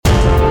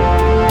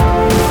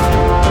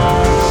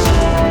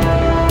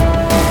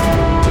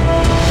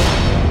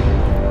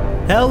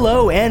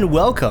Hello and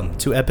welcome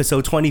to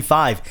episode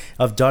 25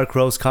 of Dark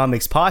Rose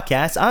Comics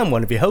Podcast. I'm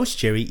one of your hosts,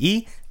 Jerry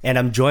E., and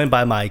I'm joined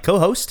by my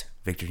co-host,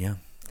 Victor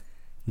Young.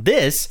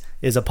 This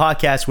is a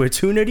podcast where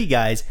two nerdy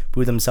guys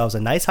brew themselves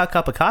a nice hot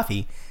cup of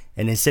coffee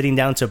and then sitting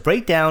down to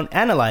break down,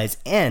 analyze,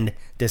 and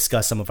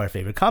discuss some of our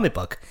favorite comic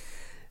book.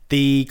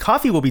 The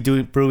coffee we'll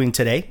be brewing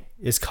today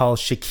is called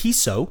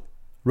Shikiso,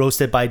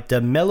 roasted by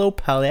DeMello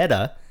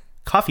Paletta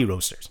Coffee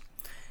Roasters.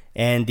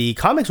 And the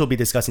comics we'll be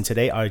discussing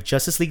today are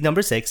Justice League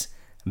number 6,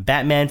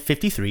 Batman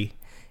 53,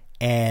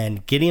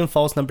 and Gideon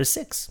Falls number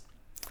 6.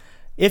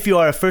 If you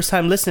are a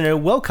first-time listener,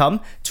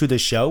 welcome to the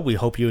show. We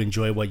hope you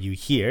enjoy what you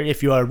hear.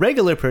 If you are a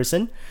regular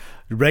person,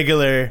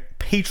 regular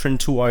patron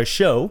to our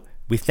show,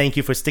 we thank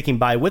you for sticking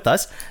by with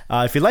us.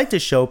 If you like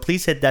this show,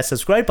 please hit that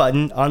subscribe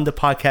button on the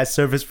podcast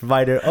service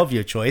provider of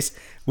your choice.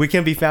 We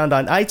can be found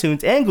on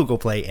iTunes and Google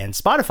Play and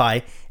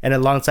Spotify. And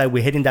alongside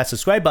with hitting that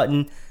subscribe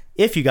button,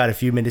 if you got a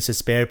few minutes to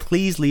spare,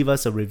 please leave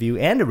us a review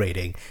and a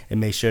rating, and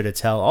make sure to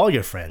tell all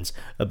your friends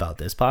about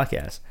this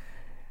podcast.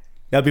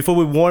 Now, before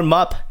we warm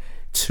up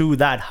to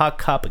that hot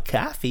cup of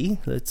coffee,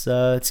 let's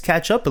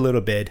catch up a little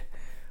bit.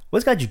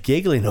 What's got you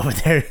giggling over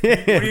there?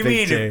 What do you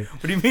mean?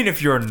 What do you mean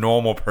if you're a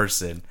normal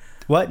person?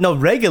 What? No,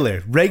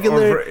 regular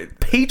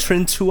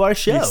patron to our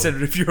show. You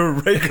said if you're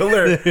a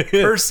regular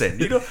person.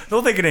 You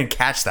don't think I didn't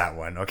catch that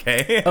one,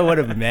 okay? Oh,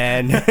 whatever,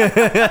 man.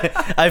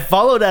 I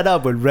followed that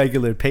up with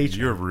regular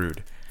patron. You're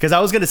rude. Because I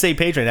was going to say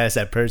patron, and I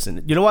said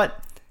person. You know what?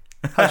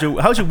 How's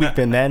your week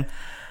been, man?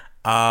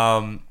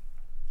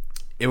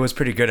 It was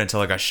pretty good until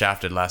I got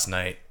shafted last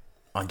night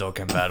on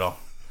Dokkan Battle.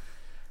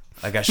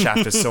 I got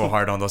shafted so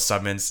hard on those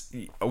summons.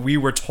 We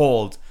were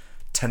told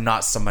to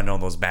not summon on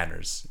those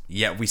banners,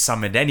 yet we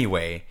summoned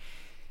anyway.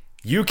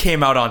 You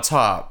came out on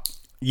top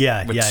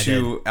with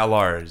two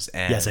LRs.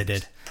 And yes, I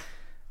did.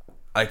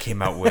 I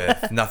came out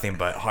with nothing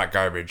but hot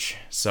garbage.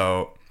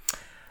 So,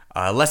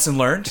 lesson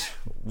learned.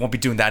 Won't be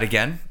doing that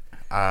again.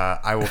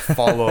 I will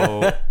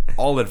follow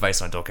all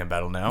advice on Dokkan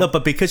Battle now. No,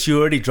 but because you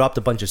already dropped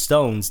a bunch of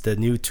stones, the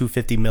new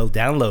 250 mil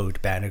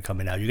download banner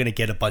coming out, you're going to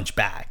get a bunch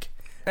back.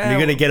 And you're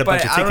going to get a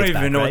bunch of tickets back. I don't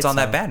even know what's on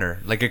that banner.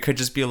 Like, it could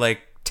just be like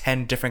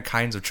 10 different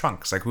kinds of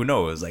trunks. Like, who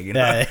knows? Like, you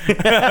know.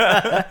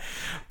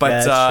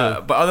 But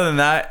other than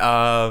that,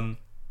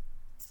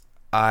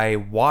 I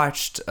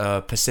watched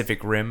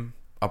Pacific Rim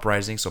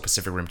Uprising, so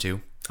Pacific Rim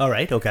 2. All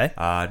right, okay.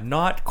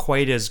 Not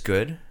quite as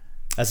good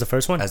as the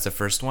first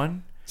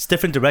one. It's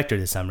different director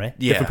this time, right?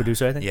 Yeah. Different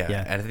producer, I think.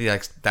 Yeah. And I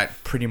think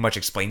that pretty much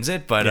explains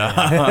it. But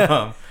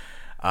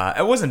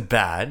it wasn't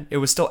bad. It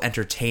was still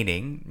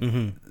entertaining.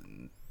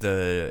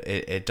 Mm-hmm.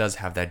 It does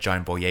have that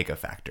John Boyega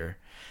factor.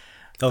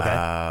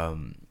 Okay.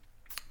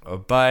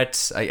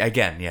 But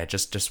again,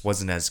 just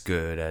wasn't as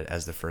good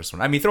as the first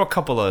one. I mean, throw a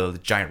couple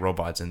of giant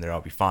robots in there,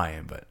 I'll be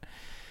fine.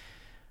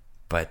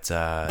 But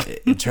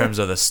in terms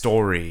of the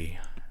story,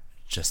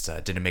 just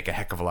didn't make a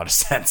heck of a lot of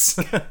sense.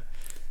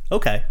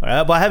 Okay. All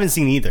right. Well, I haven't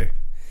seen either.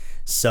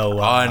 So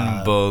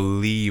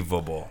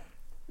unbelievable.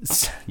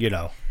 You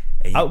know,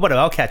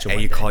 I'll catch it. And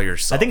you call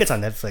yourself? I think it's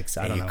on Netflix.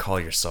 I don't know. You call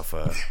yourself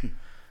a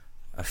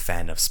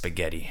fan of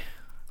spaghetti?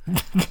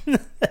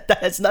 That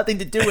has nothing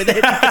to do with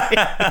it.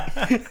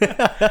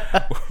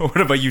 What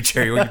about you,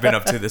 Cherry? What have you been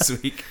up to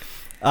this week?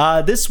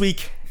 This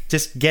week,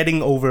 just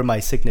getting over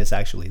my sickness.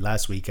 Actually,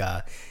 last week,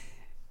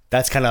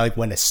 that's kind of like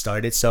when it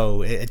started.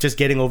 So just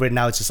getting over it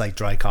now. It's just like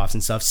dry coughs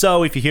and stuff.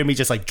 So if you hear me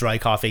just like dry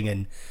coughing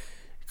and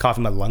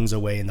coughing my lungs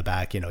away in the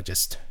back,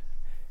 just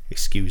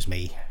excuse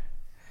me.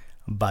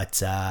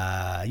 But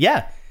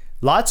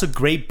lots of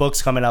great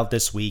books coming out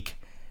this week.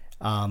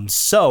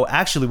 So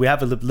actually, we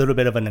have a little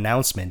bit of an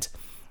announcement.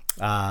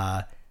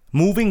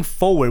 Moving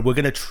forward, we're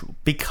gonna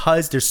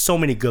because there's so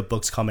many good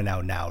books coming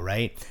out now,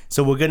 right?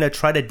 So we're gonna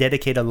try to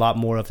dedicate a lot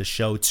more of the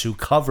show to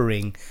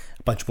covering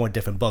a bunch more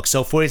different books.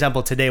 So, for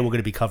example, today we're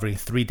gonna be covering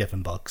 3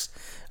 different books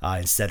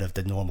instead of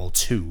the normal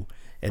 2.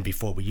 And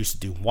before we used to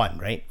do 1,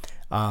 right?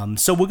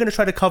 So we're gonna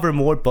try to cover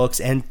more books,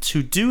 and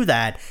to do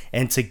that,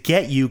 and to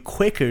get you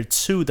quicker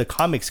to the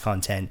comics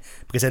content,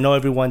 because I know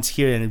everyone's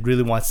here and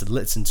really wants to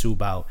listen to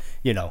about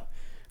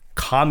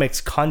comics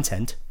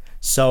content.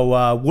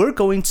 So we're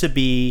going to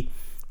be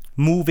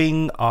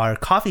moving our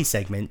coffee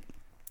segment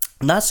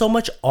not so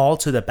much all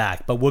to the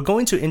back, but we're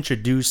going to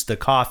introduce the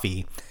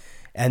coffee,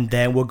 and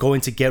then we're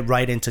going to get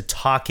right into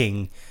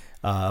talking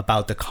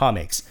about the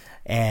comics.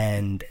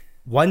 And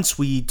once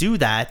we do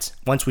that,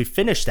 once we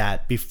finish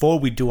that, before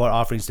we do our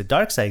Offerings to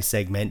Darkside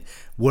segment,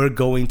 we're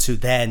going to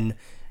then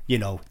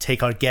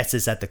take our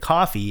guesses at the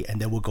coffee, and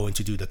then we're going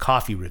to do the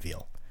coffee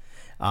reveal.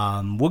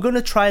 We're going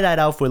to try that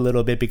out for a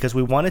little bit because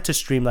we wanted to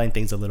streamline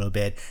things a little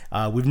bit.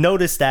 We've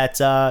noticed that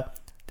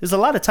there's a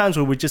lot of times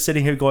where we're just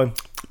sitting here going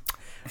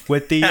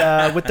with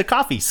the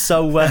coffee.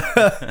 So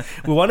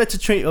we wanted to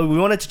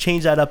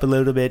change that up a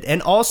little bit.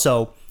 And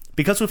also,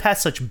 because we've had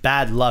such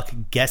bad luck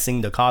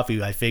guessing the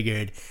coffee, I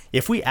figured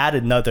if we add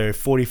another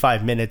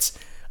 45 minutes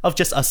of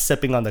just us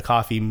sipping on the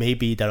coffee.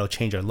 Maybe that'll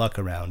change our luck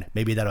around.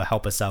 Maybe that'll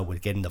help us out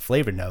with getting the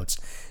flavor notes.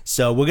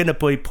 So we're going to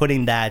be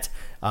putting that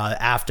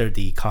after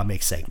the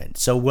comic segment.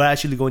 So we're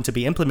actually going to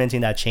be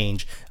implementing that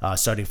change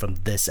starting from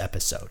this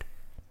episode.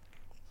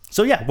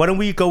 So yeah, why don't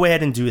we go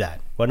ahead and do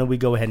that? Why don't we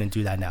go ahead and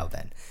do that now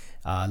then?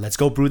 Let's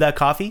go brew that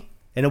coffee,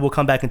 and then we'll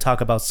come back and talk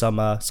about some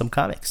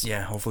comics.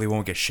 Yeah, hopefully we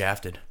won't get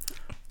shafted.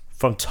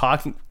 From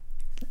talking...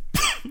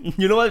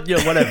 You know what?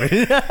 Yeah, whatever.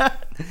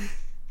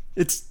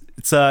 It's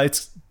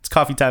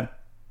coffee time.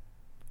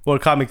 Or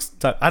comics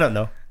time. I don't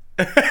know.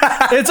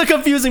 It's a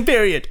confusing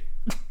period.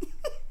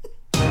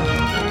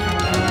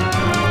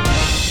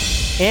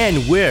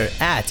 And we're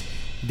at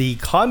the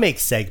comic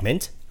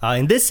segment.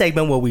 In this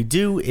segment, what we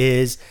do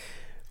is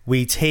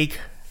we take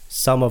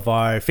some of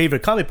our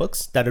favorite comic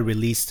books that are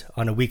released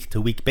on a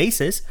week-to-week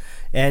basis,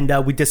 and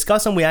we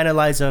discuss them, we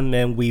analyze them,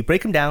 and we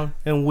break them down,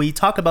 and we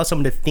talk about some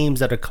of the themes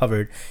that are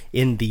covered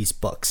in these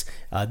books.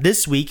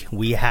 This week,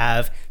 we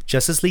have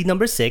Justice League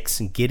number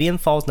 6, Gideon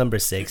Falls number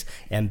 6,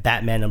 and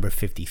Batman number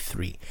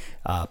 53.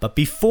 But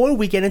before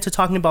we get into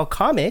talking about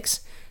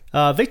comics,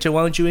 Victor,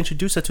 why don't you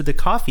introduce us to the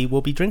coffee we'll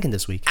be drinking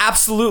this week?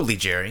 Absolutely,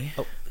 Jerry.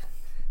 Oh.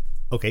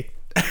 Okay.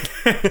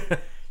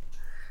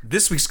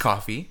 This week's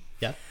coffee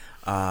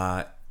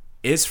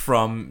is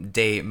from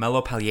De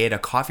Mello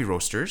Pallieda Coffee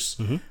Roasters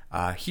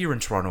here in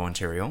Toronto,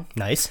 Ontario.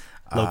 Nice.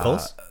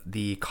 Locals.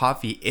 The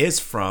coffee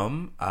is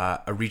from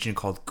a region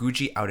called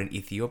Guji out in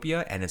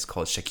Ethiopia, and it's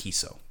called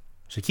Shakiso.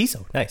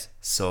 Shakiso. Nice.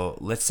 So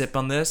let's sip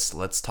on this.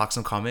 Let's talk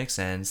some comics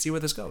and see where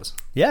this goes.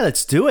 Yeah,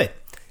 let's do it.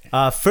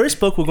 First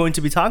book we're going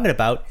to be talking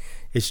about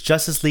is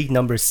Justice League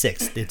number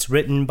 6. It's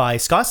written by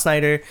Scott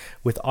Snyder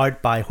with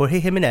art by Jorge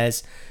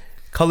Jimenez,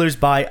 colors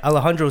by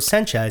Alejandro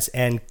Sanchez,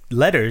 and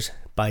letters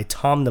by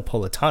Tom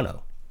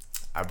Napolitano.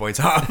 Our boy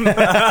Tom.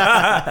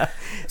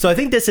 So I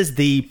think this is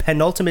the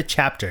penultimate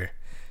chapter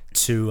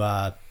to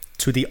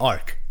the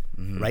arc,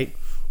 right?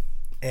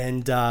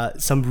 And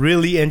some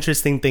really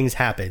interesting things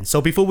happen.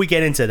 So before we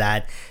get into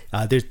that,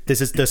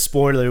 this is the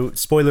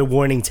spoiler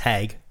warning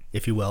tag,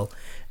 if you will.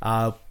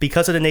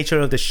 Because of the nature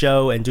of the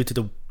show and due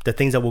to the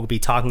things that we'll be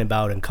talking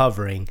about and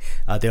covering,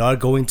 there are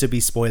going to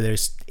be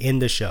spoilers in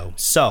the show.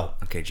 So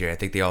okay, Jerry, I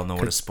think they all know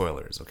what a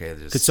spoiler is. Okay,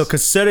 so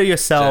consider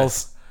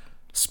yourself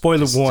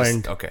spoiler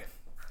warned. Okay.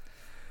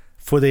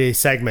 For the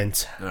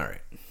segment. All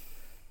right.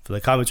 For the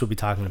comics we'll be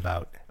talking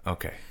about.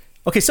 Okay.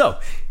 Okay, so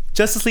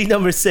Justice League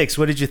number 6.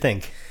 What did you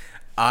think?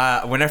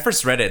 When I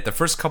first read it, the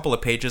first couple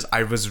of pages,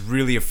 I was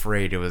really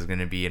afraid it was going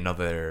to be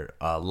another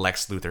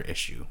Lex Luthor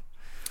issue.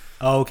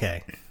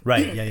 Okay.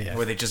 Right. Yeah.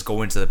 Where they just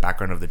go into the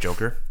background of the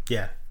Joker.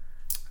 Yeah.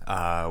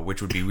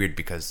 Which would be weird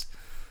because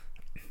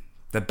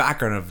the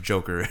background of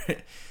Joker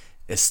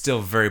is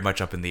still very much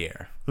up in the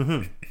air.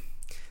 Mm-hmm.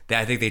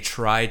 I think they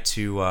tried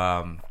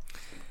to.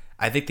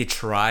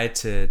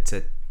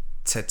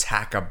 To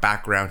tack a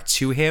background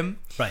to him.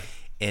 Right.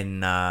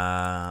 In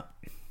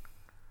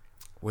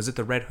was it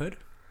the Red Hood?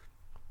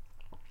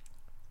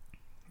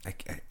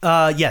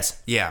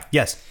 Yes. Yeah.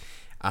 Yes.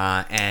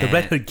 And the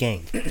Red Hood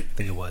gang, I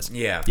think it was.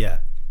 Yeah. Yeah.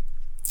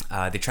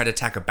 They tried to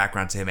tack a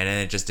background to him, and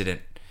then it just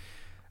didn't.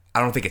 I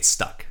don't think it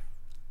stuck.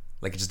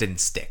 Like, it just didn't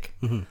stick.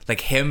 Mm-hmm.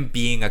 Like, him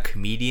being a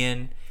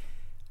comedian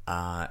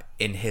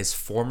in his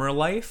former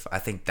life, I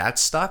think that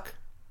stuck.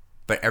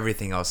 But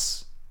everything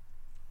else,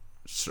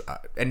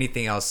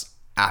 anything else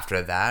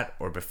after that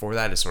or before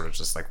that is sort of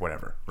just like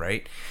whatever,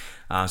 right?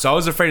 So I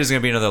was afraid it was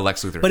going to be another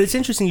Lex Luthor. But it's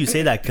interesting you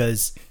say that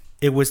because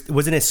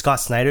wasn't it Scott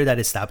Snyder that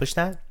established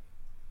that?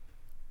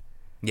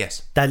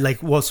 Yes. That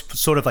like was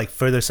sort of like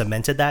further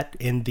cemented that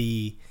in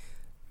the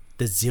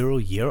 0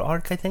 year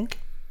arc, I think.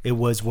 It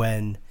was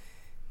when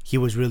he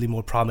was really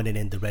more prominent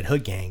in the Red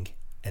Hood gang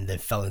and then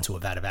fell into a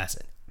vat of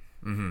acid.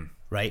 Mm-hmm.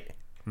 Right?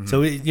 Mm-hmm.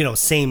 So,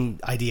 same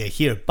idea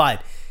here.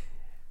 But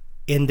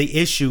in the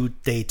issue,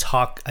 I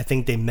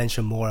think they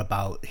mention more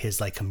about his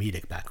like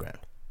comedic background.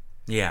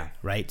 Yeah.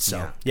 Right?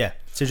 So, yeah.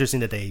 It's interesting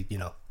that they,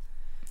 didn't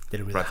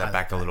really brought that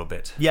back a little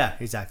bit. Yeah,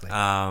 exactly.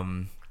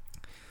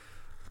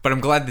 But I'm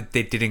glad that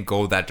they didn't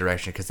go that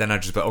direction because then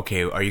I'd just be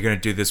okay, are you going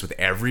to do this with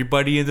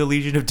everybody in the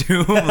Legion of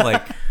Doom?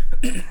 Like,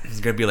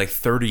 it's going to be like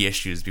 30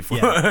 issues before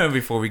we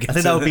get to I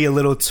think that would be a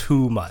little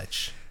too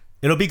much.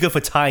 It'll be good for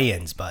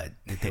tie-ins, but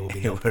there will be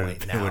no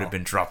point now. It would have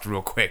been dropped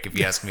real quick if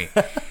you ask me.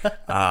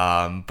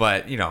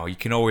 But, you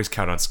can always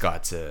count on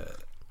Scott to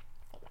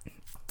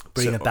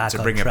bring it back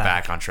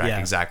on track. Yeah.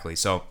 Exactly.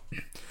 So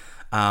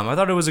I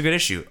thought it was a good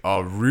issue.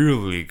 A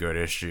really good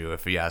issue,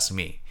 if you ask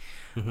me.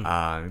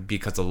 Mm-hmm.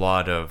 Because a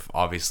lot of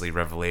obviously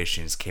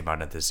revelations came out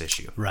of this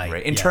issue,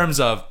 right? In terms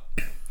of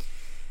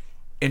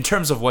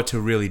what to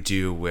really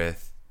do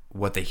with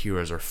what the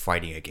heroes are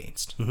fighting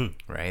against,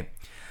 right?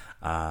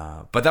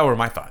 But that were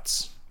my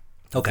thoughts.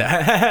 Okay,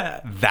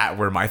 that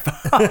were my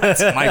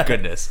thoughts. My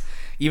goodness,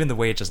 even the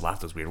way it just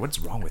laughed was weird. What's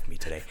wrong with me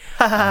today?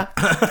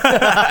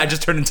 I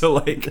just turned into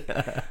like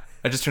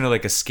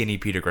a skinny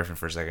Peter Griffin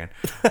for a second.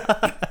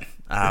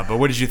 But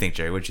what did you think,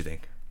 Jerry? What did you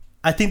think?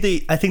 I think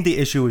the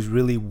issue was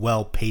really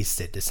well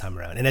pasted this time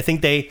around, and I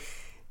think they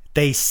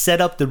they set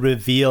up the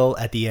reveal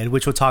at the end,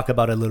 which we'll talk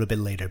about a little bit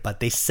later, but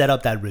they set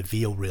up that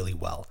reveal really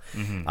well.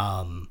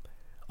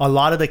 A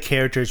lot of the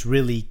characters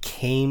really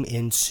came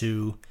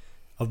into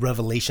a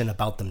revelation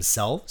about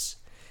themselves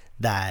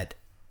that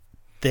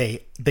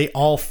they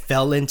all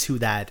fell into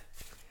that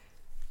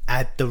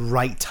at the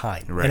right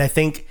time. Right. And I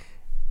think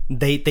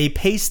they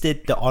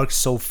pasted the arc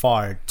so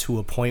far to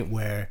a point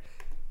where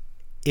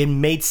it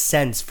made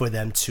sense for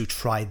them to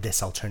try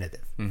this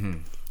alternative.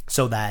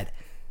 So that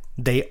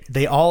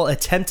they all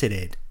attempted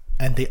it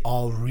and they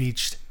all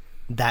reached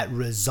that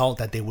result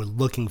that they were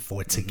looking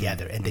for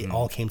together, and they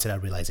all came to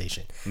that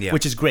realization,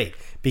 which is great,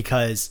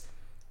 because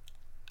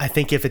I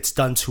think if it's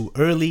done too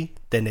early,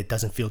 then it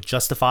doesn't feel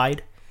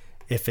justified.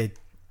 If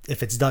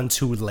it's done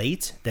too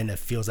late, then it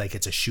feels like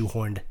it's a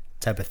shoehorned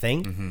type of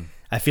thing.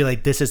 I feel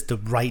like this is the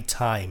right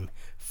time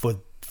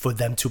for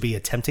them to be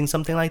attempting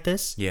something like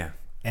this,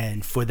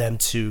 and for them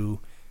to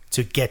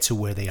get to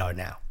where they are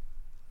now.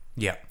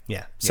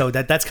 So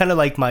that's kind of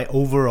like my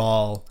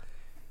overall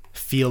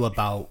feel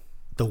about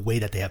the way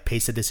that they have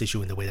pasted this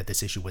issue and the way that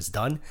this issue was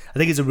done. I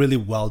think it's a really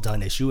well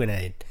done issue, and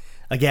I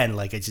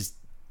just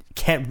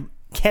can't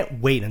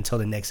wait until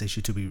the next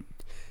issue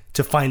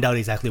to find out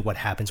exactly what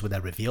happens with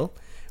that reveal,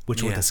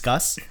 which we'll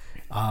discuss.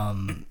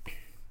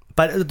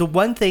 But the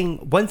one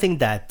thing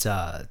that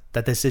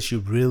this issue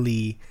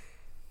really,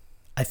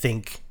 I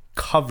think,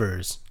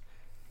 covers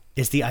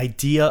is the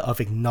idea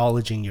of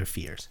acknowledging your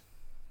fears.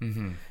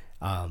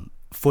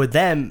 For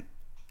them,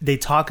 they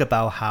talk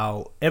about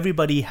how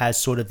everybody has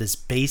sort of this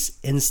base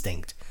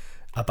instinct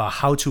about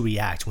how to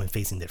react when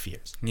facing their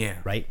fears.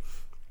 Right?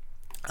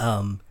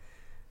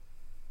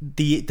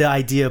 The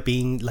idea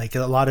being, like,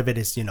 a lot of it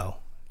is,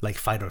 like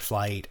fight or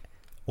flight,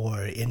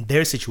 or in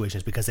their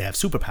situations, because they have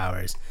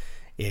superpowers,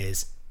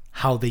 is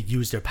how they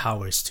use their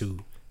powers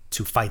to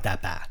fight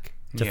that back,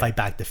 to fight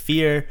back the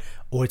fear,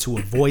 or to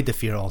avoid the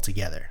fear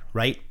altogether,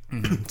 right?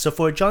 So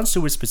for John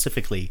Stewart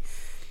specifically,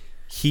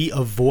 he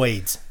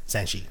avoids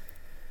Zhanshi,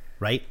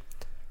 right?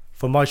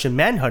 For Martian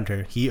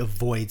Manhunter, he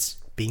avoids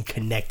being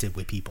connected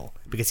with people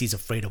because he's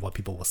afraid of what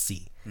people will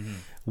see.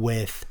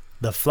 With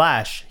the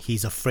Flash,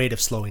 he's afraid of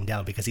slowing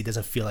down because he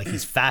doesn't feel like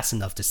he's fast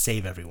enough to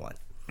save everyone.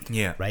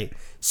 Right?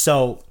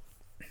 So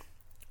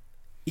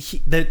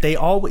they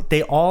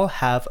all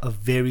have a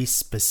very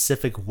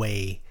specific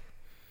way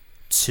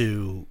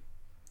to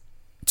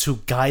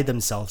guide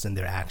themselves in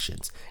their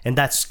actions, and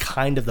that's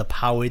kind of the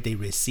power they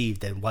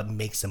received and what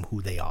makes them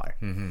who they are.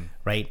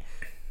 Right?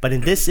 But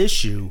in this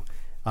issue,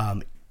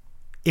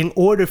 in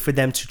order for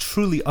them to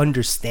truly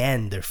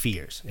understand their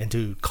fears and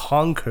to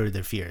conquer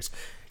their fears,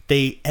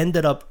 they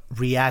ended up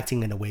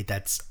reacting in a way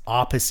that's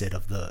opposite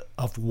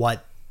of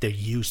what they're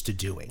used to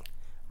doing,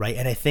 right?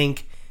 And I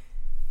think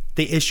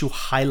the issue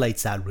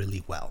highlights that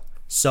really well.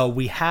 So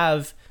we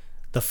have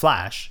the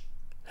Flash,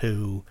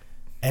 who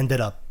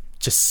ended up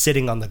just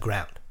sitting on the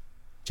ground,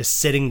 just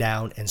sitting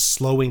down and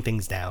slowing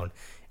things down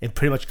and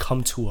pretty much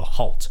come to a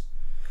halt.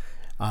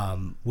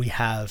 We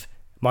have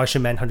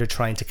Martian Manhunter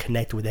trying to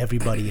connect with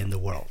everybody in the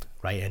world,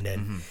 right? And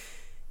then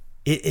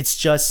it's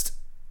just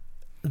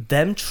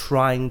them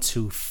trying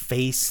to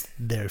face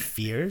their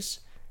fears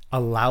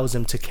allows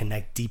them to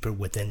connect deeper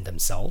within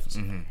themselves,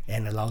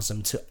 and allows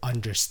them to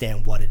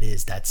understand what it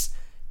is that's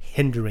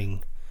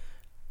hindering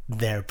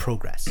their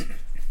progress,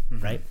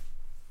 right?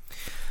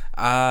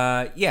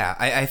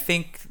 I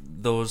think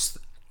those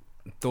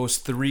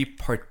three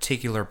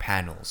particular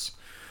panels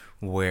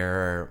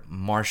where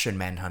Martian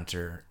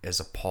Manhunter is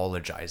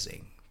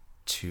apologizing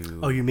to...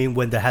 Oh, you mean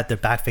when they had their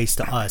back face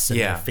to us and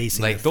they're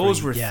facing... Like,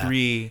 those were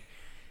three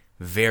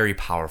very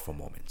powerful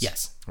moments.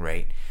 Yes.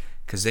 Right?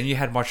 Because then you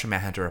had Martian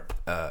Manhunter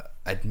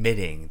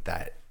admitting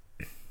that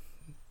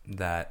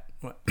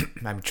I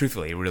mean,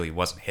 truthfully, it really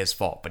wasn't his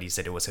fault, but he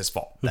said it was his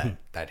fault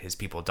that his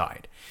people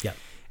died. Yeah.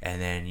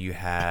 And then you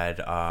had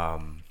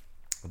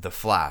the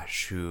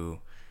Flash, who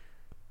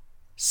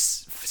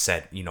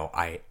said,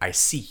 I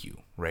see you,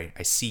 right?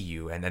 I see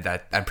you. And then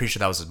I'm pretty sure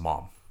that was his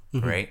mom,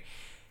 right?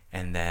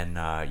 And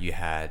then you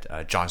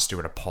had John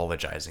Stewart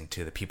apologizing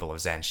to the people of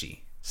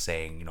Zhanshi,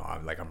 saying,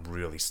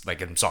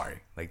 I'm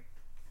sorry. Like,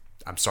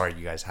 I'm sorry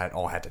you guys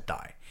all had to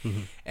die.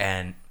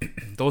 And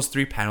those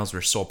three panels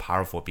were so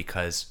powerful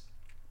because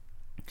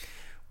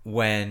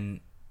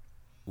when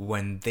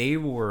they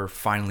were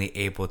finally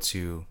able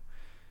to,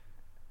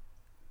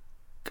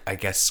 I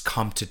guess,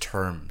 come to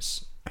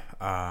terms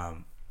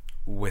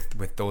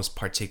with those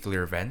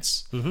particular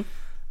events,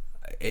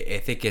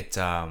 I think it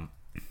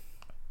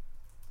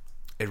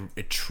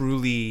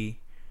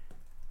truly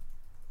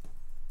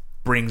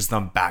brings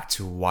them back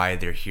to why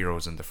they're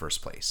heroes in the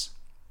first place,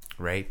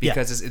 right?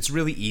 Because it's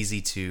really easy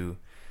to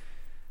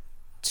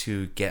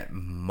get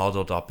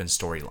muddled up in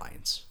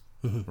storylines,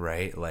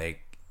 right?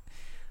 Like,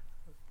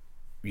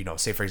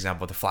 say for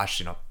example, the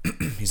Flash,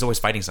 he's always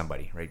fighting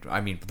somebody, right?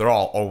 I mean, they're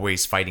all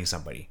always fighting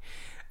somebody,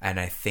 and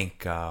I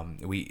think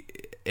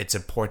it's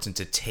important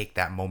to take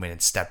that moment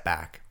and step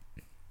back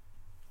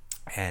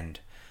and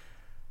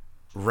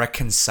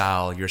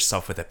reconcile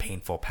yourself with a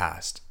painful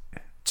past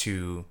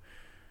to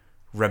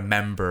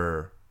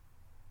remember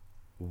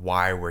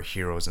why we're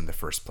heroes in the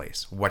first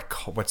place.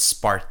 What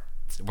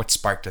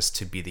sparked us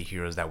to be the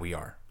heroes that we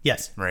are.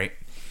 Yes. Right?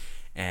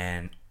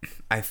 And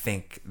I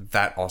think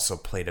that also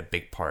played a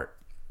big part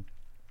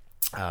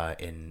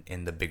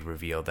in the big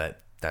reveal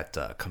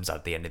that comes out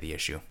at the end of the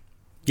issue.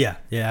 Yeah,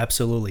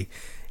 absolutely.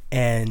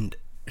 And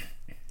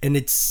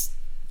it's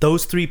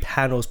those 3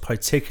 panels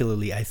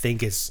particularly, I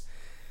think, is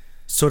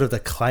sort of the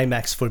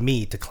climax for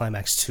me, the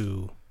climax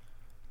to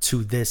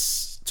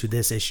this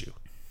issue.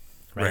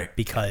 Right?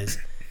 Because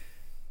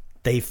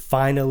they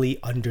finally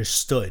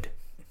understood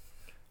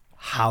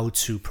how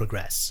to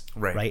progress.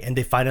 Right? And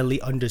they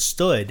finally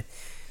understood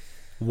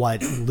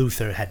what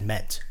Luthor had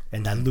meant,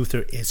 and that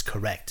Luthor is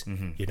correct.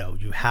 You know,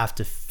 you have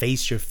to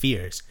face your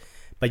fears,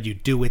 but you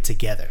do it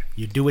together.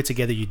 You do it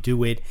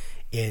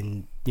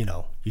in, you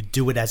know, you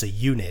do it as a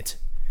unit.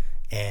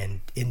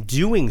 And in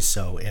doing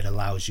so, it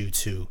allows you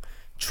to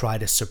try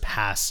to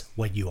surpass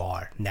what you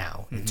are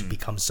now and to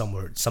become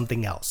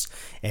something else,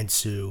 and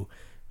to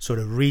sort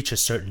of reach a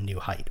certain new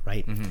height,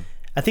 right?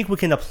 I think we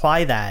can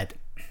apply that.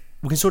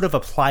 We can sort of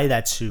apply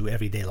that to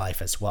everyday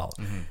life as well.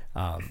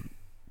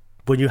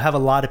 When you have a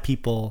lot of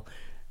people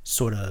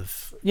sort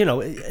of, you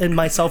know, and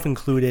myself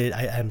included,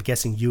 I'm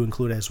guessing you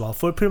included as well,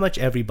 for pretty much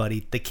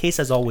everybody, the case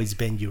has always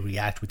been you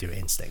react with your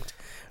instinct.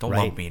 Don't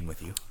lump me in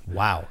with you.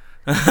 Wow.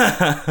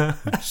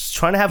 Just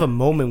trying to have a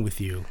moment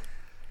with you.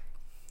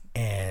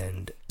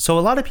 And so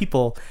a lot of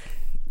people,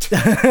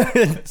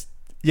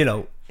 you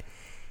know,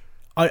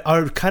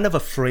 are kind of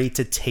afraid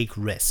to take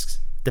risks,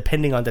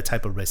 depending on the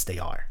type of risk they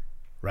are,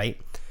 right?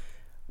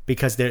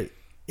 Because there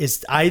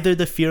is either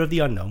the fear of the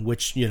unknown,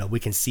 which, you know, we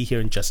can see here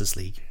in Justice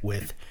League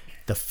with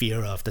the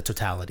fear of the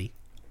totality,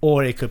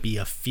 or it could be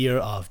a fear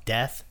of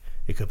death,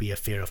 it could be a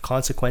fear of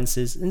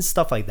consequences and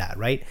stuff like that,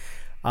 right?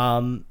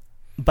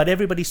 But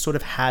everybody sort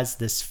of has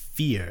this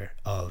fear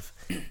of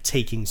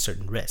taking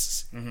certain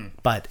risks.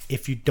 But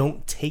if you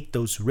don't take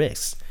those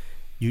risks,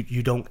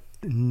 you don't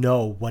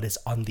know what is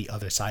on the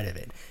other side of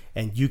it.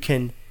 And you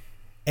can,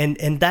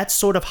 and that's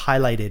sort of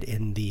highlighted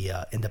in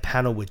the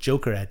panel with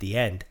Joker at the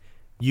end.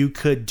 You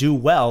could do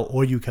well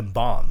or you can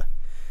bomb,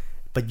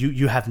 but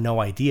you have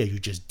no idea. You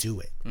just do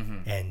it.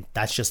 And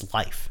that's just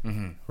life,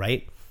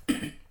 right?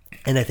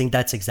 And I think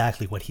that's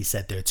exactly what he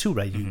said there too,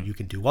 right? You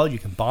can do well, you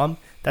can bomb,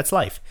 that's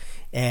life.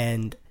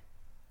 And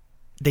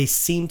they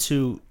seem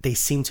to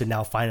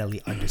now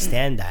finally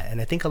understand that. And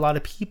I think a lot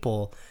of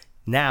people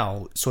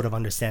now sort of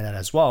understand that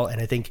as well.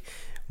 And I think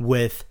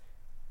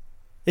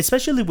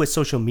especially with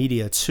social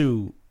media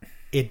too,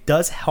 it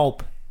does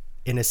help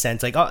in a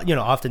sense. Like, you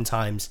know,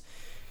 oftentimes,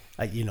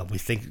 you know, we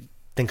think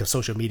of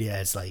social media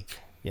as like,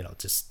 you know,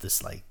 just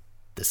this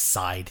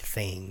side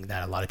thing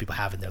that a lot of people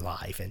have in their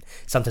life, and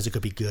sometimes it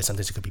could be good,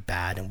 sometimes it could be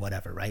bad, and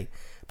whatever, right?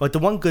 But the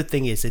one good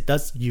thing is it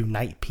does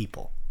unite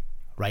people,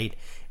 right?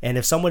 And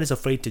if someone is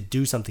afraid to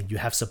do something, you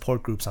have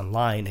support groups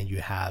online, and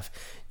you have,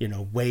 you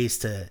know, ways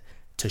to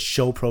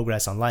show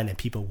progress online, and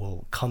people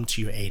will come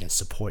to your aid and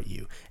support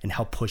you and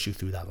help push you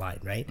through that line,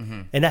 right?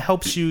 And that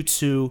helps you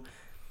to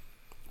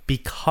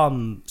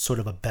become sort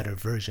of a better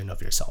version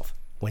of yourself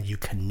when you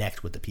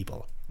connect with the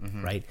people,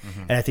 right?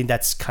 And I think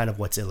that's kind of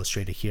what's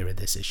illustrated here in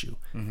this issue.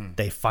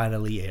 They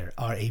finally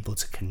are able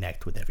to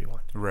connect with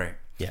everyone. Right.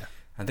 Yeah.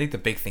 I think the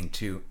big thing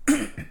too,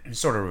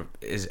 sort of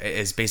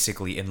is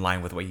basically in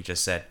line with what you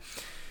just said.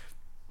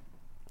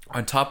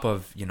 On top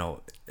of, you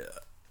know,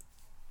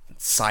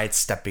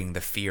 sidestepping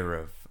the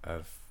fear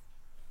of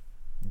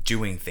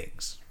doing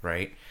things,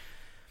 right?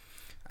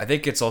 I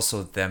think it's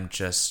also them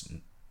just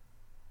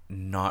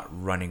not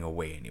running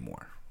away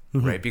anymore.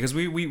 Right, because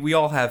we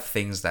all have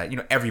things that, you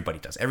know, everybody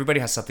does.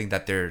 Everybody has something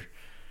that they're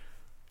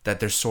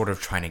sort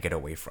of trying to get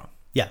away from.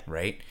 Yeah.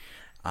 Right.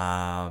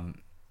 And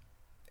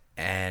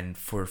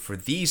for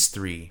these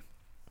 3,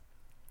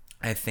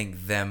 I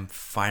think them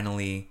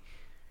finally.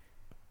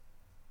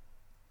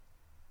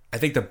 I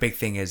think the big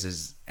thing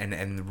is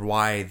and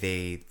why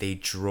they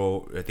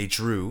drew it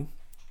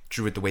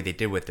the way they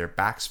did with their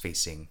backs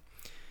facing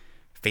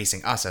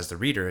us as the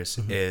readers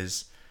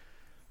is.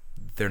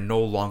 They're no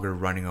longer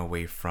running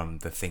away from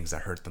the things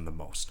that hurt them the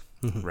most,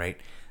 right?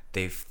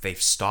 They've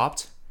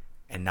stopped,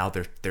 and now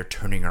they're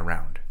turning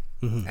around,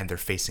 and they're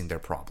facing their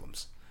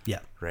problems. Yeah.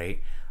 Right.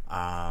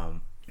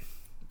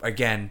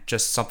 Again,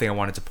 just something I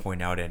wanted to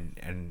point out,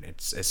 and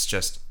it's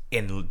just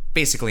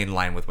basically in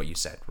line with what you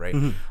said, right?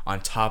 On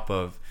top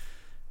of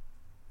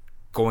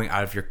going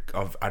out of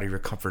your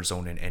comfort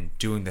zone and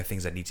doing the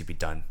things that need to be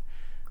done,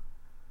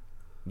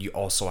 you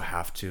also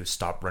have to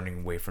stop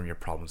running away from your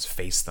problems,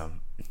 face them,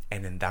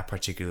 and in that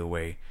particular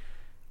way,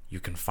 you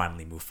can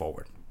finally move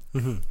forward,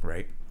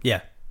 right?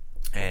 Yeah.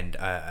 And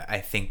I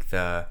think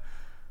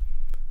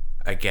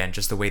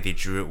just the way they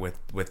drew it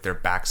with their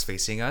backs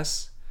facing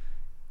us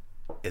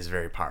is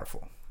very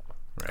powerful,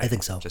 right? I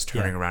think so. Just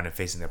turning around and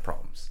facing their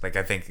problems. Like,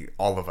 I think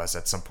all of us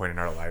at some point in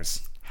our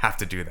lives have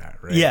to do that,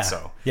 right? Yeah.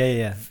 So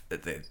Yeah.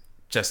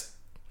 Just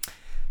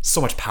so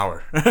much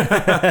power,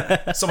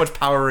 so much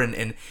power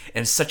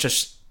in such a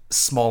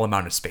small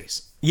amount of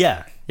space.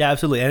 Yeah,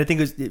 absolutely. And I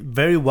think it was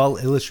very well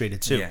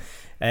illustrated too.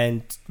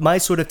 And my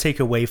sort of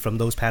takeaway from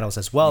those panels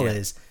as well Yeah.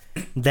 is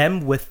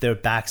them with their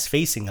backs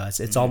facing us.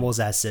 It's almost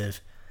as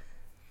if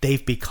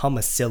they've become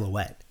a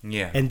silhouette.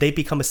 Yeah. And they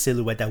become a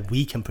silhouette that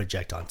we can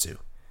project onto.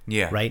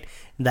 Yeah. Right?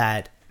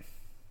 That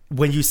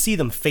when you see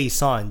them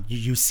face on,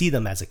 you see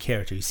them as a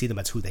character. You see them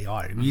as who they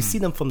are. When you see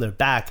them from their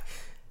back,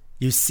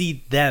 you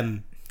see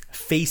them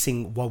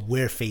facing what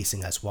we're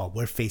facing as well.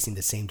 We're facing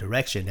the same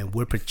direction, and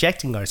we're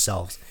projecting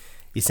ourselves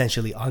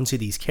essentially onto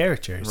these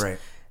characters. Right.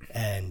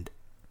 And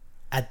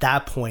at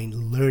that point,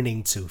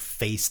 learning to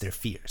face their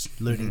fears,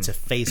 learning to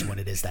face what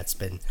it is that's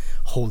been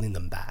holding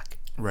them back.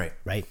 Right.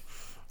 Right.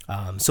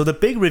 So the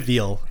big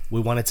reveal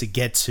we wanted to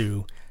get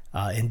to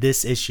in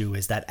this issue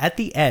is that at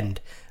the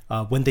end,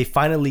 when they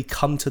finally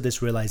come to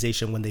this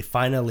realization, when they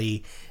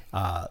finally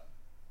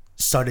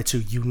started to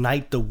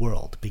unite the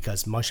world,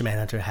 because Martian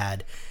Manhunter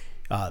had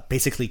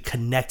basically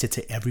connected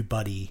to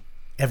everybody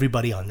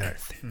on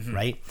Earth,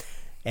 right?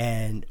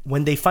 And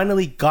when they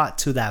finally got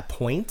to that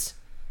point,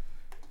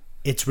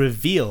 it's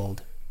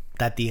revealed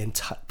that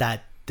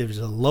that there's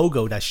a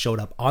logo that showed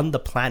up on the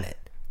planet,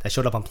 that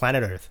showed up on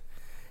planet Earth,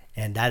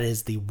 and that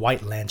is the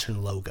White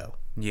Lantern logo.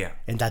 Yeah.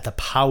 And that the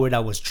power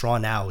that was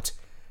drawn out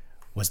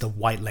was the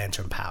White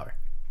Lantern power.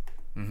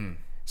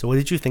 So what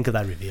did you think of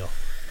that reveal?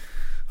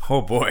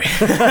 Oh boy.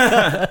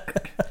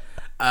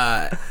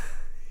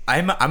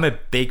 I'm a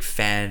big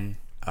fan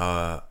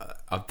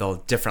of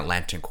the different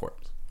Lantern Corps,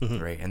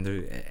 right?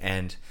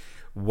 And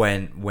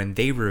when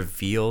they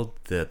revealed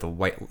the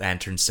White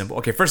Lantern symbol,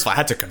 okay, first of all, I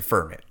had to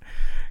confirm it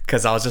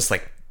because I was just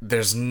like,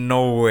 there's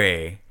no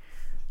way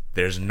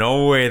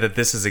that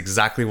this is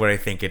exactly what I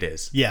think it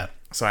is. Yeah.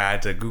 So I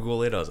had to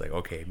Google it. I was like,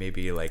 okay,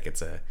 maybe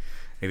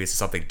it's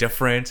something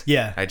different.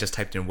 Yeah. I just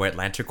typed in White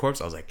Lantern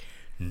Corps. I was like,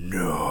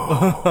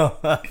 no.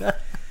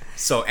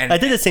 So and I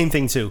did the same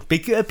thing too,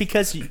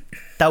 because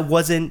that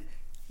wasn't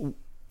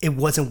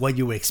what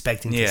you were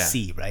expecting to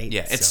see, right?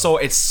 Yeah, it's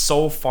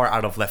so far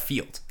out of left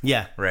field.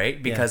 Yeah.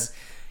 Right? Because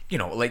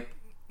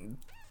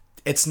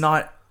it's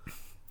not,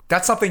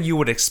 that's something you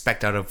would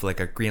expect out of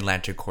like a Green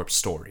Lantern Corps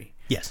story.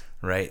 Yes.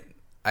 Right?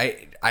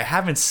 I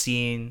haven't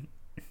seen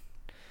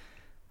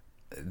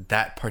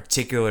that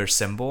particular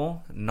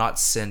symbol not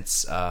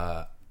since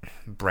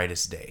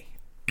Brightest Day.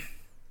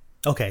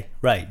 Okay,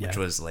 right. Yeah. Which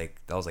was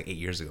like 8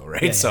 years ago,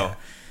 right? Yeah, so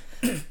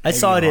I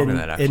saw it longer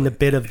than that, in the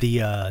bit of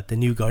the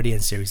new Guardian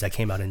series that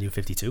came out in New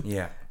 52.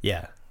 Yeah.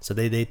 Yeah. So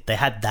they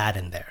had that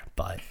in there,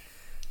 but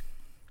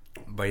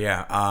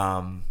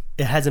yeah,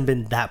 it hasn't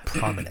been that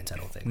prominent, I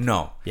don't think.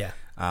 no. Yeah.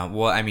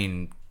 Well, I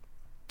mean,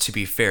 to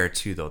be fair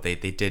too, though, they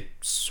did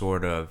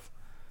sort of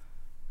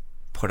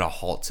put a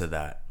halt to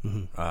that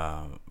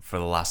for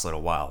the last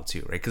little while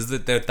too, right? Because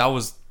that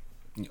was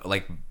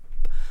like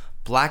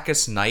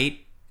Blackest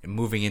Night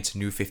moving into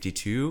New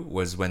 52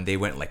 was when they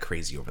went like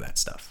crazy over that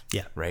stuff.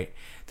 Yeah. Right?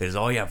 There's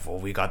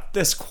we got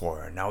this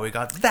core, now we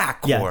got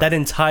that core. Yeah, that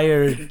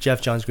entire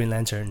Jeff Johns Green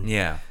Lantern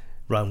Yeah.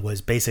 run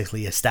was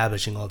basically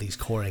establishing all these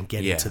core and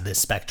getting to this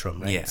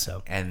spectrum, right? Yeah.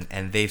 So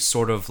And they've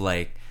sort of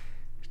like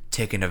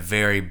taken a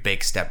very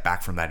big step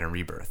back from that in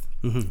Rebirth,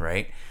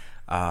 right?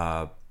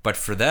 But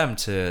for them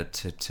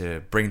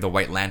to bring the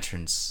White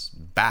Lanterns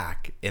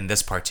back in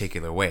this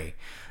particular way,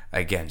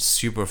 again,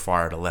 super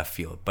far to left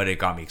field, but it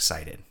got me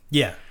excited.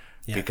 yeah.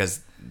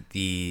 Because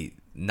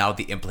now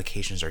the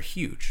implications are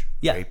huge.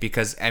 Yeah. Right?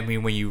 Because I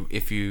mean,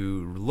 if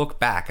you look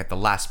back at the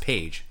last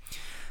page,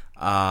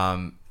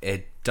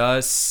 it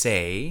does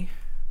say,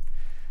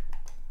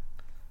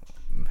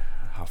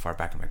 how far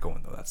back am I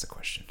going though? That's the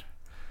question.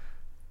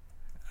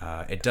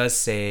 It does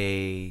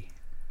say,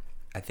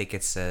 I think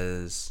it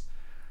says,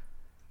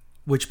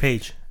 Which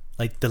page?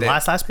 Like the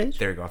last page?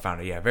 there you go, I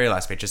found it. Yeah, very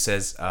last page. It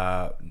says,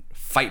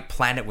 fight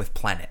planet with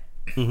planet.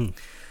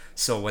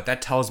 So what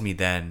that tells me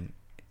then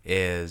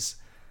is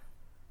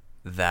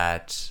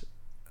that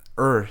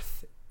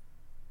Earth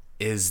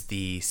is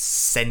the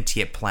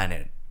sentient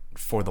planet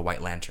for the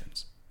White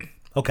Lanterns.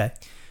 Okay.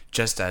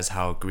 Just as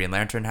how Green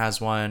Lantern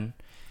has one,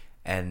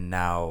 and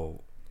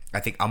now I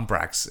think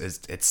Umbrax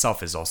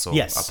itself is also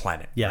a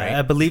planet. Yeah, right?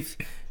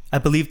 I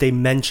believe they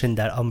mentioned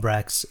that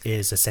Umbrax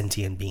is a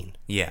sentient being.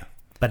 Yeah.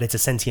 But it's a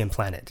sentient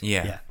planet.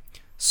 Yeah.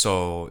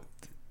 So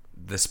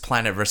this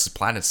planet versus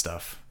planet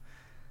stuff,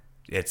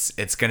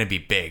 it's gonna be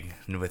big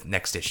with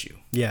next issue.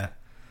 Yeah.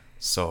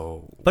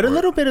 So But a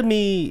little bit of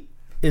me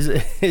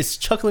is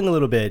chuckling a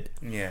little bit.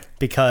 Yeah.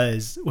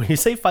 Because when you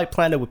say fight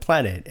planet with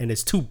planet and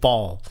it's two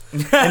ball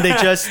and they're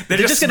just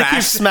gonna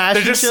keep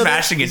smashing. They're just each other.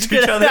 smashing into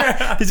each other.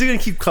 They're just gonna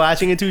keep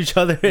clashing into each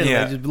other and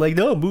Yeah. like, just be like,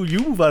 no, you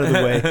move out of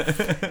the way.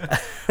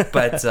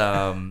 But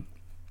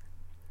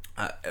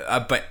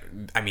but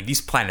I mean,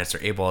 these planets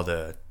are able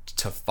to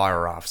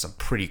fire off some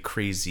pretty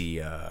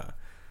crazy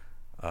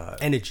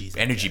Energies.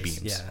 energy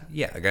beams.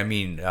 Yeah. Like, I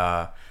mean,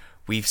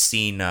 we've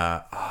seen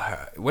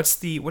what's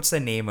the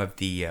name of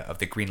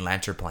the Green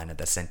Lantern planet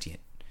that's sentient?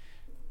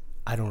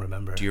 I don't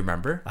remember. Do you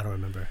remember? I don't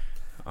remember.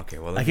 Okay,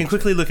 well, I can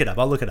quickly look it up.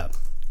 I'll look it up.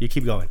 You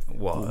keep going.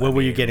 Well, Where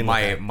were you getting with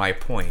that? my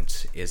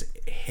point is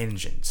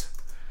Hingent.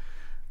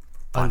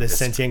 on this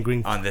sentient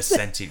green on this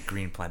sentient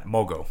green planet,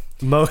 Mogo.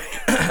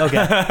 Okay,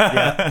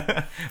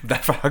 yeah.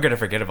 How could I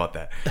forget about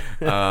that?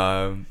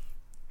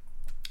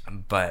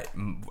 But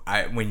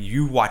when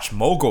you watch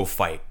Mogo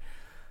fight,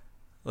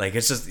 like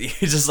it's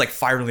just like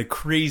firing like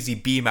crazy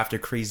beam after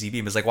crazy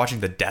beam. It's like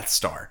watching the Death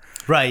Star.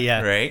 Right,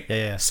 yeah. Right?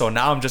 Yeah. So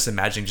now I'm just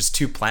imagining just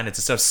two planets,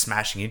 instead of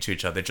smashing into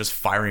each other, just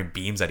firing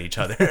beams at each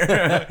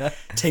other.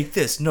 Take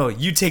this. No,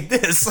 you take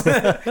this.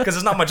 Because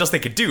there's not much else they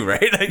could do,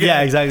 right? Like,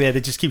 yeah, exactly. They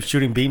just keep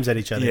shooting beams at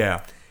each other.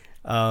 Yeah.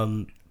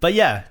 But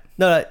yeah,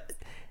 no,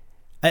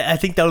 I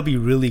think that'll be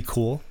really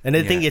cool. And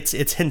I think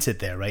it's hinted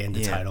there, right, in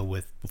the title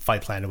with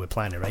Fight Planet with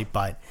Planet, right?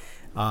 But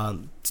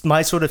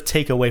my sort of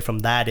takeaway from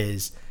that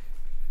is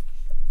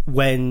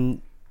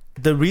when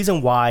the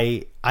reason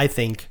why I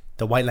think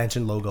the White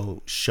Lantern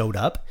logo showed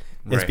up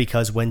is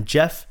because when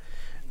Johns.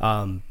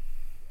 When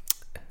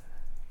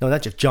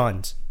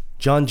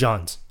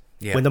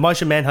the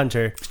Martian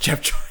Manhunter,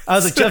 Jeff Johns. I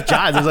was like, Jeff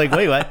Johns. I was like,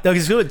 wait, what? No,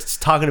 because it's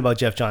talking about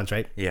Jeff Johns,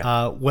 right?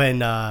 Yeah. When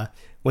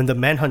the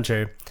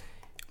Manhunter,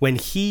 when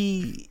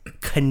he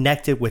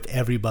connected with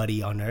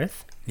everybody on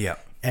Earth, Yeah.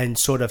 and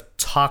sort of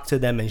talked to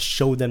them and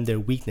showed them their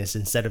weakness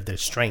instead of their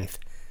strength,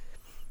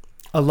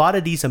 a lot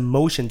of these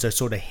emotions are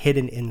sort of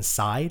hidden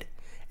inside,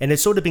 and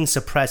it's sort of being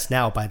suppressed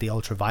now by the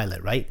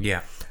ultraviolet, right?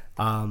 Yeah.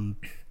 And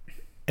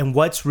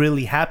what's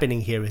really happening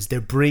here is they're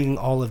bringing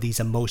all of these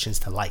emotions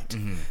to light.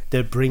 Mm-hmm.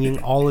 They're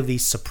bringing all of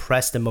these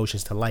suppressed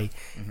emotions to light,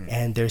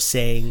 and they're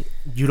saying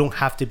you don't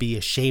have to be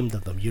ashamed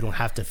of them. You don't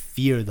have to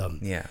fear them.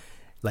 Yeah.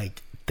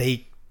 Like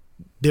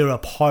they're a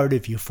part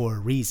of you for a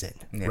reason,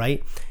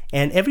 right?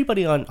 And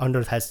everybody on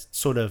Earth has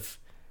sort of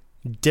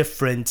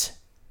different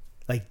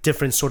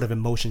sort of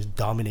emotions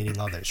dominating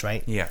others,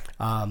 right? Yeah.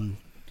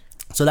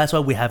 So that's why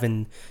we have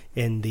in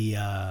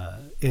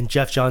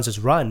Jeff Johns'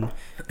 run,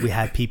 we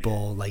had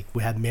people like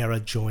we had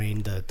Mera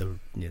join the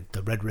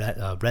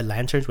Red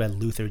Lanterns. We had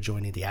Luthor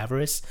joining the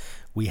Avarice.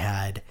 We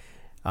had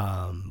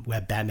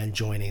Batman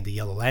joining the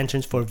Yellow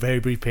Lanterns for a very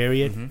brief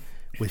period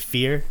with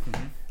Fear.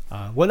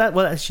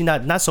 Actually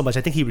not so much.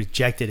 I think he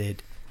rejected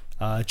it.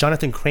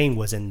 Jonathan Crane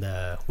was in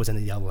the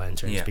Yellow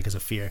Lanterns because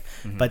of Fear.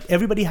 But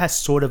everybody has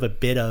sort of a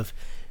bit of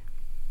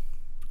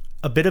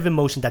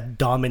emotion that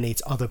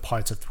dominates other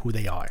parts of who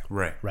they are.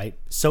 Right.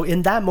 So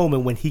in that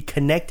moment when he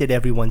connected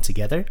everyone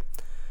together,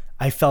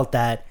 I felt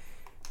that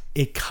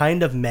it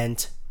kind of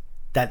meant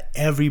that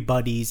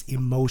everybody's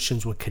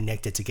emotions were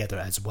connected together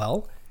as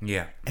well.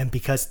 Yeah. And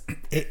because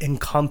it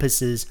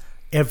encompasses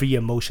every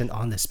emotion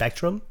on the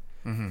spectrum,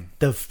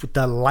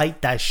 the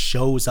light that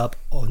shows up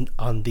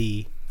on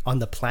the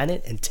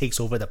planet and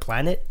takes over the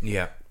planet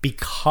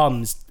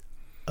becomes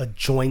a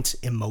joint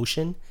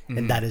emotion,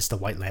 and that is the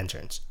White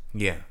Lanterns.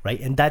 Yeah. Right.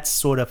 And that's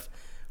sort of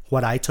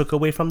what I took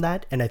away from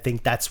that. And I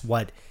think that's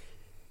what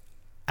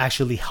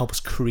actually helps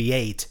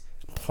create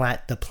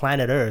the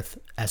planet Earth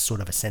as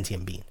sort of a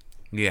sentient being.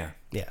 Yeah.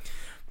 Yeah.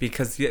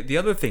 Because the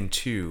other thing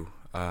too,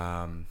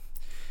 now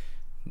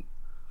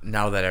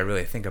that I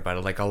really think about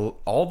it, like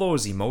all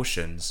those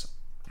emotions,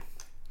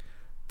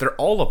 they're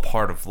all a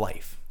part of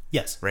life.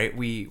 Yes. Right.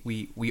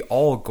 We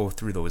all go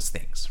through those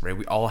things, right?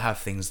 We all have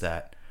things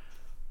that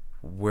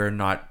we're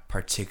not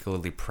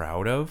particularly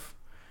proud of.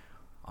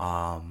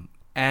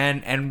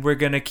 And we're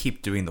gonna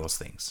keep doing those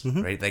things,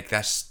 right? Like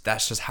that's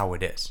just how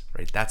it is,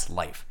 right? That's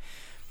life.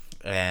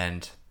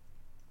 And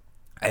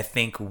I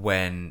think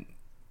when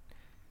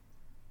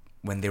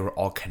they were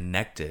all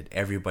connected,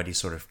 everybody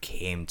sort of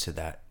came to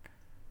that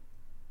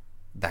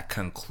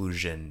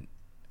conclusion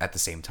at the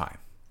same time,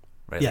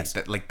 right? Yes.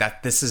 Like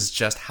that. This is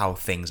just how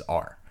things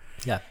are.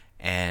 Yeah.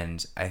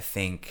 And I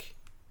think,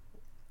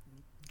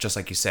 just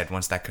like you said,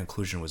 once that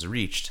conclusion was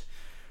reached,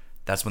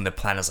 that's when the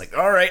planet's like,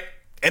 all right,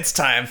 it's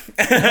time.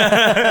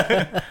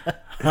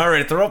 All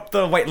right, throw up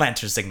the White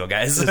Lantern signal,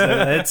 guys.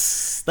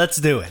 Let's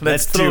do it.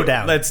 Let's throw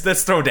down. Let's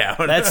throw down.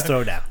 Let's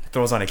throw down.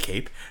 Throws on a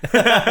cape.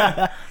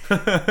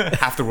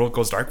 Half the world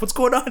goes dark. What's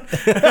going on?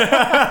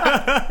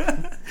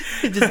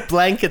 It just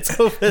blankets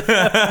over.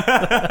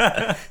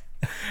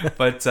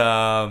 But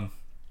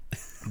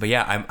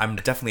yeah, I'm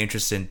definitely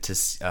interested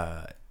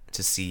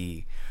to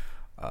see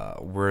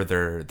where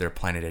they're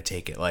planning to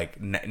take it. Like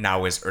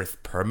now, is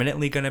Earth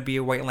permanently going to be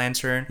a White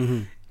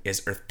Lantern?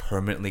 Is Earth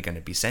permanently going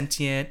to be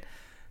sentient?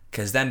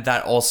 Because then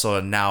that also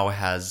now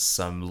has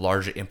some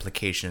larger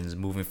implications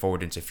moving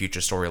forward into future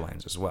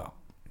storylines as well.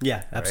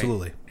 Yeah,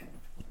 absolutely. Right?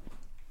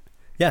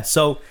 Yeah,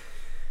 so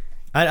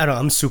I don't know.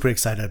 I'm super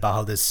excited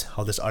about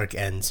how this arc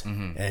ends,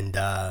 and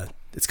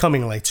it's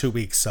coming in like 2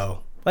 weeks.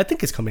 So I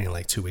think it's coming in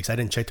like 2 weeks. I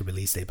didn't check the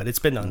release date, but it's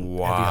been on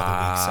every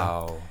other week.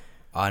 So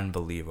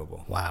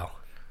unbelievable! Wow.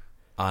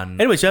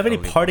 Anyways, do you have any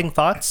parting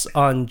thoughts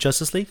on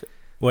Justice League,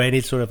 or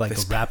any sort of like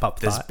a wrap up?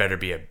 This better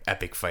be an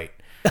epic fight.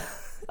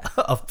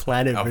 Of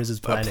planet versus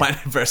planet. Planet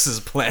versus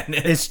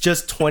planet. It's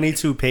just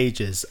 22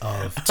 pages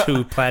of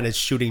two planets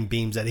shooting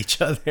beams at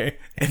each other.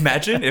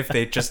 Imagine if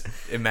they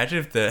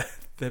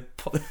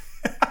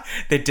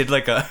they did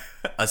like a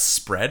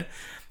spread.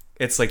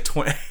 It's like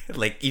 20,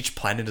 like each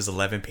planet is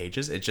 11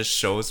 pages. It just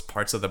shows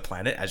parts of the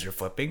planet as you're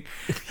flipping.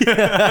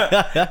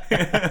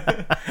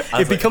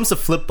 It becomes a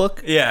flip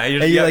book. Yeah,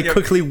 And you like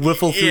quickly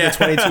whiffle through the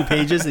 22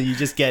 pages and you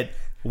just get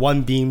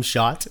one beam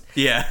shot.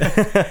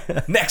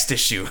 Yeah. Next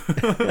issue.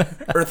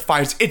 Earth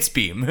fires its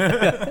beam.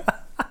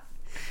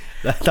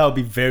 That would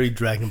be very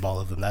Dragon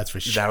Ball of them, that's for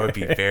sure. That would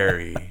be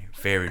very,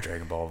 very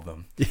Dragon Ball of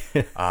them.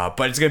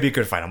 But it's going to be a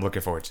good fight. I'm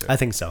looking forward to it. I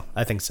think so.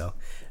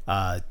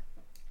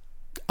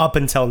 Up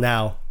until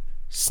now,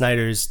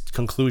 Snyder's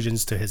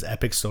conclusions to his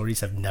epic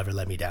stories have never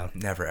let me down.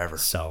 Never, ever.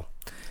 So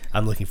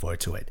I'm looking forward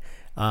to it.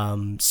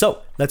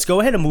 So let's go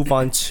ahead and move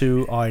on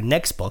to our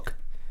next book.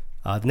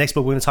 The next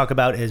book we're going to talk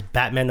about is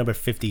Batman number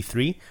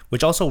 53,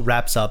 which also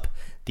wraps up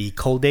the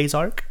Cold Days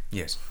arc.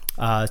 Yes.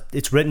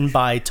 It's written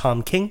by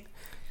Tom King,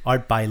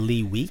 art by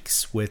Lee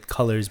Weeks, with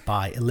colors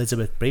by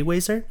Elizabeth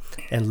Braywazer,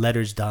 and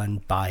letters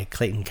done by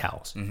Clayton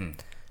Cowles. Mm-hmm.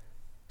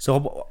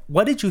 So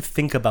what did you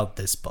think about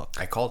this book?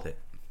 I called it.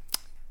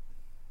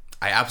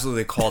 I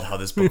absolutely called how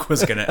this arc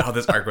was gonna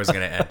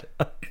end.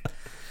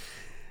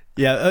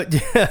 Yeah.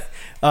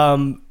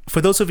 For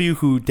those of you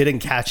who didn't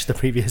catch the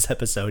previous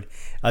episode,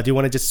 do you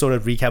want to just sort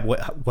of recap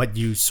what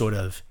you sort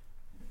of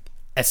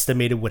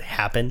estimated would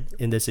happen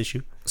in this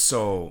issue?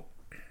 So,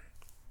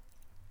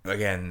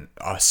 again,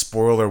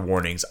 spoiler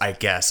warnings, I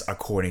guess,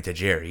 according to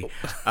Jerry.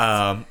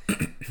 So,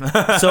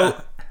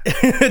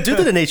 due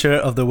to the nature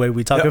of the way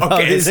we talk about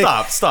okay, these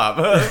stop.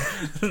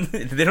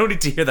 They don't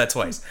need to hear that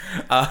twice.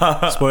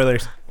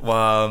 Spoilers.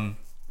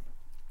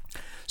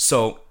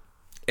 So,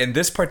 in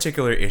this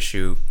particular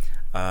issue,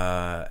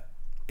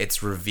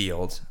 it's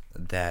revealed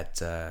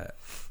that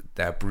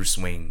that Bruce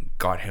Wayne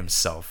got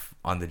himself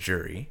on the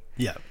jury.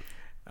 Yeah.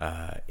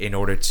 In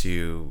order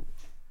to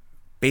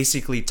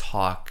basically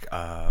talk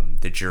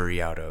the jury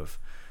out of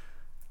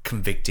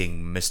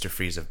convicting Mr.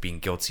 Freeze of being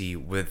guilty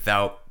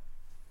without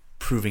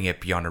proving it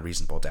beyond a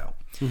reasonable doubt.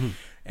 Mm-hmm.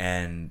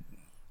 And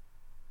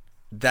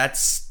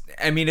that's,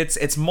 I mean, it's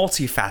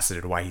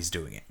multifaceted why he's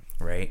doing it,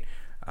 right?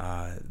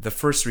 The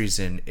first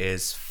reason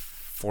is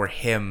for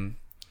him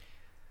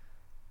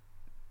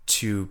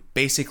to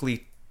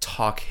basically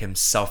talk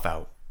himself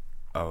out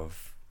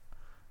of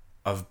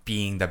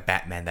being the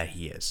Batman that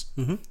he is,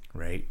 mm-hmm.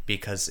 right?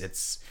 Because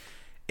it's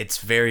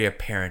very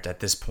apparent at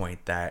this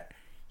point that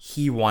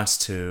he wants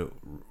to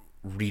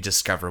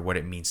rediscover what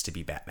it means to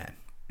be Batman,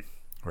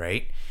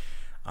 right?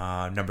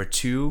 Number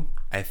two,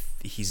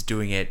 he's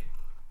doing it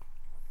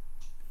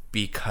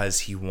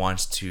because he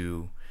wants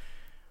to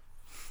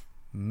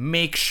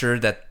make sure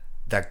that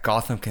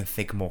Gotham can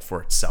think more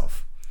for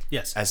itself.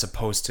 Yes. As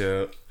opposed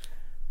to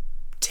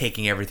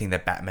taking everything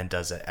that Batman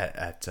does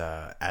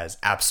as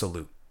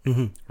absolute,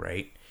 mm-hmm.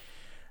 right?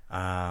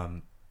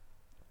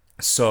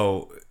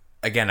 So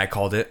again, I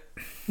called it.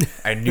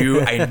 I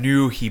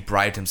knew he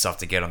bribed himself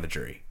to get on the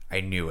jury.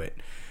 I knew it.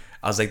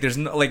 I was like, there's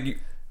no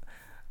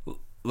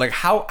like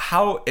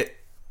how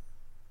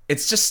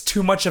it's just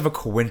too much of a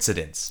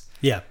coincidence.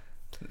 Yeah.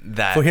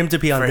 That for him to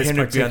be on this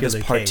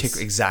particular case.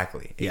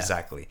 Exactly.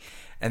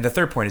 And the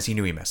third point is he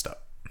knew he messed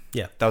up.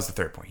 Yeah. That was the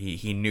third point.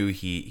 He knew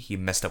he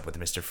messed up with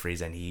Mr.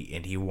 Freeze and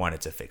he wanted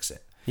to fix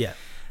it. Yeah.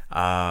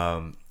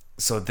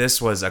 So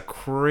this was a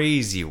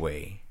crazy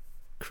way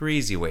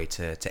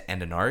to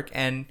end an arc,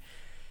 and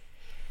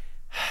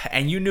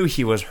you knew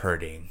he was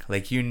hurting.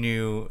 Like, you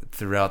knew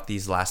throughout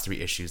these last 3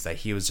 issues that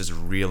he was just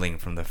reeling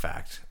from the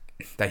fact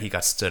that he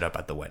got stood up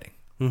at the wedding.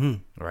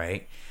 Mm-hmm.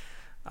 Right?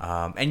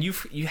 And you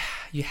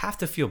have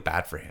to feel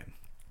bad for him,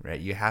 right?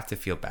 You have to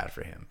feel bad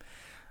for him.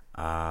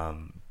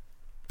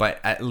 But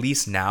at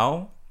least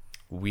now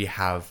we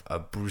have a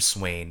Bruce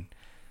Wayne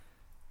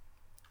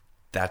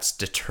that's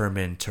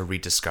determined to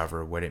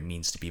rediscover what it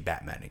means to be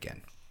Batman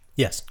again.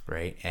 Yes.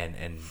 Right?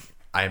 And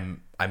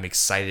I'm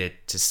excited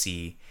to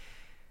see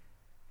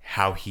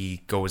how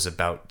he goes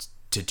about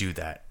to do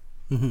that,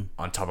 mm-hmm.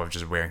 on top of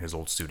just wearing his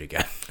old suit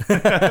again.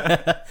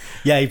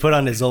 Yeah, he put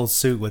on his old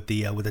suit with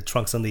the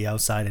trunks on the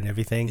outside and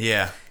everything.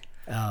 Yeah.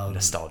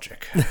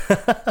 Nostalgic.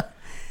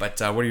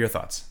 But what are your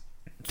thoughts?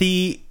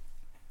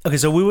 Okay,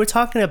 so we were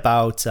talking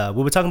about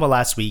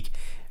last week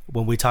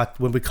when we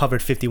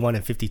covered 51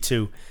 and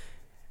 52.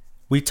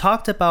 We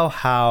talked about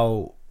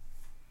how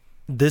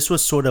this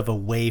was sort of a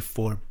way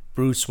for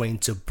Bruce Wayne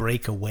to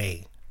break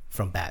away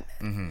from Batman.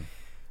 Mm-hmm.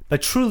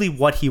 But truly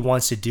what he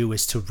wants to do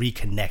is to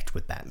reconnect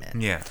with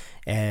Batman. Yeah.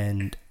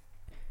 And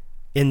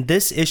in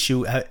this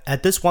issue,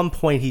 at this one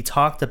point, he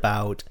talked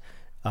about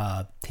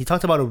a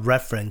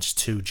reference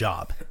to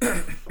Job,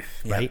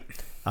 right?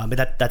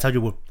 But that's how you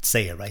would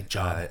say it, right?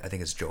 Job. I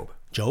think it's Job.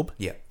 Job?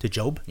 Yeah. To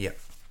Job? Yeah.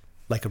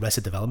 Like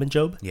Arrested Development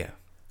Job? Yeah.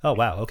 Oh,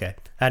 wow. Okay.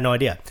 I had no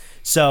idea.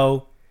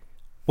 So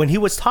when he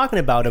was talking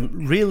about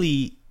him,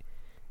 really,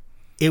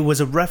 it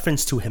was a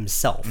reference to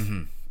himself,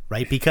 mm-hmm.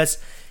 right? Because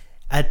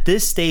at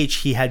this stage,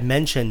 he had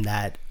mentioned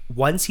that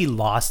once he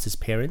lost his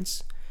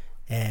parents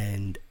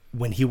and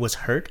when he was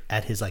hurt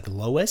at his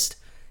lowest,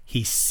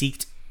 he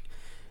seeked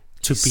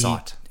to be...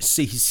 Sought.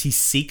 He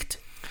seeked...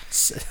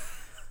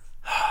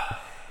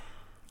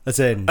 That's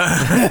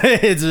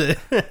it.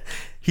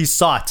 He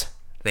sought.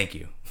 Thank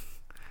you.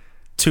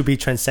 To be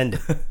transcended.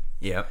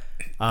 Yep.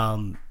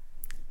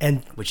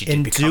 and Which he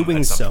in did become doing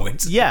at some so,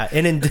 point. yeah,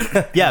 and in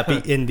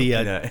in the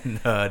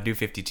in New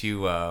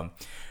 52,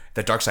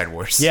 the Dark Side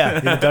Wars. yeah,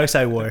 in the Dark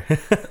Side War,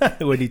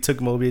 when he took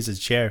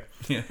Mobius' chair.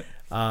 Yeah.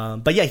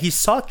 But yeah, he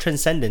sought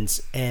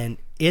transcendence, and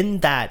in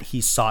that he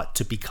sought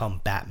to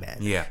become Batman.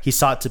 Yeah. He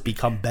sought to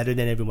become better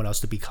than everyone else,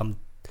 to become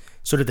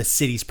sort of the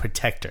city's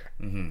protector,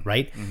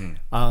 right?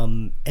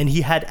 And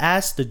he had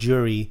asked the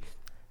jury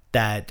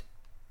that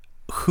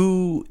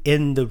who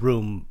in the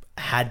room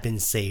had been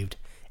saved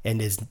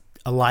and is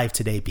alive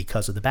today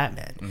because of the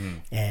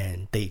Batman,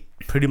 and they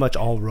pretty much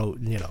all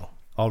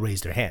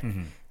raised their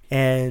hand,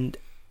 and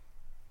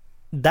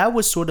that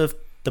was sort of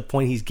the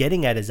point he's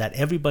getting at, is that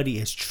everybody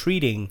is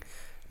treating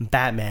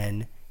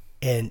Batman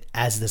and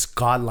as this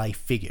godlike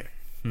figure,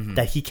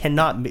 that he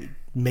cannot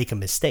make a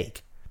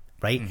mistake,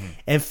 right?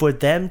 And for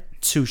them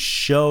to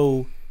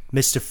show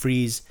Mr.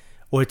 Freeze,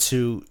 or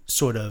to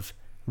sort of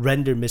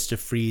render Mr.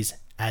 Freeze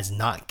as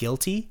not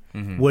guilty,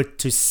 were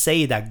to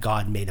say that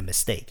God made a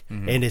mistake,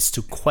 and it's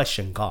to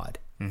question God.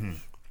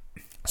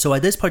 So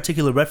at this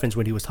particular reference,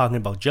 when he was talking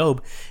about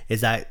Job,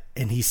 is that,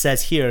 and he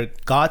says here,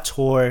 God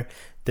tore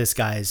this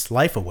guy's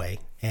life away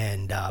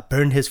and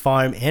burned his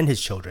farm and his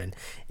children,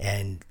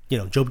 and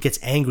Job gets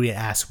angry and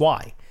asks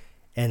why.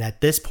 And at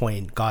this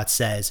point, God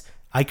says,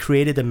 I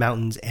created the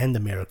mountains and the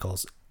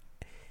miracles,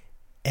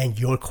 and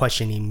you're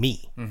questioning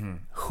me.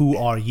 Who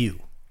are you?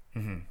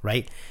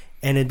 Right?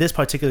 And in this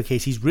particular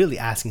case, he's really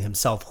asking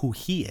himself who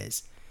he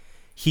is.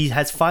 He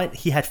had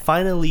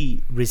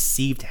finally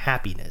received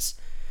happiness,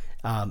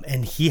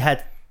 and he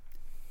had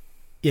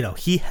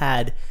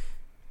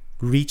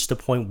reached the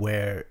point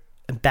where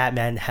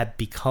Batman had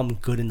become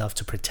good enough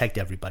to protect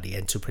everybody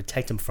and to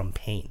protect him from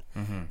pain,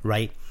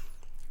 right?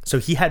 So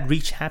he had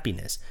reached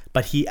happiness,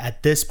 but he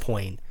at this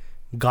point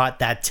got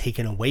that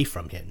taken away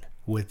from him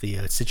with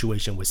the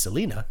situation with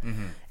Selina,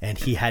 and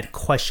he had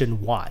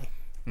questioned why.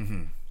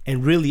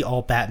 And really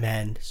all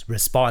Batman's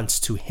response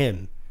to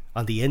him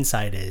on the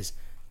inside is,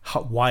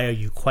 why are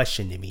you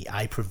questioning me?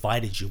 I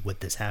provided you with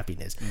this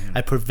happiness.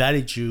 I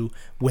provided you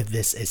with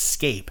this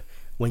escape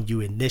when you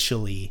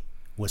initially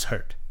was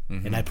hurt.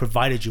 And I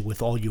provided you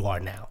with all you are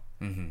now.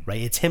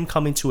 Right? It's him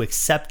coming to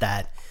accept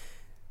that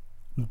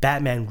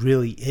Batman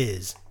really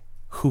is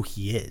who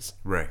he is.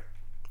 Right.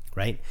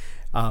 Right?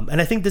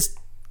 And I think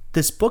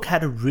this book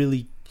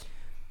really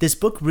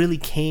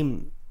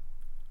came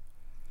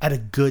at a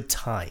good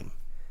time.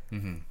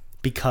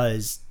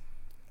 Because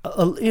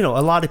a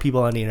lot of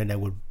people on the internet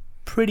were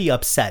pretty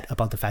upset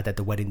about the fact that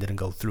the wedding didn't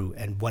go through,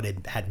 and what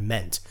it had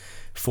meant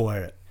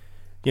for,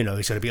 he's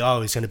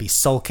going to be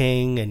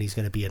sulking, and he's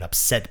going to be an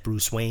upset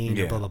Bruce Wayne,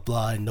 and blah blah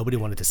blah, and nobody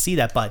wanted to see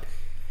that. But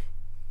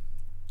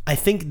I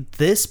think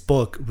this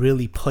book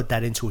really put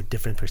that into a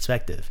different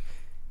perspective.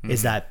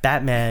 Is that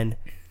Batman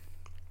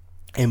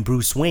and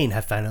Bruce Wayne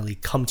have finally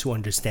come to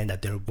understand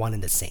that they're one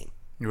and the same.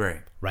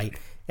 Right?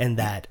 And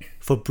that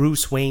for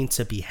Bruce Wayne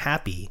to be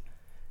happy,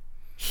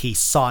 he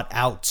sought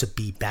out to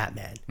be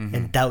Batman.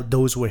 And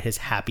those were his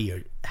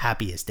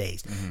happiest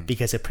days,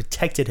 because it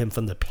protected him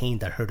from the pain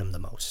that hurt him the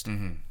most.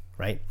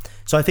 Right?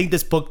 So I think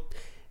this book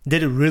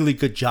did a really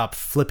good job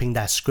flipping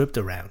that script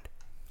around,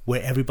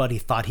 where everybody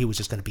thought he was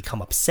just going to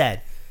become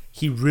upset.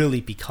 He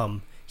really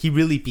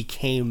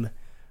became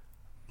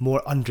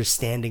more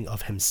understanding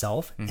of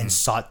himself, and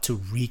sought to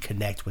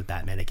reconnect with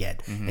Batman again,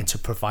 and to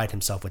provide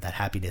himself with that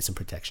happiness and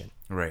protection.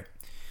 Right.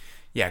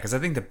 Yeah, because I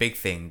think the big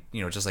thing,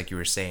 just like you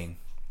were saying,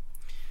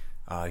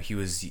 he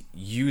was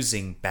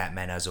using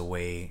Batman as a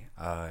way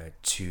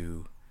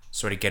to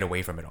sort of get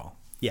away from it all.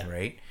 Yeah.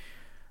 Right?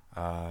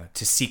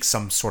 To seek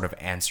some sort of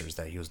answers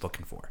that he was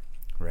looking for.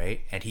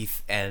 Right?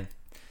 And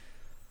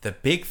the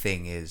big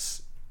thing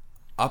is,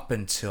 up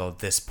until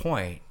this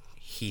point,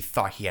 he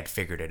thought he had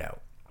figured it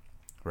out.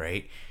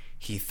 Right?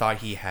 He thought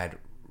he had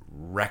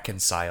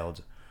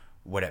reconciled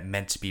what it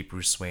meant to be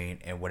Bruce Wayne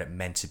and what it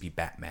meant to be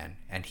Batman,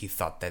 and he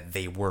thought that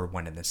they were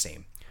one and the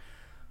same,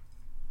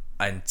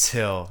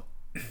 until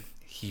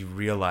he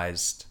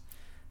realized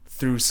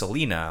through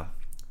Selina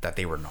that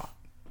they were not.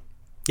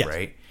 Yes.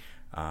 Right?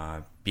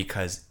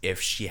 Because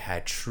if she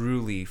had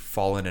truly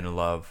fallen in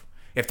love,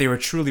 if they were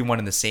truly one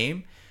and the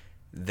same,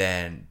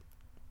 then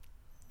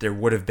there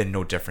would have been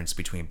no difference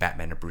between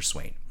Batman and Bruce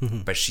Wayne.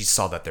 But she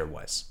saw that there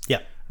was. Yeah.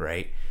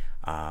 Right?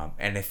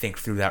 And I think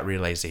through that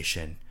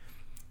realization,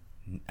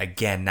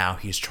 again, now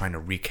he's trying to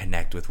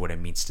reconnect with what it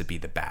means to be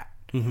the Bat,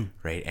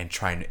 right? And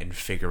trying and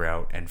figure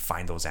out and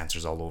find those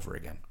answers all over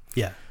again.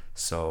 Yeah.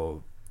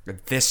 So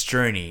this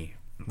journey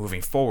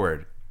moving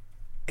forward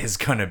is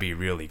gonna be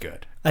really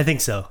good. I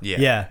think so. Yeah.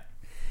 Yeah.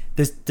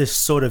 This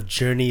sort of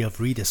journey of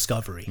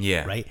rediscovery.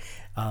 Yeah. Right.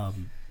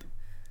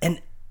 And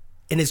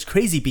it's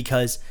crazy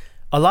because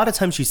a lot of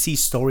times you see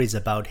stories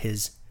about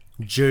his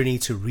journey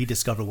to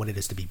rediscover what it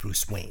is to be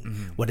Bruce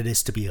Wayne, what it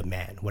is to be a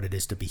man, what it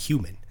is to be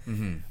human.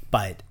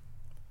 But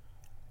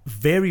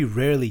very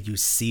rarely you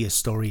see a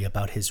story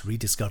about his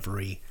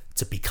rediscovery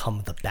to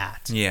become the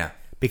Bat. Yeah.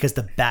 Because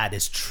the Bat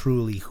is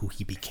truly who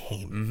he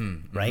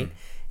became, right?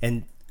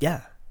 And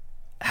yeah,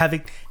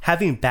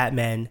 having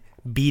Batman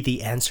be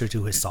the answer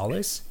to his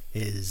solace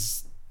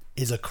is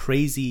is a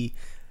crazy,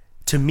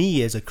 to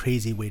me, is a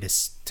crazy way to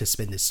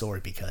spin this story,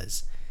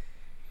 because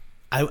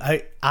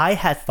I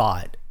had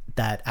thought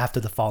that after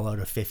the fallout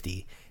of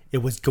 50, it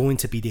was going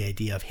to be the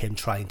idea of him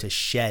trying to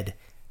shed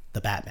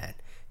the Batman,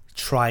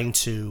 trying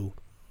to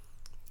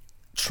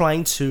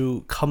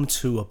come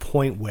to a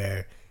point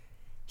where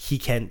he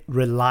can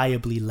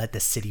reliably let the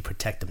city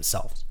protect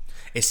themselves.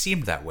 It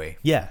seemed that way.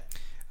 Yeah.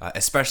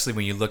 Especially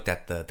when you looked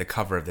at the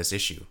cover of this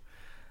issue.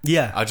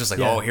 Yeah. I was just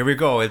like, oh, here we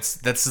go.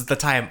 This is the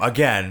time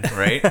again,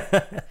 right?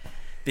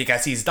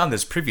 Because he's done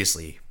this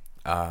previously.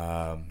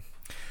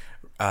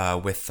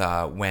 With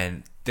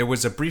when there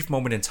was a brief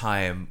moment in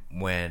time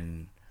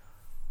when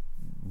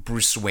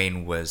Bruce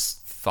Wayne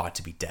was thought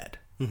to be dead.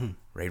 Mm-hmm.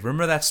 Right?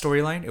 Remember that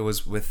storyline? It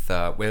was with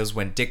it was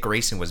when Dick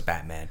Grayson was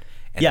Batman,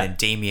 and then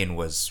Damian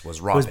was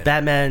Robin. It was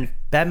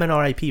Batman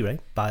R.I.P. right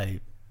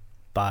by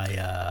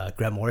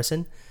Grant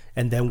Morrison,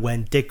 and then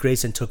when Dick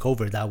Grayson took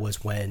over, that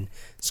was when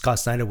Scott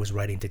Snyder was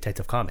writing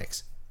Detective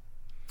Comics.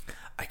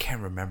 I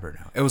can't remember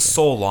now. It was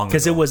so long ago.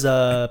 Because it was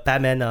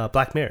Batman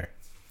Black Mirror.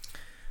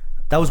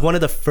 That was one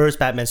of the first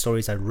Batman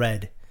stories I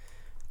read,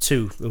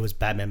 too. It was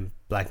Batman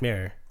Black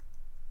Mirror.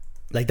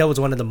 Like, that was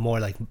one of the more,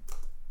 like,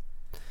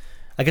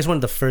 I guess one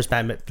of the first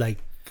Batman, like,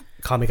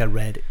 comic I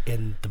read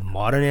in the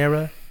modern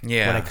era.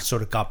 Yeah. When I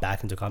sort of got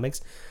back into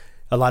comics.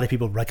 A lot of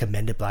people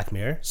recommended Black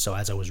Mirror. So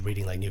as I was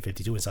reading, like, New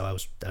 52 and stuff, I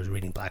was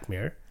reading Black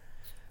Mirror.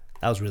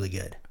 That was really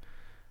good.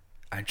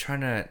 I'm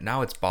trying to...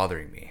 Now it's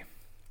bothering me.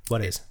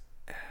 What is?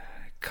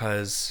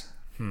 Because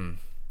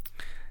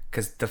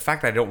the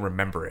fact that I don't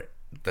remember it,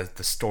 the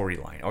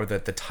storyline, or the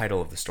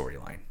title of the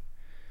storyline,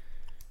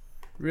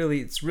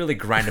 it's really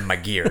grinding my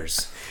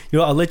gears.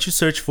 I'll let you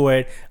search for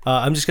it.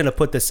 I'm just going to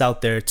put this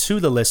out there to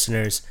the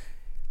listeners.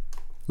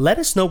 Let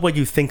us know what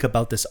you think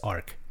about this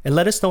arc, and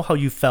let us know how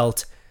you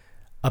felt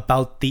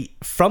about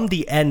from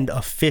the end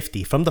of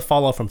 50, from the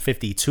fallout from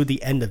 50 to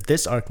the end of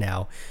this arc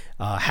now.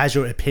 Has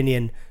your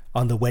opinion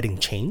on the wedding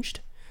changed?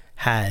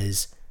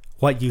 Has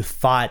what you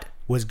thought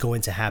was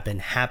going to happen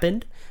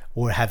happened?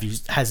 Or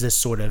has this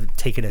sort of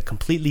taken a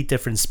completely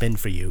different spin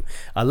for you?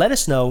 Let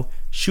us know.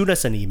 Shoot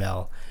us an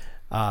email.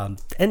 And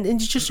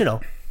just,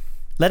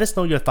 let us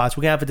know your thoughts.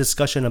 We're going to have a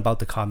discussion about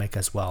the comic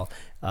as well.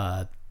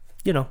 And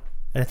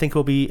I think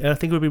it'll be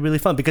really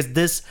fun, because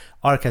this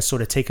arc has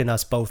sort of taken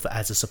us both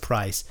as a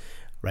surprise,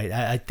 right?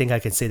 I think I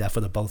can say that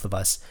for the both of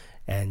us.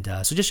 And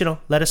so just,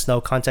 let us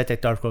know. Contact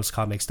at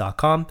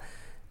darkhorsecomics.com.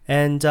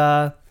 And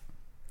oh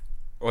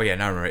yeah,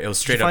 now I remember. It was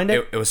straight up.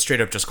 It? It was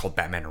straight up just called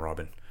Batman and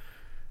Robin.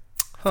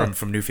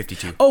 From New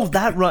 52. Oh,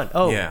 that run.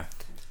 Oh, yeah.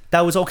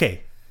 That was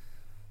okay.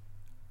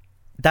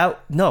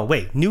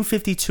 New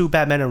 52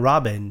 Batman and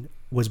Robin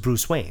was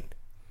Bruce Wayne.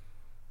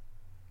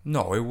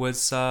 No, it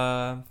was.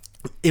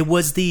 It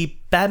was the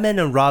Batman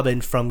and Robin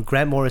from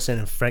Grant Morrison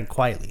and Frank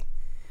Quitely.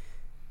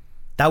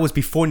 That was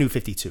before New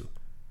 52.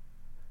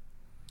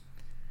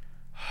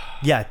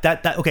 Yeah,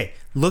 that okay.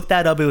 Look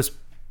that up. It was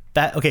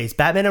it's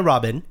Batman and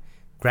Robin,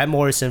 Grant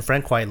Morrison,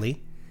 Frank Quitely,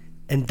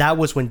 and that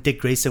was when Dick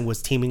Grayson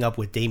was teaming up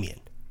with Damian.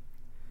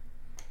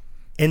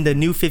 In the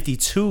New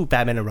 52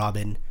 Batman and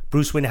Robin,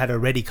 Bruce Wayne had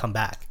already come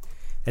back,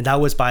 and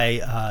that was by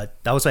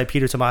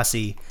Peter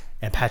Tomasi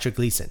and Patrick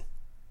Gleason.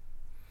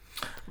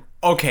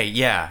 Okay,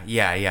 yeah.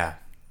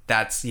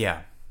 That's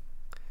yeah.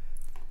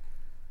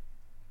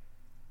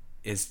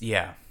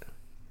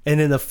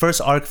 And in the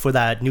first arc for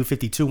that New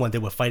 52 one, they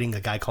were fighting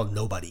a guy called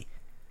Nobody.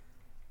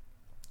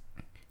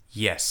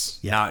 Yes.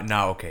 Yeah.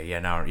 Now okay. Yeah.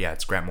 Now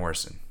it's Grant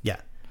Morrison. Yeah.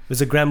 It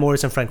was a Grant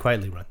Morrison Frank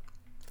Quitely run.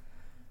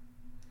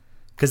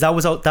 Because that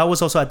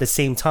was also at the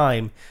same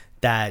time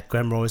that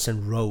Grant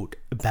Morrison wrote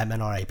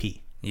Batman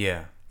R.I.P.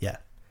 Yeah. Yeah.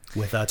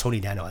 With Tony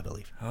Dano, I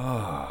believe.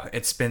 Oh,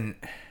 it's been...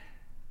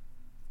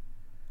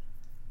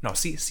 No,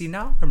 see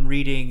now I'm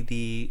reading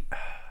the...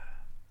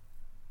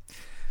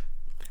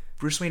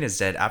 Bruce Wayne is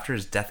dead. After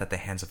his death at the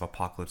hands of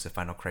Apocalypse and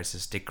Final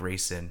Crisis, Dick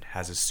Grayson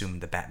has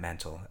assumed the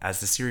Batmantle. As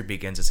the series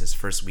begins, it's his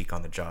first week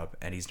on the job,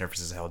 and he's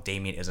nervous as hell.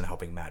 Damian isn't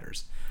helping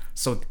matters.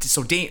 So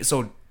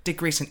Dick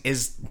Grayson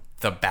is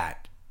the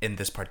Bat in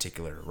this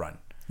particular run.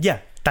 Yeah,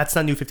 that's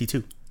not New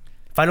 52.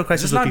 Final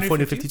Crisis was before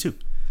New 52.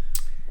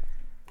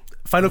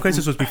 Final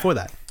Crisis was before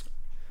that.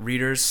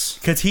 Readers,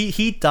 because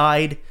he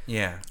died.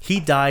 Yeah,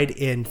 he died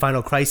in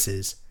Final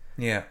Crisis.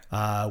 Yeah,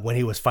 when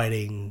he was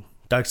fighting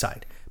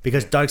Darkseid,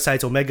 because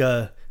Darkseid's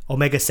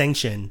Omega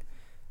Sanction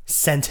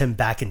sent him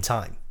back in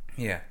time.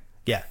 Yeah,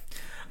 yeah.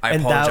 I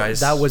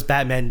apologize. That was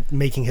Batman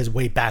making his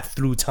way back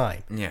through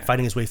time. Yeah,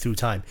 fighting his way through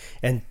time,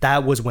 and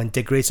that was when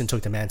Dick Grayson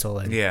took the mantle.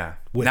 And yeah,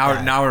 now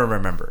I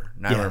remember.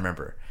 I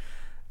remember.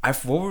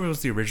 What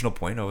was the original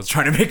point I was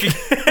trying to make?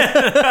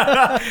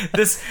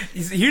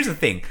 Here's the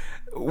thing: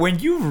 when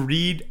you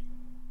read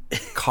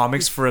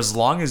comics for as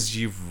long as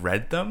you've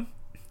read them,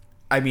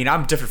 I mean,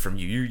 I'm different from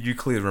you. You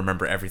clearly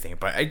remember everything,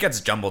 but it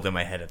gets jumbled in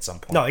my head at some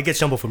point. No, it gets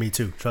jumbled for me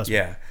too. Trust me.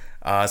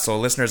 Yeah. So,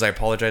 listeners, I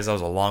apologize. That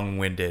was a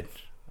long-winded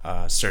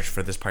search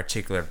for this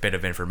particular bit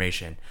of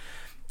information.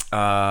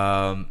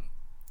 I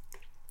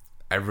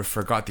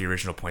forgot the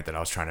original point that I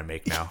was trying to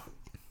make now.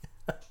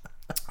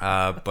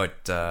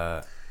 But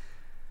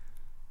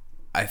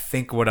I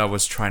think what I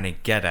was trying to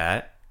get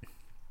at.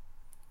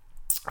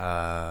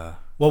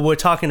 Well, we're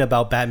talking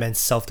about Batman's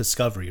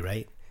self-discovery,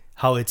 right?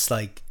 How it's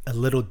like a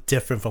little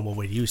different from what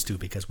we're used to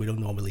because we don't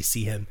normally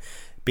see him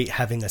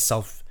having a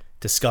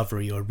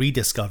self-discovery or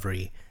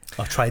rediscovery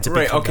of trying to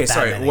become the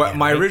Batman What again,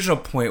 my right? original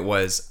point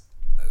was,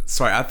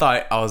 I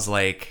thought I was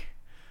like,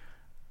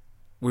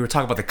 we were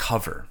talking about the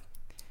cover,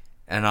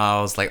 and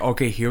I was like,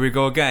 okay, here we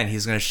go again.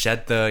 He's gonna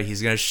shed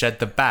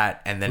the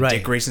bat, and then Right.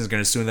 Dick Grayson's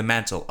gonna assume the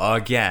mantle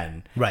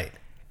again, Right.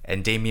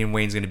 and Damian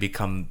Wayne's gonna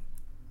become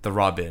the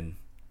Robin.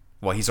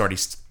 Well, he's already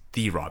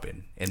the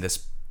Robin in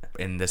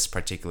this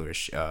particular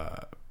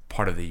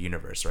part of the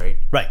universe, right?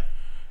 Right.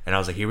 And I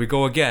was like, here we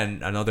go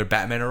again, another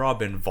Batman and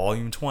Robin,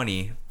 Volume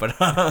 20. But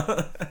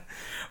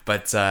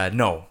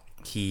no,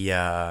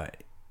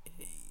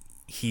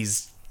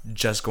 he's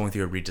just going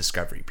through a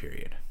rediscovery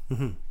period.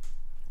 Mm-hmm.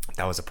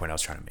 That was the point I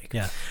was trying to make.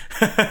 Yeah.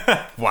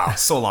 Wow,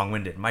 so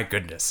long-winded. My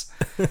goodness.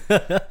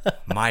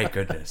 My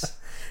goodness.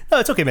 No,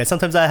 it's okay, man.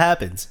 Sometimes that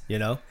happens, you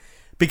know?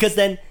 Because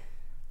then,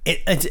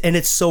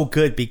 it's so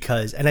good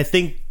because, and I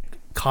think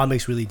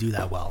comics really do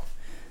that well.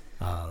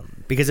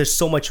 Because there's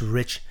so much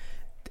rich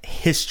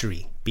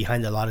history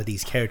behind a lot of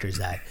these characters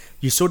that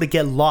you sort of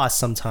get lost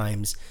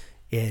sometimes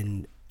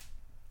in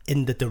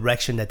the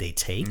direction that they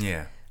take.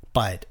 Yeah.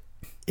 But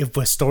if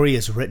a story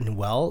is written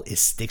well, it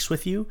sticks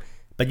with you.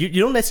 But you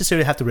don't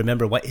necessarily have to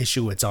remember what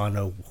issue it's on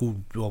or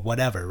who or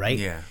whatever, right?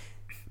 Yeah.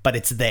 But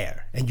it's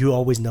there, and you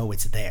always know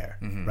it's there,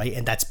 Mm-hmm. right?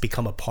 And that's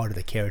become a part of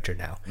the character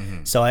now.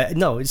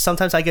 So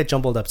sometimes I get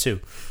jumbled up too.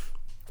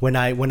 When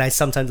I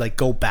sometimes like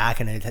go back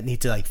and I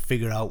need to like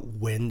figure out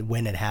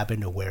when it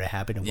happened or where it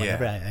happened and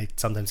whatever, Yeah. I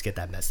sometimes get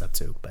that messed up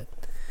too. But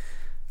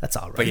that's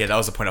all right. But yeah, that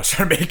was the point I was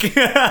trying to make.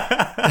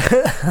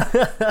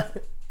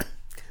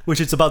 Which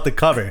is about the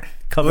cover.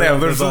 Yeah, of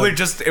the there's book. literally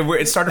just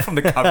it started from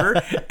the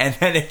cover and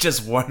then it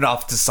just went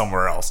off to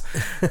somewhere else.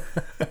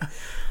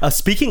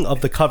 Speaking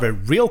of the cover,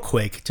 real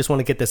quick, just want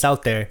to get this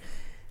out there.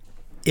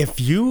 If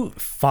you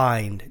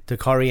find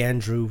Dakari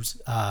Andrews'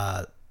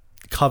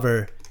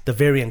 cover, the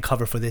variant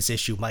cover for this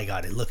issue, my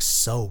God, it looks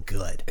so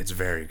good. It's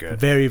very good.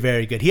 Very,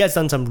 very good. He has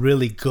done some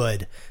really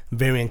good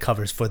variant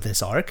covers for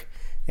this arc,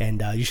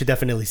 and you should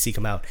definitely seek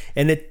him out.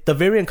 And the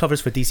variant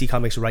covers for DC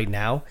Comics right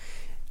now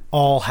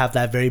all have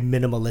that very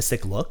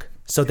minimalistic look.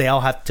 So they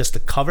all have just the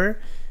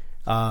cover,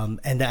 and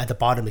then at the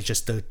bottom is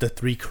just the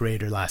three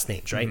creator last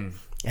names, right?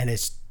 And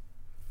it's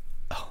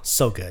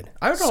so good.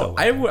 I don't know. So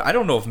I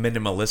don't know if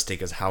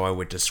minimalistic is how I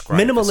would describe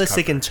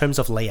minimalistic in terms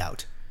of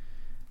layout.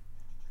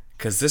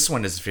 because this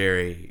one is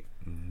very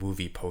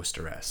movie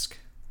poster-esque.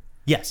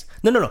 Yes.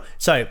 No.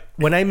 Sorry.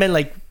 When I meant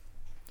like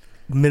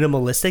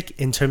minimalistic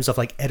in terms of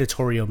like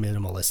editorial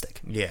minimalistic.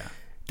 Yeah.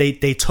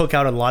 They took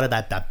out a lot of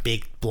that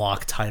big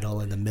block title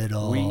in the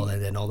middle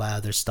and then all that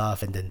other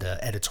stuff, and then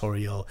the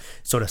editorial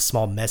sort of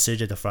small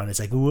message at the front. It's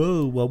like,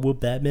 whoa, what will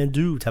Batman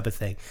do type of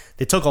thing.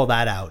 They took all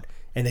that out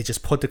and they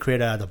just put the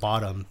creator at the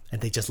bottom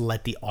and they just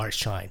let the art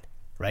shine,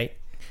 right?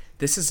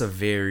 This is a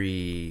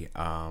very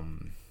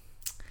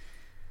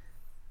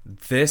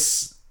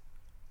this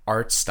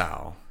art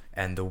style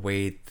and the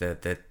way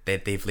that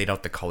they've laid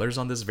out the colors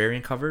on this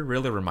variant cover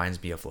really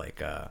reminds me of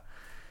like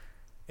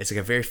it's like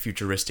a very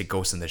futuristic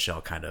Ghost in the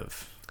Shell kind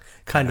of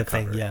thing,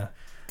 cover. yeah.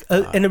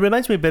 And it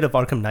reminds me a bit of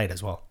Arkham Knight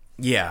as well.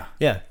 Yeah.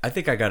 I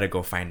think I gotta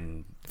go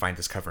find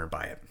this cover and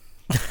buy it.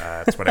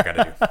 That's what I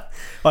gotta do.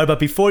 All right, but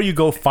before you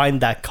go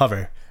find that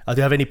cover, do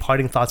you have any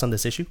parting thoughts on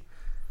this issue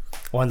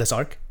or on this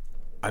arc?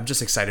 I'm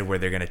just excited where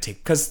they're gonna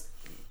take because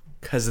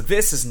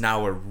this is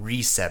now a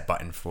reset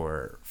button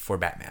for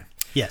Batman.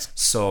 Yes.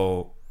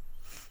 So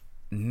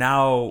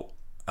now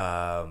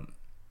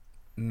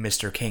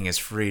Mr. King is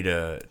free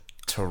to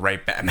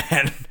write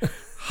Batman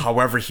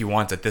however he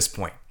wants at this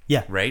point.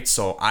 Yeah. Right?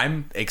 So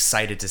I'm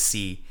excited to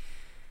see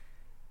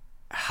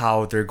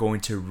how they're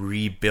going to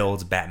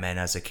rebuild Batman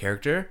as a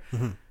character,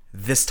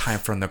 this time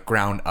from the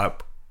ground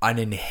up,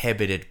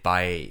 uninhibited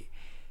by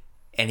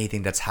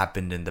anything that's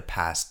happened in the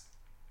past,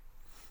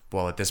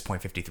 well, at this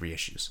point, 53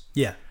 issues.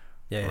 Yeah.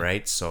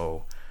 Right?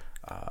 So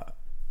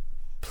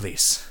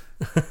please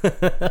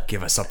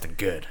give us something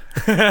good.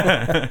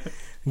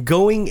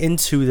 Going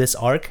into this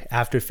arc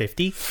after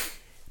 50,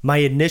 my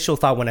initial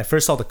thought when I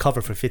first saw the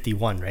cover for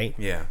 51, right?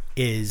 Yeah.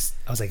 Is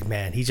I was like,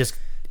 man, it just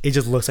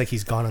looks like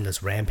he's gone on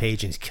this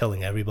rampage and he's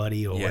killing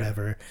everybody or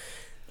whatever.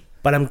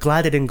 But I'm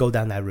glad it didn't go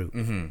down that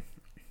route.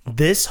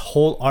 This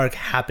whole arc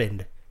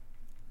happened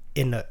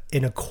in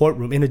a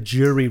courtroom, in a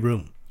jury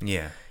room.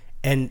 Yeah.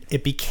 And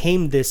it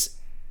became this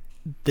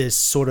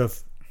sort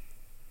of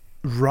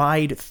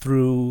ride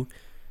through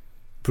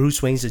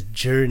Bruce Wayne's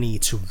journey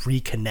to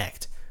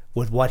reconnect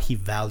with what he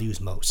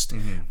values most,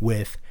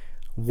 with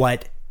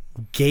what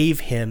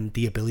gave him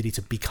the ability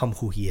to become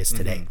who he is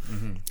today.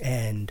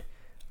 And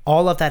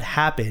all of that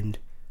happened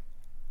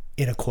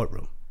in a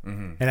courtroom.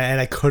 And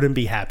I couldn't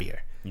be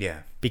happier. Yeah.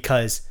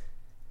 Because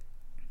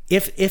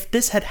if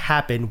this had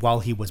happened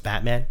while he was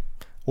Batman,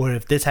 or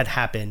if this had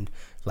happened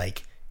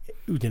like,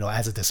 you know,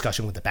 as a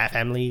discussion with the Bat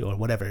family or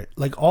whatever,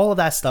 like all of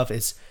that stuff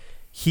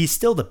he's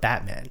still the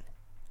Batman.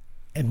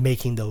 and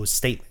making those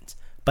statements.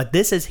 But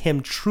this is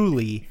him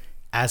truly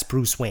as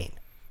Bruce Wayne,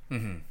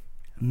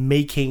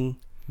 making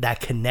that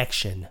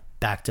connection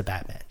back to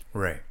Batman.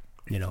 Right.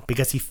 You know,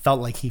 because he felt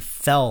like he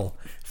fell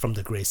from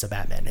the grace of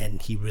Batman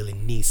and he really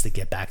needs to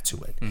get back to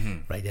it.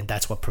 Right. And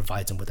that's what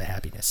provides him with the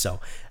happiness. So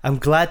I'm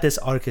glad this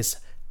arc is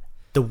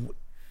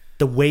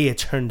the way it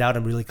turned out.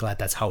 I'm really glad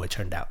that's how it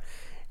turned out.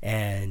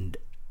 And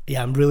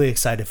yeah, I'm really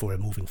excited for it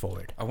moving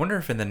forward. I wonder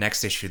if in the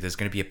next issue there's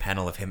going to be a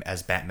panel of him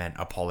as Batman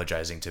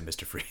apologizing to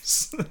Mr.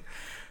 Freeze.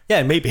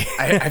 Yeah, maybe.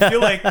 I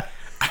feel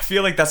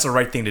like that's the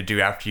right thing to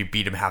do after you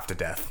beat him half to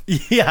death.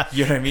 Yeah.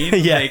 You know what I mean?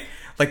 Yeah.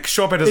 Like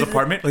show up at his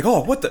apartment, like,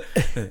 oh, what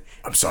the?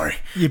 I'm sorry.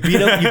 You beat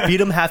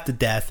him half to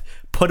death,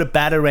 put a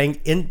batarang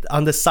in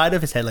on the side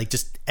of his head, like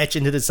just etch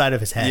into the side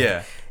of his head.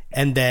 Yeah.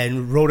 And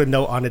then wrote a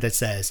note on it that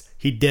says,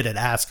 he did it,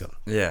 ask him.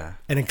 Yeah.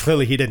 And then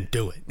clearly he didn't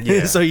do it.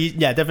 Yeah. So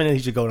definitely he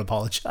should go and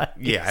apologize.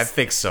 Yeah, I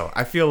think so.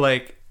 I feel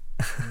like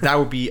that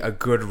would be a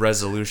good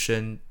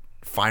resolution,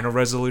 final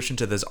resolution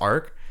to this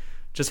arc.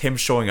 Just him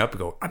showing up and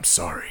go, I'm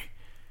sorry.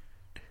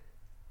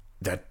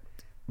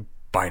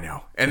 Bye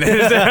now. And then,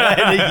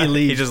 And then he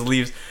leaves. he just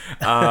leaves.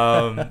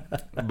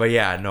 But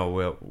yeah,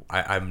 no,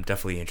 I'm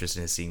definitely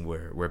interested in seeing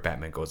where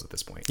Batman goes at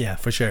this point. Yeah,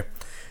 for sure.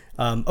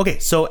 Okay,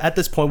 so at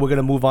this point, we're going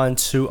to move on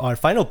to our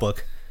final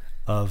book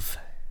of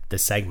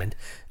this segment.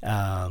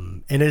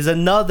 And it's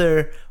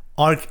another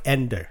arc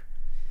ender.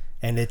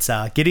 And it's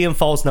Gideon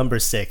Falls number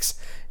 6.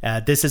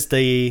 This is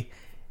the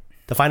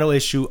final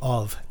issue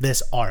of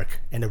this arc.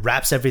 And it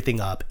wraps everything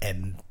up.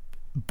 And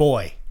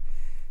boy,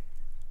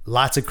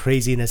 lots of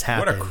craziness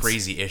happens. What a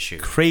crazy issue.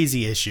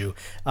 Crazy issue.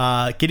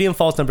 Gideon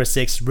Falls number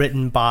 6,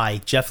 written by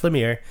Jeff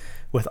Lemire,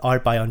 with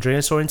art by Andrea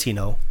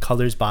Sorrentino,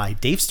 colors by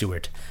Dave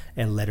Stewart,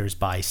 and letters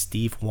by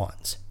Steve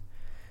Wands.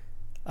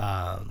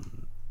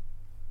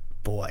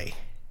 Boy.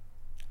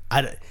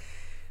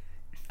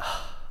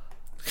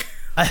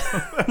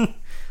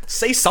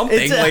 Say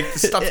something.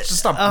 Just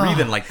stop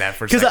breathing like that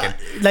for a second.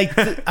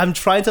 I'm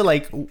trying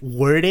to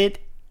word it,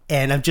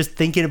 and I'm just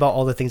thinking about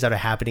all the things that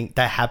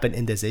happened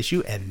in this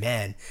issue, and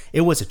man,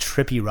 it was a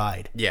trippy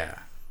ride. Yeah.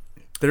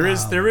 There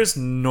is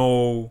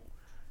no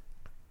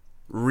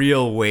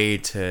real way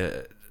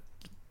to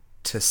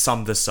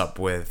sum this up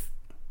with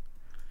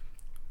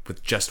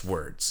just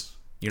words.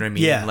 You know what I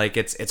mean? Yeah. Like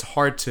it's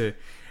hard to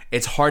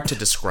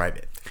describe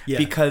it. Yeah.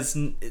 Because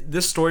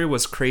this story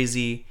was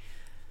crazy.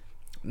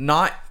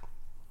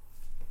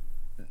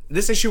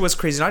 This issue was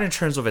crazy not in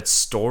terms of its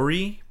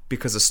story,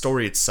 because the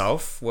story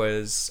itself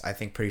was, I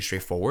think, pretty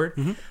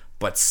straightforward,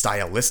 but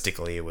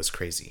stylistically it was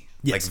crazy.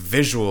 Yes. Like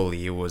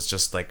visually, it was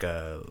just like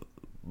I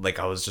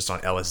was just on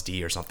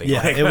LSD or something.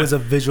 Yeah, like, it was a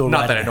visual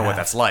Not ride that I and know a what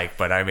half. that's like,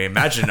 but I mean,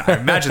 imagine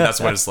that's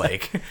what it's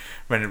like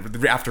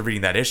after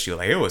reading that issue.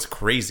 Like, it was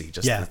crazy.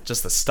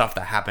 Just the stuff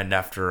that happened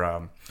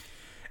after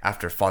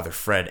Father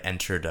Fred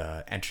entered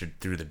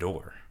through the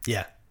door.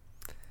 Yeah.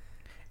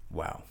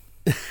 Wow.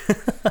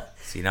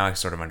 See, now I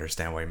sort of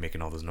understand why you're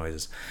making all those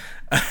noises.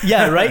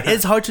 Yeah, right?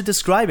 It's hard to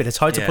describe it. It's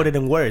hard to Yeah. put it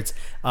in words.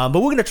 But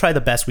we're going to try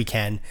the best we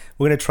can.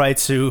 We're going to try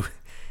to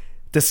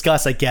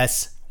discuss, I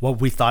guess,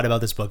 what we thought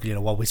about this book,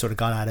 what we sort of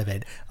got out of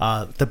it.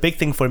 The big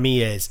thing for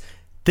me is,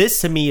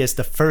 this to me is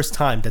the first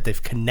time that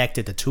they've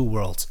connected the two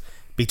worlds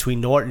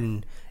between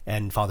Norton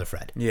and Father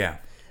Fred. Yeah.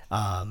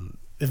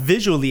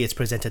 Visually, it's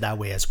presented that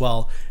way as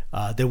well.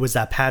 There was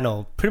that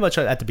panel pretty much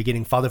at the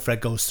beginning. Father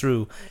Fred goes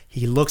through.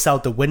 He looks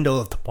out the window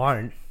of the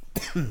barn.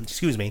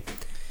 Excuse me.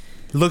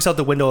 He looks out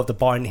the window of the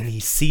barn and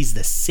he sees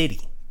the city.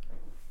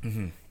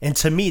 And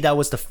to me, that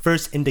was the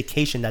first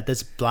indication that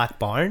this black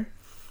barn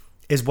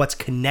is what's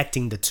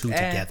connecting the two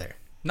together.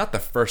 Not the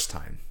first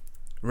time.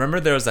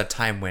 Remember, there was that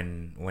time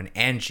when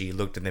Angie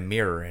looked in the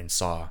mirror and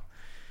saw.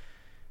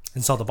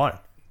 And saw the barn.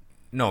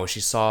 No,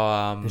 she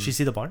saw. Did she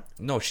see the barn?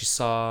 No, she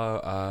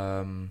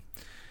saw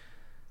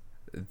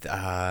the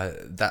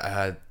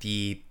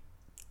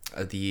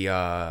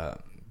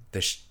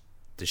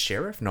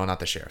sheriff. No, not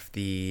the sheriff.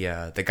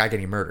 The guy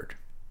getting murdered.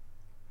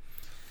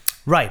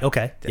 Right.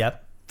 Okay.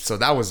 Yep. So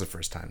that was the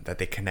first time that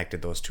they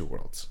connected those two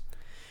worlds.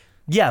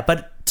 Yeah,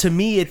 but to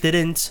me, it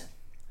didn't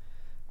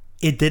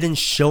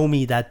show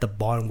me that the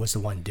barn was the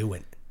one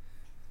doing it.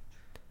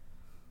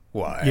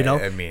 Well,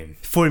 I mean,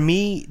 for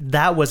me,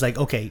 that was like,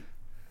 okay,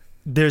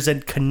 there's a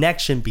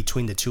connection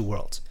between the two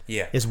worlds.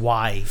 Yeah. Is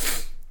why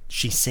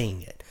she's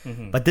seeing it.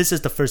 But this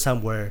is the first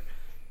time where,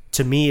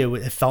 to me,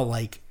 it felt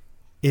like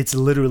it's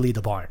literally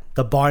the barn.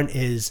 The barn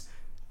is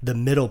the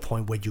middle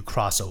point where you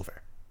cross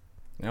over.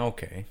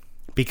 Okay.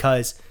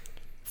 Because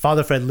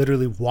Father Fred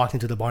literally walked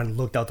into the barn and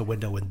looked out the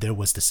window and there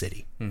was the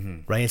city.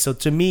 Right? And so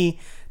to me,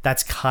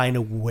 that's kind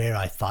of where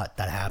I thought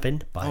that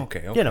happened. But,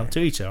 Okay. to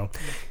each their own.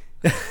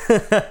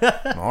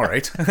 All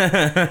right.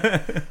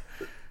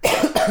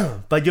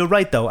 But you're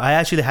right, though. I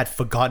actually had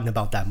forgotten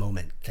about that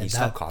moment. Can you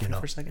stop coughing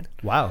for a second?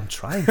 Wow, I'm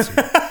trying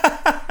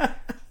to.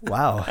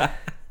 Wow.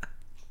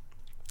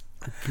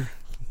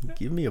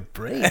 Give me a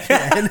break,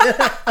 man.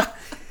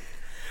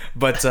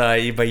 But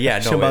yeah,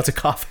 no. I'm about to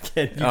cough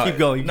again. You keep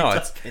going. No,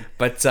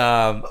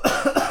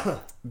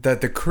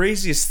 the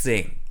craziest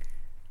thing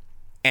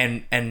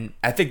and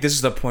I think this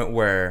is the point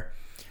where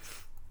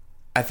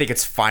I think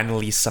it's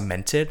finally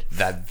cemented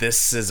that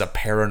this is a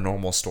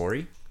paranormal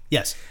story.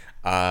 Yes.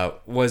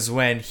 Was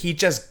when he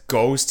just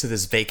goes to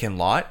this vacant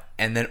lot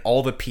and then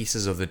all the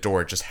pieces of the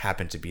door just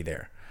happen to be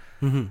there.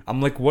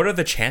 I'm like, what are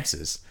the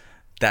chances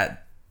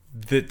that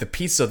the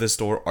pieces of this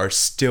door are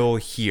still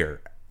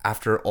here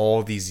after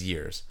all these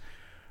years,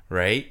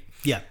 right?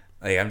 Yeah.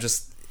 Like and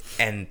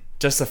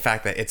just the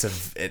fact that it's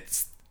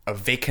a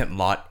vacant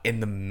lot in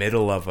the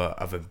middle of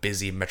a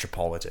busy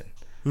metropolitan.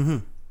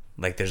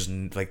 Like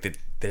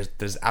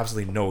there's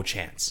absolutely no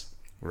chance,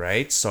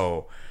 right?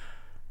 So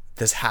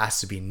this has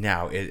to be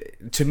now.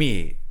 It to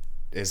me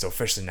is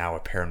officially now a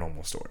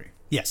paranormal story.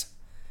 Yes.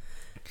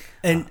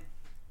 And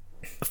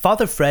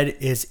Father Fred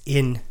is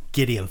in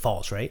Gideon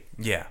Falls, right?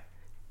 Yeah.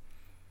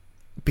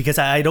 Because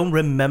I don't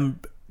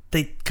remember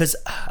because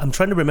I'm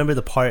trying to remember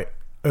the part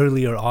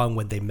earlier on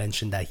when they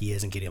mentioned that he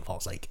is in Gideon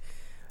Falls, like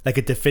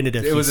a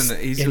definitive. It was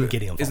he's in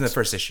Gideon Falls. It's in the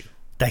first issue.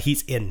 That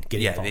he's in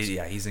Gideon Falls.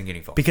 Yeah, he's in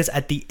Gideon Falls. Because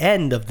at the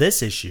end of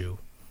this issue,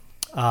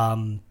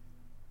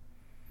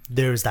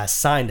 there's that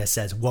sign that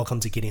says "Welcome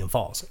to Gideon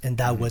Falls," and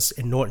that was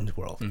in Norton's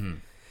world.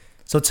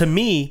 So to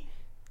me,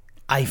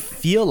 I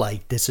feel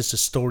like this is a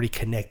story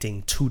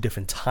connecting two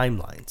different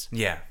timelines.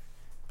 Yeah.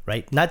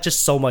 Right? Not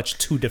just so much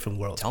two different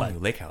worlds. Telling you,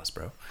 Lake House,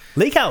 bro.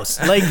 Lake House.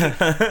 Like,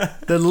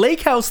 the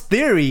Lake House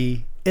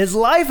theory is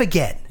live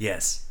again.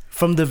 Yes.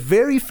 From the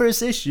very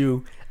first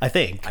issue, I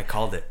think. I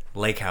called it.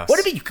 Lake House.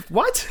 What do you mean?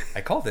 What?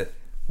 I called it.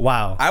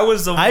 Wow. I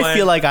was the one. I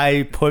feel like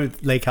I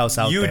put Lake House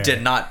out there. You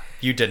did not.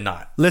 You did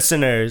not.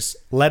 Listeners,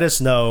 let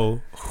us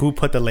know who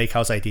put the Lake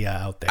House idea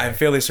out there. I'm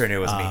fairly certain it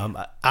was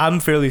me. I'm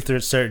fairly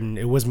certain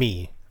it was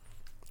me.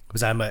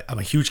 Because I'm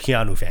a huge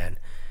Keanu fan.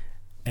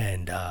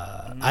 And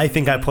I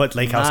think I put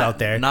Lake House out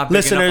there. Not big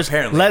Listeners, enough,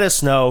 apparently. let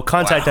us know.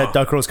 Contact Wow. at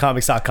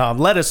duckrosecomics.com.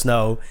 Let us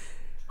know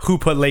who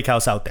put Lake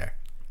House out there.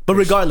 But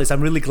regardless, I'm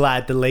really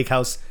glad the Lake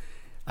House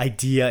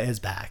idea is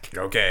back.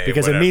 Okay,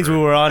 because it means we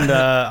whatever.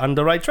 were on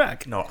the right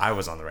track. No, I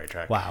was on the right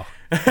track. Wow.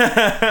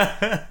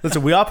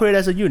 Listen, we operate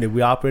as a unit.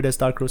 We operate as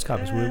Dark Rose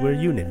Comics. We're a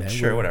unit, man.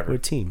 Sure, whatever. We're a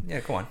team. Yeah,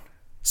 go on.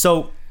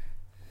 So,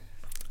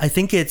 I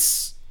think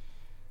it's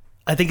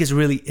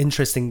really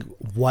interesting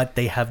what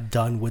they have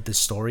done with the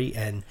story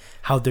and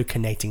how they're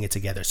connecting it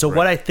together. So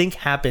what I think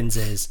happens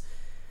is,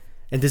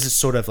 and this is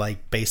sort of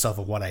like based off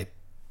of what I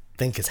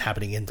think is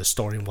happening in the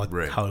story and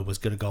how it was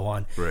going to go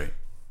on. Right.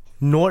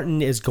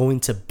 Norton is going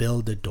to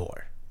build a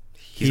door.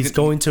 He's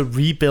going to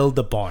rebuild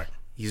the barn.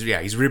 He's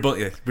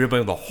rebuilding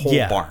the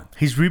whole barn.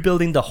 He's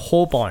rebuilding the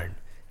whole barn,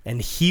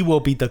 and he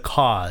will be the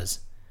cause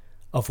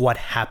of what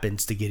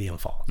happens to Gideon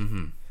Falls.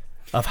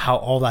 Of how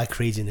all that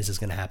craziness is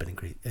going to happen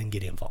in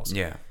Gideon Falls.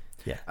 Yeah.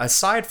 Yeah.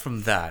 Aside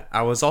from that,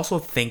 I was also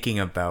thinking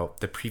about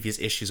the previous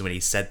issues when he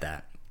said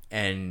that.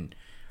 And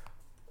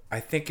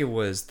I think it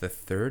was the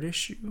third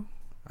issue.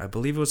 I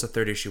believe it was the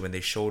third issue when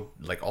they showed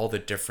like all the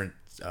different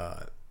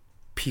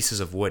pieces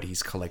of wood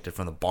he's collected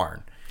from the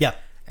barn. Yeah.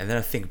 And then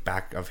I think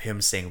back of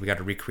him saying we got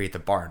to recreate the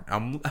barn.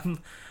 I'm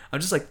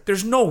just like,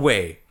 there's no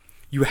way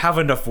you have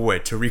enough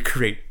wood to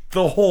recreate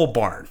the whole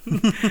barn.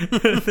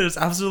 There's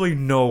absolutely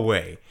no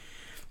way.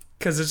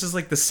 Because it's just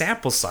like the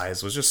sample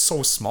size was just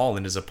so small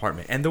in his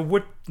apartment, and the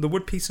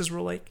wood pieces were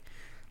like,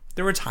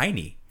 they were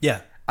tiny.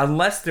 Yeah.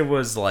 Unless there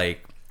was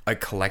like a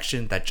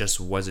collection that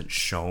just wasn't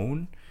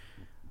shown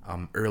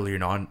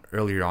earlier on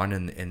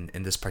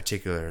in this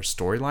particular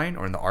storyline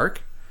or in the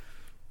arc.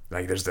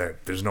 Like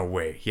there's no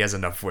way he has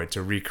enough wood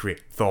to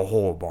recreate the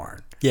whole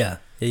barn. Yeah.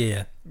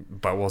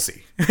 But we'll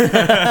see.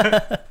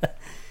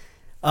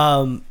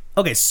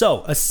 Okay,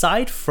 so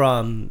aside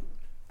from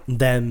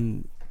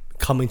them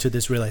coming to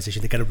this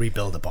realization, they got to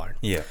rebuild the barn.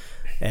 Yeah.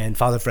 And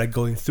Father Fred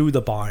going through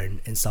the barn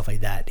and stuff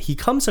like that, he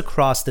comes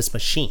across this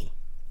machine.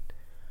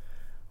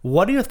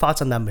 What are your thoughts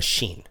on that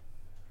machine?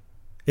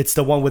 It's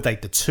the one with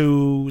like the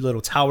two little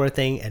tower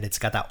thing, and it's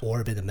got that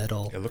orb in the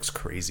middle. It looks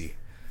crazy.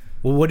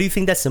 Well, what do you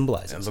think that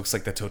symbolizes? It looks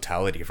like the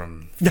totality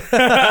from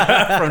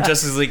from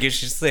Justice League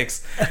issue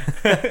 6.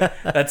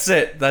 That's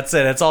it.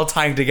 It's all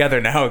tying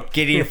together now.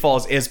 Gideon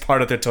Falls is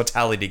part of the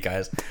totality,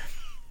 guys.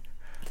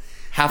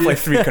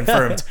 Half-Life 3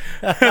 confirmed.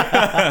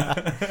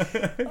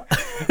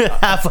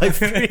 Half-Life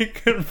 3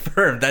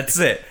 confirmed. That's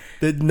it.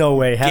 No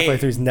way.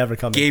 Half-Life 3 is never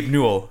coming. Gabe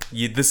Newell,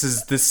 this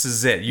is it. This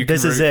is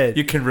it.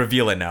 You can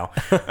reveal it now.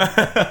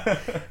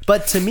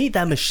 But to me,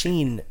 that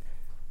machine,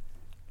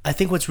 I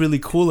think what's really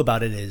cool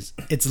about it is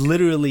it's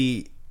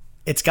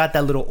got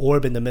that little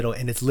orb in the middle,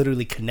 and it's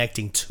literally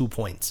connecting 2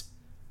 points.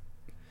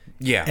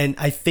 Yeah. And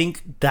I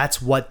think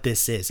that's what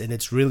this is. And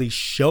it's really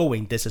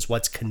showing this is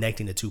what's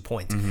connecting the 2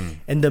 points.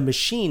 And the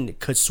machine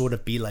could sort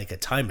of be like a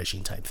time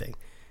machine type thing.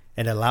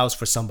 And allows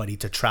for somebody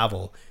to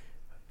travel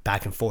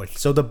back and forth.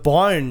 So the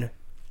barn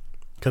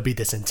could be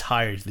this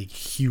entirely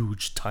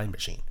huge time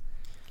machine.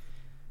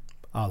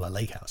 A la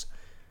Lake House.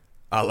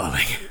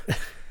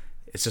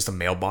 It's just a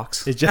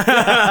mailbox. It's just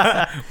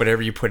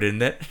Whatever you put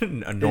in it,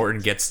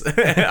 Norton gets on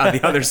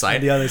the other side.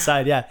 on the other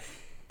side, yeah.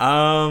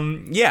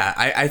 Yeah,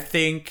 I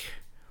think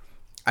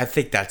I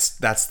think that's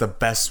the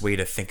best way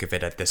to think of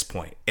it at this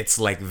point. It's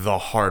like the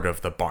heart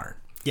of the barn,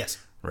 Yes.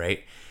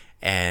 right?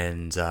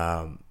 And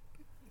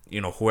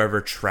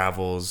whoever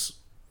travels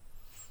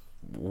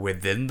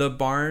within the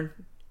barn,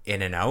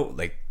 in and out,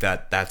 like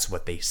that's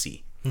what they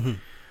see.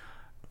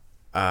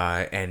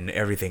 And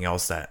everything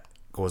else that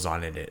goes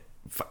on in it,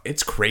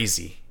 it's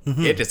crazy.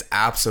 It is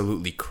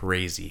absolutely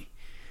crazy.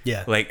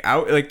 Yeah.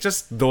 Like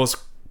just those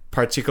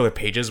particular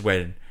pages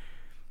when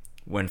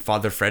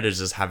Father Fred is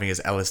just having his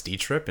LSD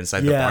trip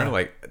inside the barn,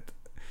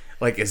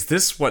 like is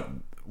this what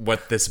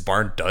this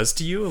barn does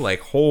to you? Like,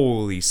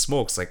 holy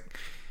smokes! Like,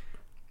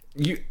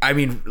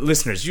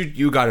 listeners,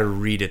 you got to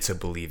read it to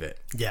believe it.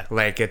 Yeah.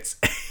 Like it's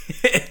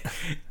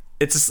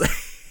it's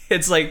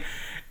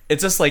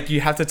just like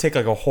you have to take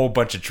like a whole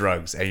bunch of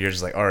drugs, and you're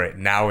just like, all right,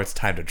 now it's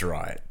time to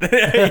draw it.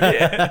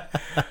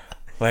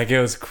 Like,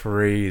 it was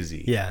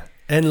crazy. Yeah.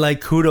 And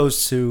like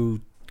kudos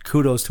to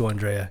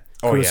Andrea.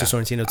 Kudos to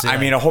Sorrentino too. I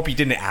hope he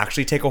didn't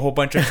actually take a whole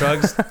bunch of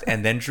drugs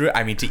and then drew.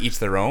 To each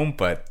their own,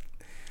 but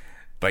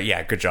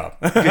yeah, good job.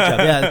 Good job.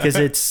 Yeah,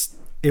 because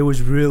it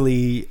was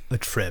really a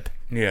trip.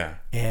 Yeah.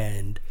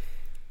 And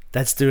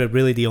that's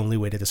really the only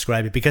way to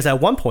describe it. Because at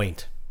one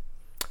point,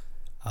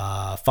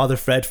 Father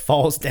Fred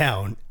falls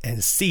down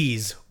and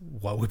sees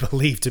what we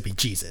believe to be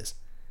Jesus.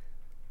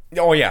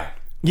 Oh yeah.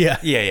 Yeah.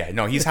 Yeah.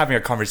 No, he's having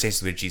a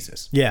conversation with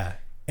Jesus. Yeah.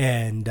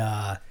 And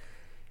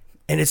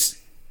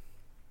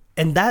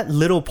that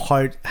little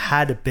part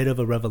had a bit of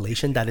a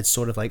revelation that it's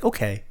sort of like,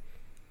 okay.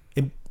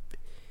 And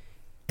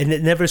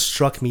it never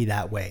struck me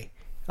that way.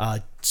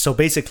 So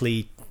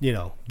basically,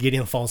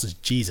 Gideon Falls is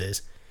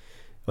Jesus,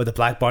 or the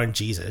Black Barn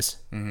Jesus,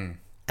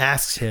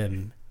 asks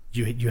him,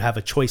 you have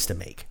a choice to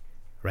make,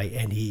 right?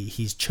 And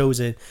he's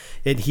chosen,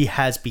 and he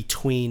has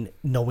between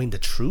knowing the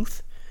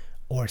truth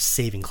or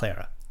saving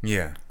Clara.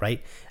 Yeah.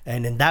 Right?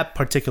 And in that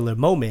particular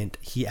moment,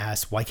 he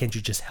asks, why can't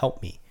you just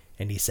help me?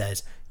 And he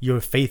says, your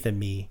faith in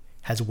me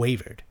has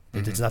wavered.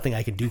 There's nothing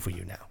I can do for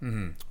you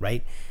now.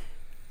 Right?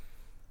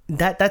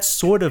 That's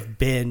sort of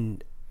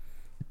been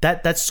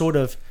that's sort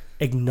of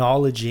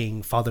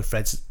acknowledging Father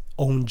Fred's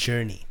own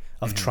journey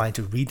of trying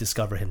to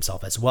rediscover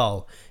himself as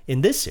well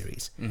in this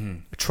series,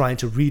 trying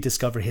to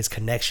rediscover his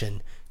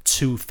connection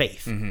to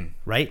faith,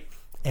 right?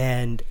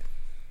 And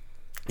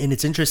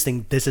it's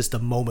interesting, this is the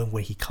moment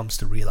where he comes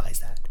to realize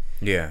that.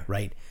 Yeah.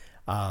 Right?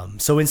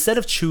 So instead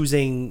of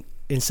choosing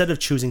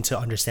to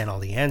understand all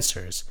the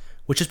answers,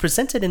 which is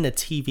presented in a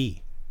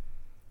TV,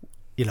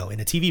 in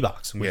a TV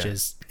box, which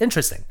is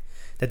interesting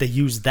that they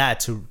use that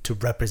to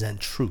represent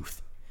truth.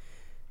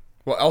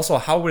 Well, also,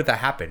 how would that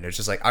happen? It's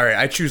just like, all right,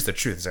 I choose the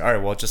truth. It's like, all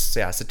right, well, just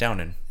sit down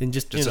and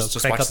just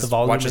crank up the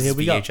volume and here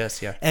we VHS,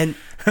 go. Yeah.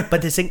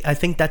 But I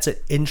think that's an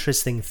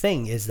interesting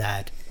thing, is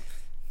that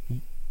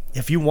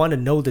if you want to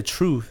know the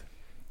truth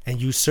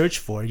and you search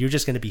for it, you're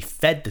just going to be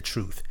fed the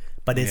truth.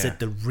 But is it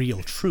the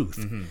real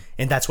truth?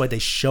 And that's why they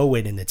show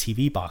it in the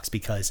TV box,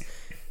 because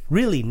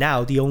really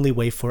now the only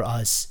way for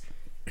us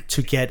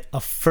to get a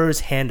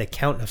first-hand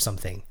account of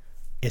something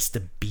is to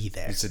be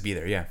there. It's to be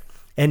there, yeah.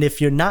 And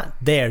if you're not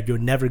there, you're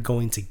never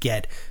going to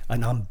get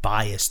an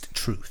unbiased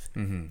truth,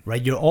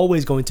 right? You're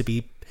always going to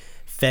be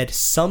fed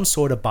some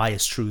sort of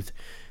biased truth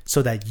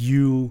so that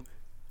you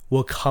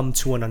will come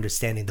to an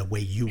understanding the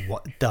way you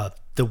want,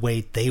 the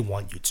way they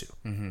want you to,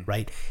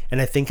 right? And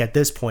I think at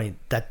this point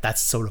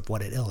that's sort of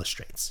what it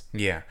illustrates.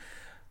 Yeah.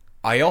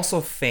 I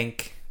also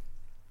think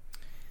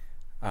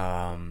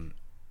that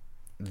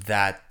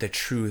the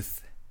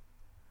truth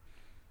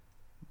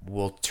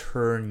will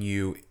turn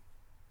you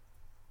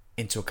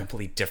into a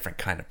completely different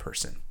kind of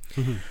person.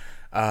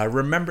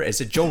 Remember,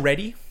 is it Joe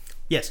Reddy?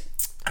 Yes.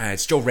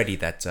 It's Joe Reddy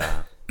that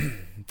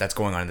that's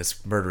going on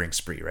this murdering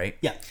spree, right?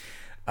 Yeah.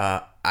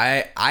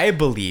 I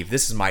believe,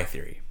 this is my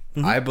theory,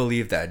 I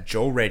believe that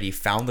Joe Reddy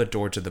found the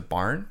door to the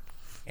barn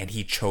and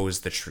he chose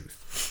the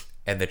truth.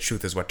 And the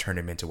truth is what turned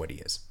him into what he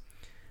is.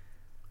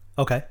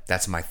 Okay.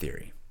 That's my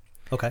theory.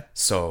 Okay.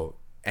 So,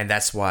 and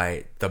that's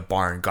why the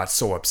barn got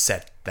so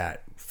upset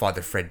that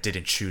Father Fred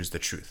didn't choose the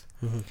truth.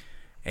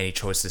 And he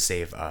chose to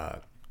save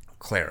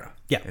Clara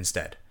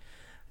instead.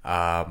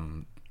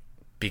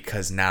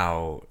 Because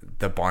now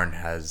the barn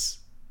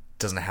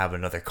doesn't have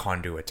another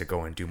conduit to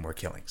go and do more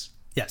killings.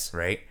 Yes.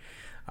 Right?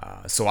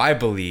 So I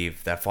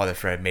believe that Father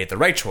Fred made the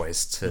right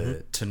choice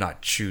to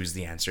not choose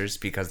the answers,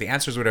 because the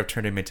answers would have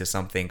turned him into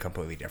something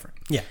completely different.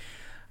 Yeah.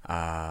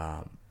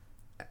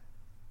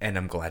 And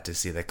I'm glad to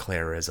see that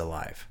Clara is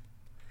alive,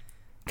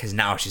 because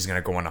now she's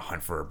going to go on a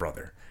hunt for her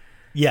brother.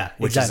 Yeah,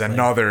 which is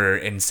another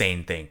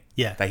insane thing.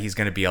 Yeah. That he's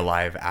going to be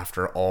alive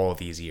after all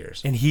these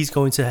years. And he's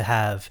going to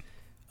have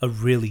a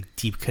really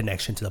deep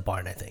connection to the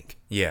barn, I think.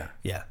 Yeah.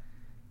 Yeah.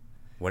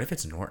 What if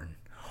it's Norton?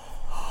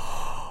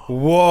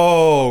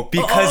 Whoa,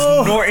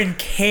 because Norton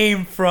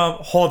came from...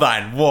 Hold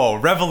on. Whoa,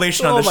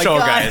 revelation on the show,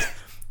 guys.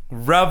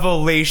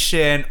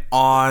 Revelation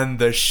on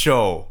the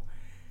show.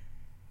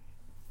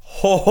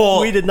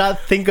 We did not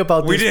think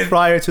about this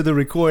prior to the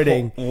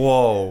recording.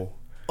 Whoa.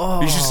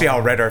 You should see how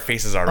red our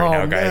faces are right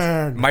now, guys.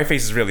 Man. My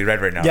face is really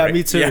red right now. Yeah, right?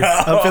 me too.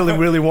 Yeah. I'm feeling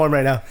really warm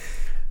right now.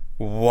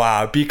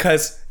 Wow,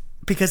 because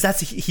Because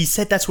he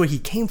said that's where he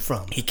came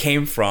from. He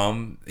came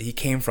from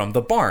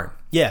the barn.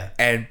 Yeah.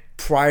 And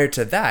prior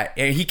to that,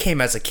 and he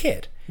came as a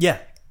kid. Yeah.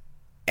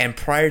 And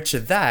prior to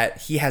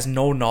that, he has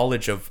no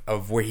knowledge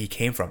of where he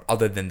came from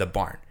other than the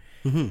barn.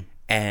 Mm-hmm.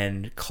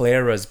 And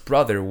Clara's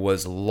brother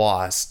was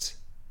lost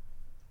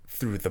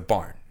through the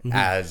barn,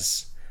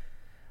 as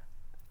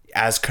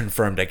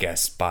confirmed, I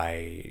guess,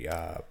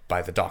 by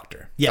the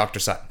doctor, Dr.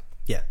 Sutton.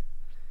 Yeah.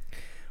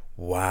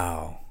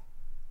 Wow.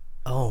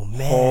 Oh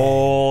man.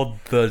 Hold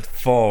the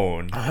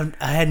phone. I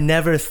had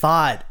never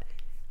thought.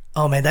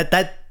 Oh man,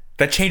 that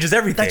changes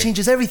everything. That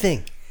changes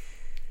everything.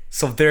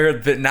 So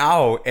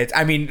now it's.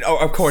 I mean,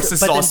 of course,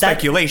 this is all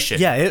speculation.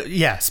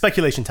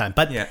 Speculation time.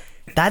 But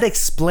that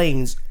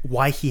explains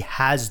why he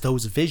has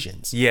those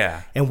visions.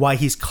 Yeah. And why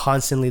he's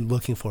constantly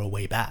looking for a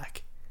way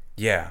back.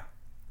 Yeah.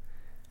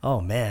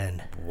 Oh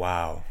man.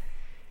 Wow.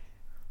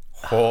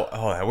 Hold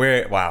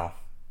on.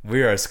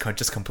 We are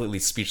just completely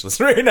speechless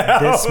right now.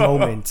 This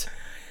moment.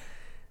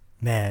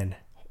 Man.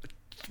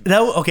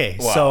 No, okay,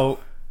 wow. So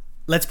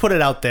let's put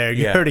it out there.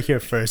 You heard it here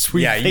first.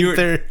 We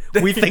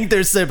think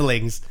they're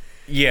siblings.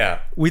 Yeah.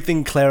 We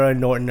think Clara and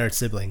Norton are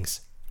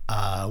siblings.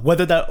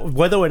 Whether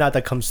or not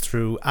that comes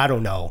through, I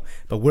don't know.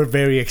 But we're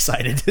very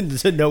excited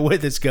to know where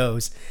this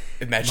goes.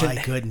 My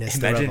goodness,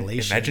 the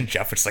revelation. Imagine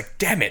Jeff was like,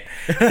 damn it.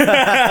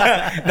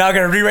 Now I'm going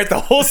to rewrite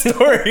the whole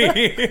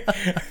story.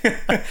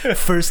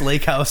 First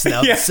lake house,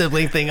 now the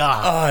sibling thing.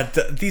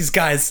 These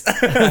guys,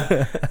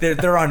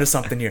 they're onto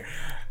something here.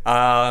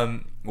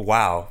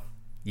 Wow.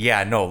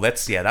 Yeah, no,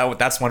 that's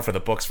one for the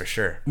books for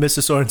sure. Mr.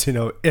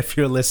 Sorrentino, if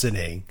you're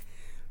listening,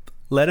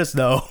 let us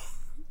know.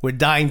 We're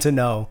dying to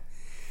know.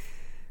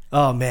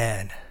 Oh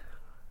man,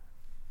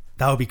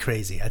 that would be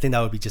crazy. I think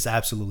that would be just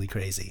absolutely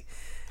crazy.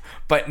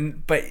 But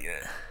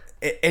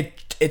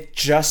it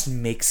just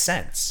makes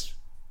sense.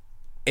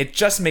 It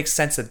just makes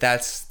sense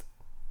that's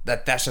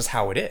just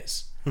how it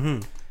is.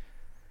 Mm-hmm.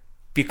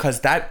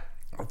 Because that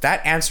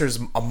answers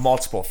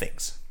multiple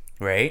things,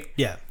 right?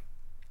 Yeah.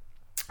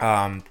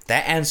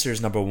 That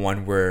answers number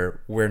one where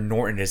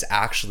Norton is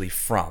actually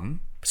from.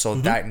 So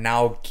that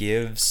now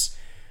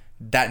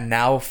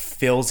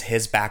fills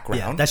his background.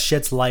 Yeah, that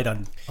sheds light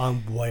on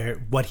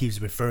what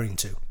he's referring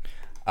to.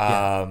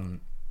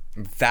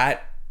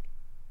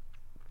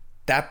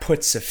 That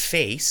puts a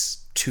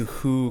face to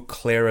who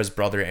Clara's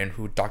brother and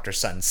who Dr.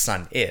 Sutton's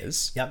son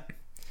is. Yep.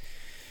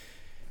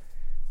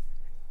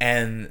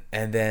 And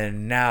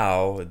then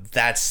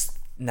that's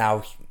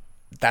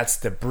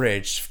the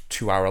bridge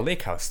to our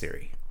lake house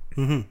theory.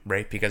 Mm-hmm.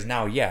 Right? Because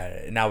now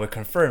it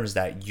confirms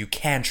that you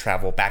can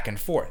travel back and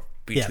forth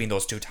between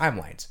those two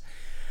timelines.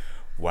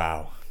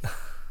 Wow.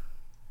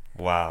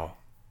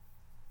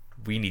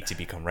 We need to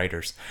become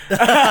writers. Oh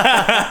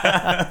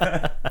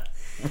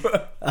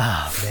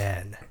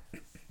man.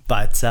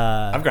 But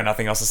I've got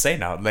nothing else to say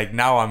now. Like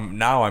now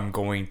I'm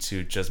going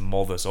to just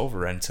mull this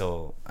over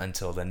until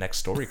the next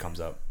story comes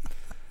up.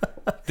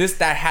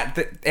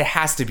 It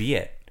has to be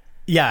it.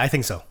 Yeah, I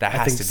think so. That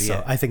has to be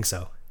it. I think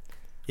so.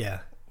 Yeah.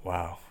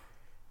 Wow.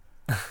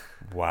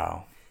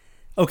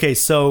 Okay,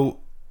 so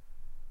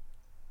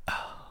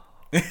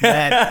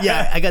man,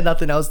 I got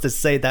nothing else to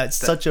say. That's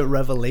such a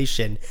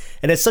revelation,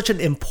 and it's such an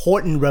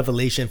important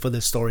revelation for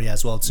the story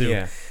as well too.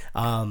 Yeah.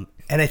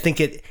 And I think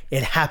it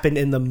happened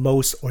in the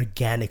most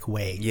organic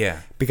way.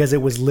 Yeah. Because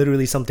it was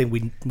literally something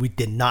we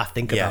did not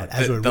think about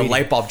as we were reading. The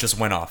light bulb just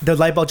went off. The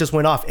light bulb just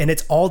went off, and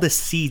it's all the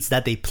seeds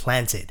that they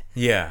planted.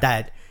 Yeah.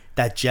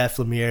 That Jeff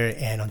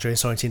Lemire and Andrea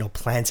Sorrentino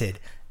planted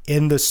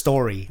in the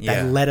story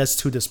that led us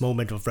to this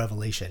moment of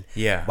revelation.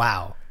 Yeah.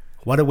 Wow.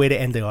 What a way to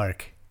end the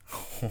arc.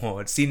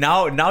 Oh, see,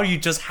 now you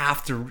just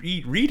have to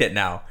read it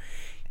now.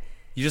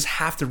 You just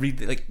have to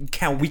read. We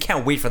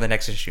can't wait for the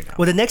next issue now.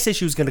 Well, the next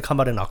issue is going to come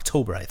out in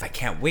October, I think. I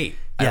can't wait.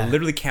 Yeah. I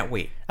literally can't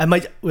wait.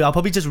 I'll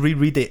probably just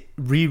reread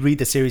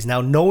the series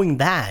now, knowing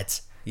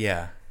that.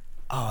 Yeah.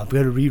 Oh, I'm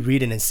going to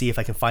reread it and see if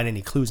I can find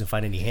any clues and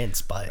find any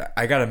hints. But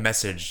I got to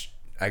message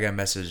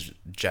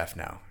Jeff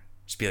now.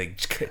 Just be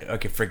like,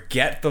 okay,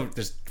 forget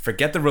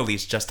the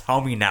release. Just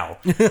tell me now,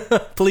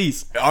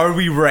 please. Are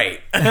we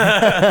right?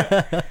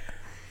 I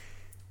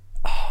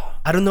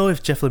don't know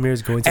if Jeff Lemire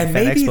is going to the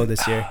Fan Expo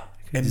this year.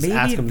 And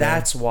maybe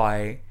that's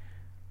why.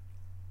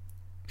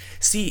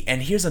 See,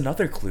 and here's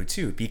another clue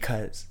too,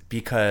 because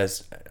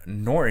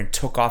Norton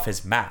took off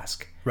his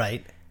mask.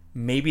 Right.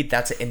 Maybe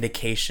that's an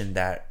indication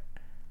that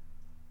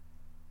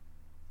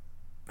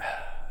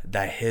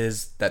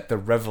the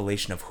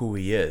revelation of who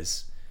he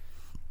is,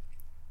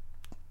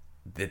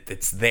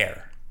 it's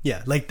there.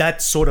 Yeah, like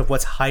that's sort of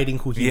what's hiding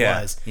who he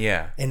was.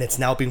 Yeah. And it's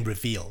now being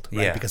revealed,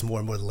 right? Yeah. Because more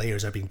and more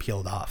layers are being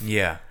peeled off.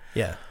 Yeah.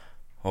 Yeah.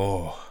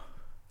 Oh.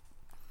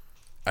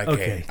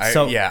 Okay.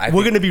 So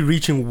we're going to be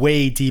reaching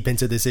way deep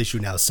into this issue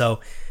now.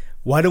 So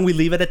why don't we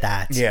leave it at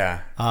that?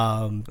 Yeah.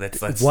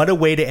 Let's what a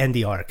way to end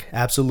the arc.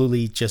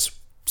 Absolutely, just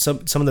some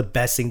of the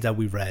best things that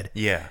we've read.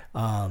 Yeah.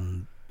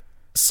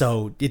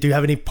 So do you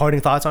have any parting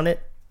thoughts on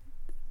it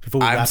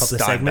before we wrap up the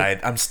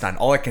segment? I'm stunned.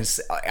 All I can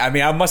say, I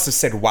mean, I must have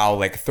said wow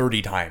like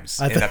 30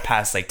 times in the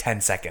past 10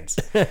 seconds.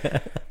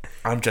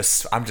 I'm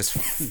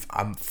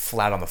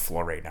flat on the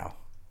floor right now.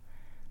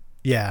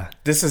 Yeah.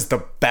 This is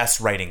the best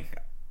writing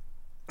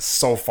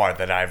so far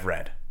that I've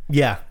read.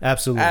 Yeah,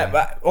 absolutely.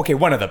 Okay,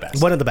 one of the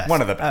best. One of the best.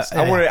 One of the best.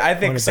 I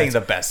think saying the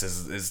best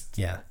is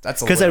Yeah,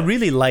 that's because I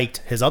really liked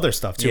his other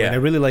stuff too, Yeah. and I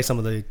really like some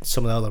of the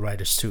other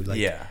writers too. Like,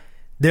 yeah.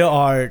 there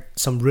are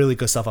some really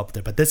good stuff up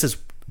there, but this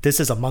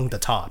is among the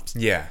tops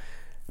Yeah.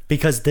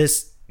 because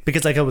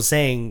like I was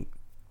saying,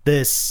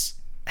 this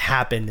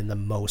happened in the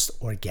most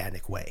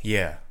organic way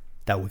Yeah.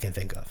 that we can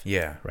think of.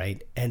 Yeah.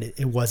 Right, and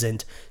it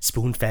wasn't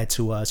spoon fed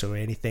to us or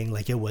anything.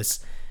 Like, it was.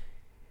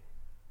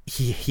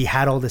 He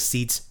had all the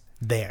seeds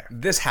there.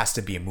 This has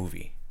to be a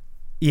movie.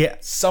 Yeah.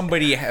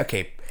 Somebody,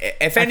 okay,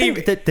 if I any,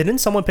 think didn't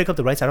someone pick up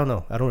the rights? I don't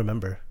know. I don't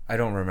remember. I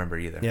don't remember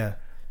either. Yeah.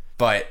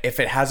 But if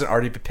it hasn't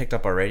already been picked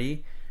up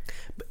already,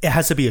 It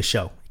has to be a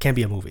show. It can't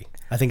be a movie.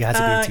 I think it has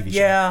to be a TV show.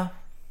 yeah.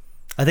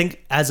 I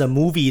think as a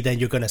movie, then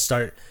you're going to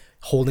start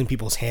holding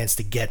people's hands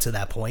to get to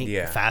that point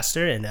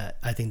faster. And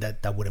I think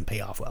that wouldn't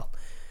pay off well.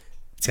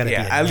 It's got to be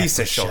At least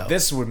a Netflix show.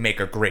 This would make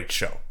a great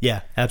show.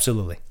 Yeah,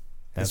 absolutely.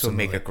 This would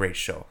make a great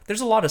show.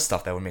 There's a lot of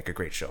stuff that would make a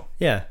great show.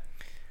 Yeah,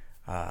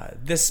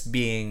 This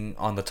being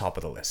on the top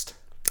of the list.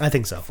 I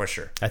think so. For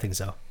sure. I think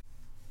so.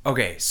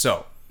 Okay,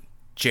 so,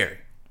 Jerry,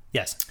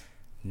 Yes.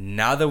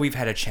 now that we've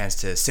had a chance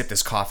to sip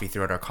this coffee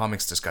throughout our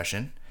comics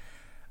discussion,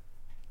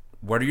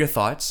 what are your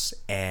thoughts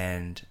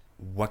and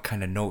what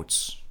kind of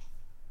notes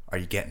are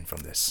you getting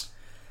from this?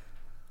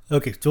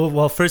 Okay. So,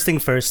 well, first thing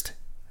first,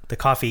 the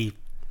coffee,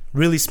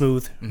 really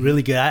smooth,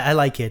 really good. I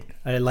like it.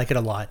 I like it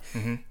a lot.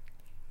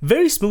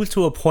 Very smooth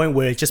to a point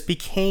where it just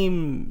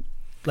became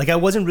like I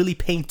wasn't really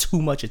paying too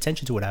much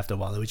attention to it after a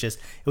while. It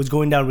was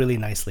going down really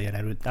nicely, and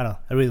I don't know,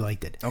 I really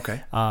liked it.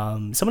 Okay.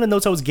 Some of the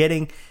notes I was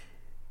getting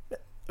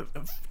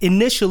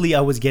initially,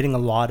 I was getting a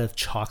lot of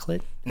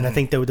chocolate, and I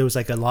think there was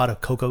like a lot of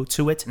cocoa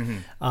to it.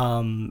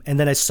 And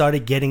then I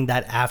started getting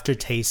that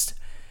aftertaste,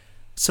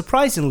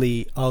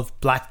 surprisingly, of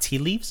black tea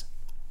leaves.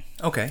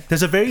 Okay.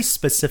 There's a very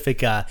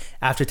specific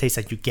aftertaste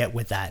that you get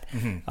with that.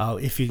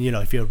 If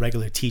you're a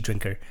regular tea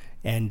drinker,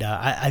 and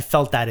I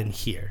felt that in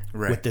here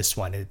with this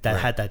one.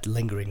 Had that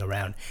lingering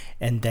around,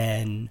 and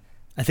then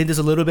I think there's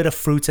a little bit of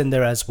fruits in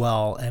there as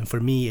well. And for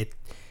me,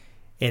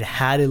 it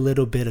had a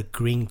little bit of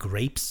green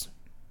grapes,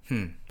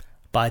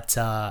 but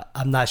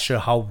I'm not sure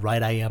how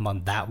right I am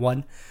on that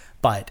one.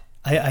 But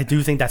I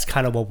do think that's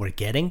kind of what we're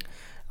getting.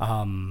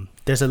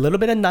 There's a little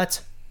bit of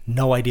nut,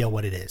 no idea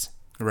what it is.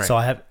 Right. So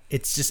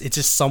it's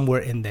just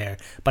somewhere in there,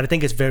 but I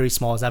think it's very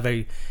small. It's not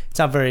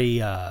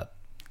very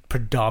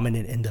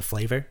predominant in the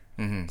flavor.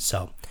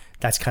 So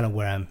that's kind of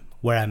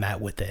where I'm at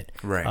with it.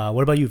 Right.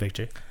 What about you,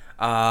 Victor?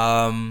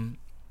 I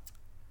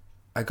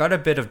got a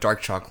bit of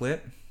dark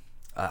chocolate.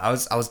 I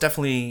was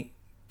definitely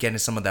getting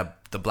some of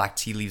the black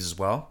tea leaves as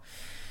well.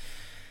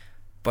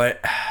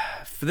 But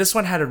for this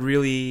one had a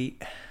really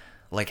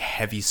like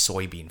heavy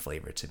soybean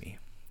flavor to me.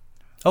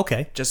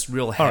 Okay. Just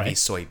real heavy right.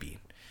 soybean.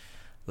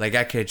 Like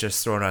I could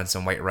just throw it on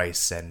some white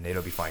rice and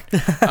it'll be fine.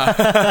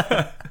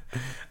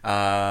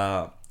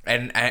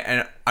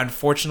 And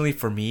unfortunately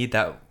for me,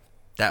 that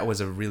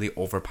was a really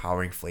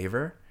overpowering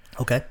flavor.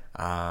 Okay.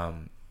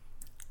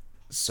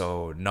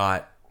 So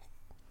not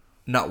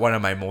one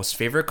of my most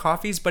favorite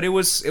coffees, but it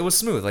was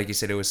smooth. Like you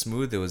said, it was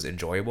smooth. It was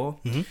enjoyable.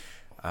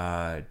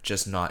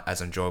 Just not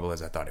as enjoyable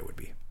as I thought it would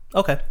be.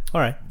 Okay. All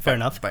right. Fair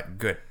enough. But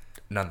good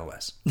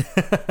nonetheless.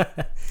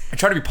 I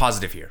try to be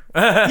positive here.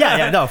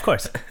 Yeah. No, of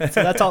course.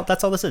 So that's all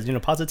this is.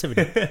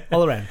 Positivity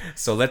all around.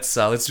 So let's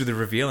do the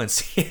reveal and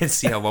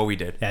see how well we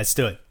did. Yeah, let's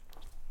do it.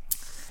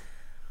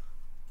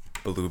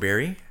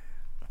 Blueberry,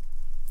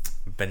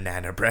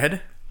 banana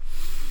bread,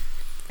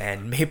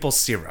 and maple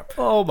syrup.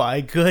 Oh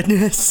my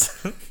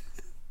goodness.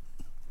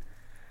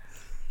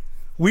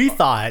 We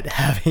thought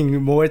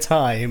having more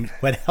time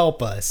would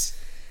help us.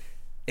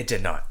 It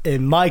did not.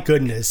 And my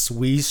goodness,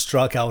 we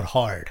struck out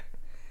hard.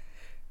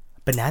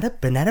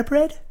 Banana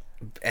bread?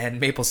 And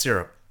maple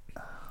syrup.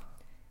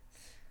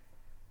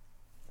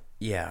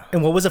 Yeah.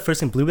 And what was the first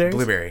thing? Blueberries?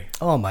 Blueberry.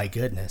 Oh my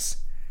goodness.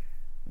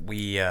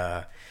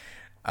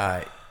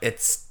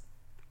 It's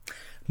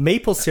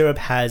maple syrup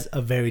has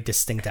a very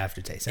distinct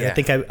aftertaste. And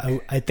Yeah.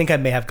 I think I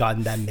may have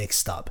gotten that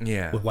mixed up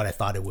Yeah. with what I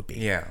thought it would be.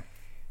 yeah.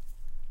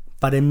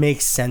 But it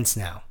makes sense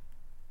now.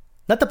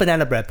 Not the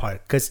banana bread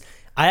part, because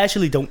I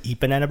actually don't eat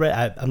banana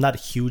bread. I'm not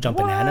huge on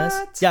bananas.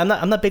 Yeah, I'm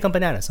not big on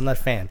bananas. I'm not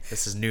a fan.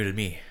 This is new to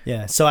me.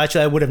 Yeah, so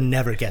actually I would have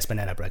never guessed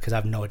banana bread because I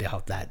have no idea how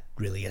that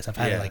really is. I've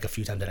had it Yeah. like a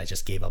few times and I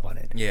just gave up on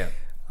it. Yeah.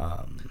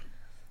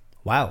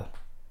 Wow.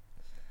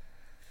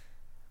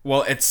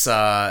 Well, it's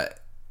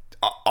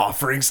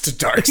offerings to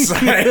dark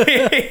side.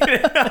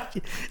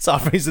 It's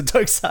offerings the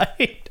dark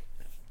side.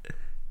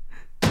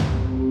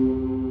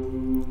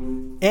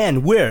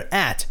 And we're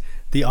at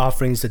the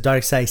offerings the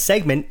dark side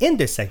segment. In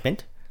this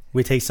segment,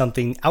 we take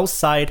something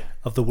outside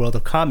of the world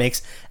of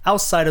comics,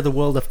 outside of the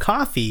world of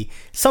coffee,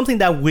 something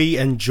that we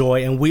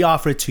enjoy, and we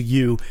offer it to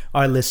you,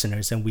 our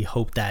listeners, and we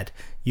hope that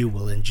you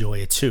will enjoy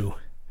it too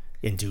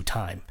in due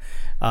time.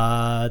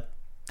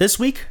 This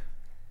week,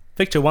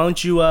 Victor, why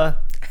don't you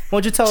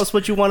tell us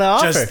what you want to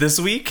offer? Just this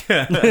week?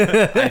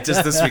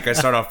 Just this week. I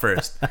start off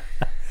first.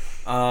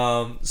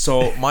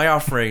 So my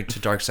offering to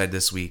Darkside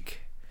this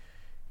week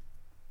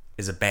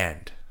is a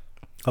band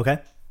Okay.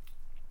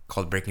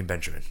 called Breaking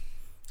Benjamin.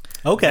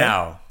 Okay.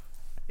 Now,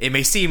 it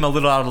may seem a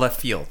little out of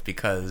left field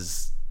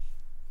because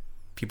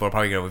people are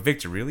probably going to go,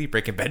 Victor, really?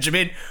 Breaking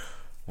Benjamin?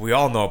 We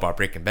all know about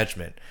Breaking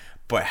Benjamin.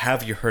 But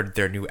have you heard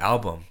their new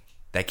album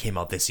that came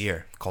out this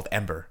year called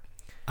Ember?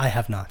 I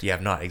have not. You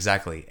have not,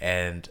 exactly.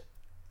 And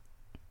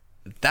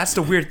that's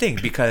the weird thing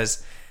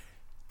because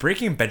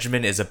Breaking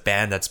Benjamin is a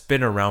band that's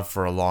been around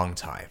for a long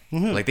time.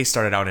 Mm-hmm. Like they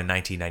started out in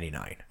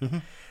 1999.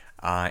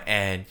 Mm-hmm.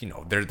 And you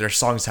know their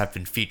songs have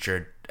been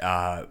featured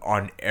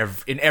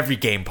in every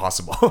game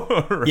possible.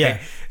 Right?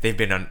 Yeah. They've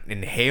been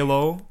in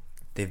Halo.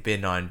 They've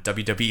been on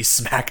WWE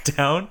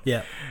SmackDown.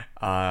 Yeah.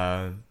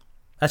 Uh,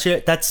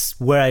 Actually, that's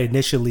where I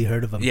initially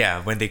heard of them.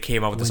 yeah, when they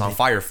came out with the song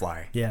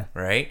Firefly. Yeah.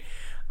 Right.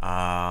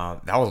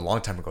 That was a long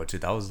time ago too.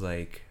 That was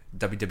like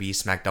WWE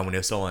SmackDown when it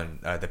was still on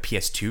the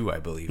PS2, I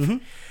believe.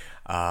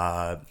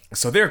 Mm-hmm.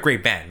 So they're a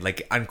great band,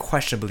 like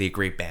unquestionably a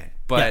great band.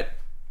 But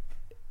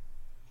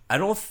I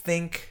don't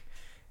think,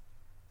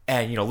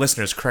 and you know,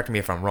 listeners, correct me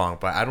if I'm wrong,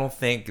 but I don't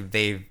think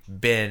they've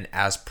been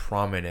as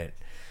prominent.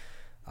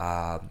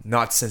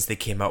 Not since they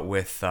came out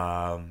with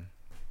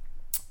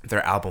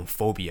their album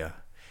Phobia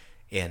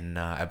in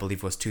I believe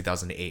it was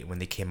 2008 when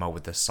they came out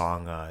with the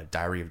song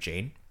Diary of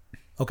Jane.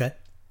 Okay.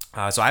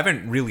 So I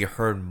haven't really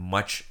heard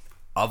much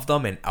of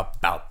them and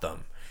about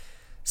them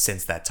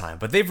since that time.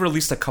 But they've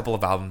released a couple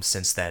of albums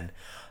since then.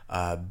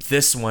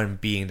 This one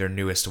being their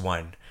newest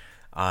one.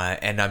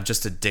 And I'm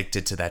just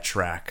addicted to that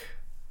track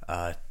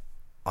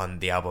on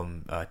the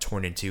album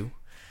Torn in Two.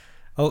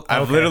 Oh,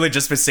 I've okay. literally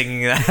just been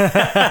singing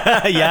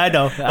that. Yeah, I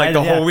know. Like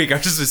the whole week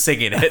I've just been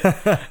singing it.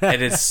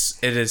 And it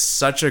is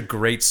such a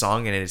great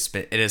song and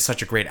it is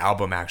such a great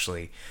album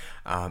actually.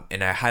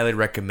 And I highly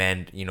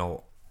recommend, you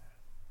know,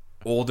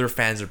 older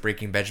fans of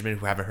Breaking Benjamin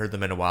who haven't heard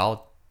them in a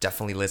while,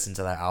 definitely listen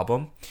to that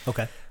album.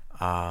 Okay.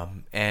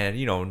 And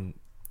you know,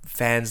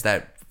 fans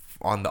that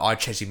on the odd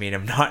chance you may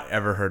have not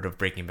ever heard of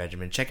Breaking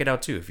Benjamin, check it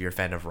out too if you're a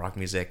fan of rock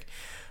music.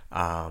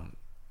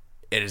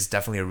 It is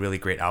definitely a really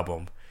great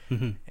album.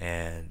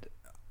 And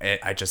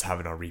I just have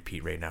it on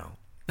repeat right now.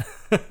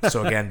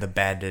 So again, the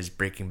band is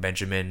Breaking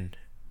Benjamin.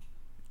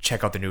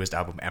 Check out the newest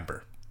album,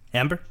 Ember.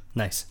 Amber?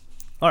 Nice.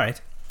 All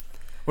right.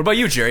 What about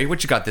you, Jerry?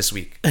 What you got this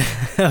week?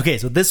 Okay,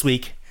 so this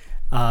week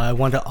I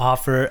want to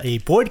offer a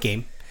board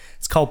game.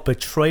 It's called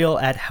Betrayal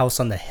at House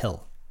on the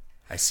Hill.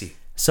 I see.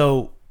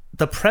 So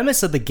the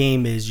premise of the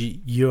game is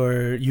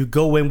you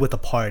go in with a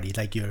party,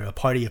 like you're a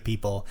party of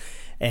people,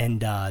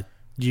 and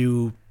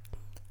you're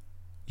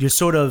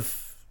sort of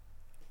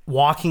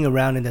walking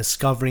around and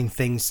discovering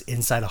things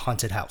inside a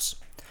haunted house.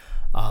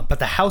 But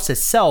the house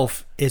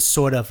itself is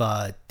sort of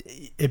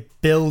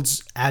it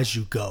builds as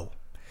you go.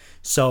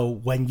 So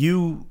when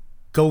you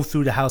go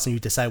through the house and you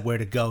decide where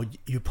to go,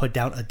 you put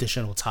down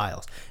additional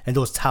tiles, and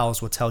those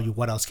tiles will tell you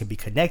what else can be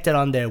connected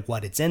on there,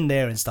 what it's in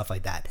there, and stuff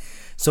like that.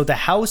 So the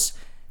house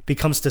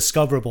becomes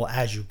discoverable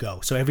as you go.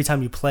 So every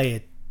time you play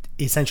it,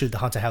 essentially the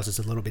haunted house is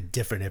a little bit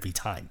different every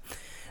time.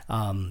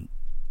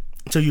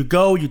 So you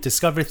go, you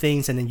discover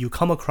things, and then you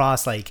come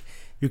across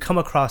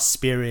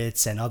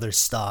spirits and other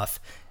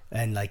stuff,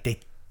 and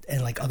like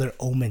other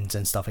omens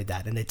and stuff like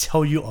that, and they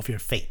tell you of your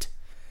fate.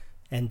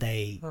 And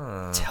they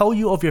tell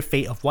you of your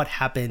fate, of what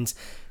happens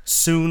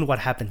soon, what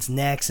happens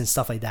next, and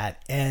stuff like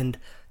that. And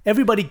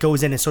everybody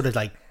goes in and sort of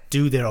like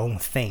do their own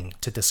thing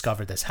to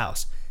discover this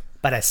house.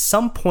 But at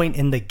some point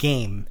in the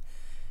game,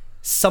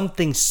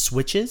 something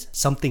switches,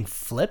 something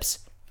flips,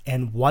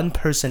 and one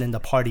person in the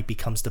party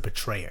becomes the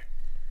betrayer.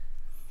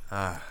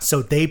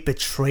 So they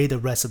betray the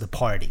rest of the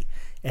party.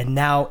 And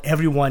now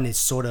everyone is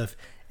sort of,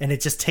 and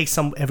it just takes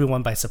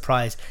everyone by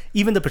surprise.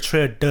 Even the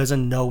betrayer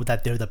doesn't know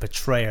that they're the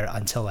betrayer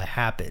until it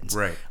happens.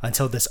 Right.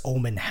 Until this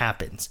omen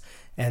happens.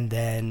 And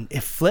then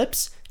it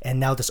flips, and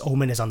now this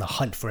omen is on the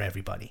hunt for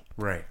everybody.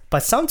 Right.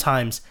 But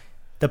sometimes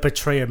the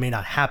betrayer may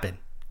not happen.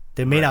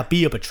 There may not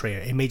be a betrayer.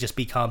 It may just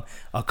become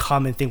a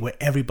common thing where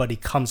everybody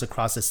comes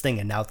across this thing,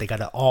 and now they got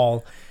to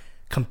all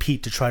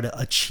compete to try to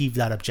achieve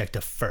that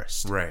objective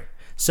first. Right.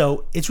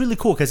 So it's really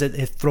cool because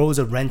it throws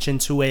a wrench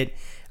into it.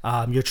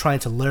 You're trying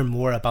to learn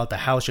more about the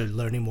house. You're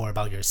learning more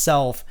about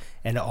yourself,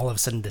 and all of a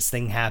sudden this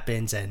thing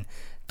happens, and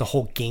the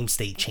whole game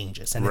state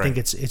changes. And I think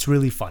it's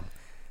really fun.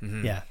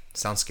 Mm-hmm. Yeah,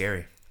 sounds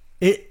scary.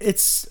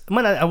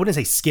 I wouldn't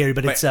say scary,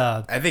 but it's.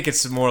 I think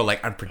it's more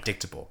like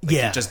unpredictable. Like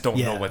you just don't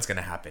know what's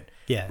gonna happen.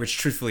 Yeah. Which,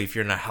 truthfully, if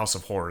you're in a house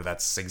of horror,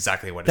 that's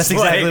exactly what it's like.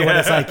 That's exactly what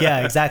it's like.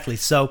 Yeah, exactly.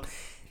 So.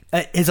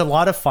 It's a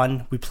lot of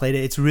fun. We played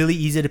it. It's really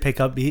easy to pick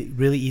up,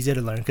 really easy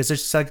to learn because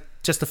there's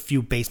just a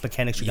few base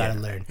mechanics you got to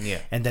learn. Yeah.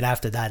 And then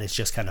after that, it's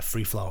just kind of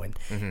free flowing.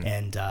 Mm-hmm.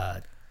 And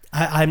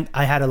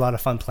I had a lot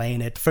of fun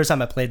playing it. First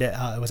time I played it,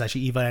 it was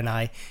actually Eva and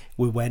I.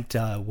 We went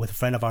with a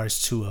friend of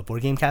ours to a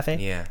board game cafe.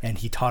 Yeah. And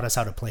he taught us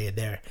how to play it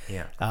there.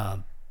 Yeah.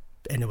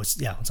 And it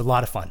was a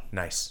lot of fun.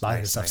 Nice. A lot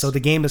of good stuff. So the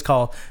game is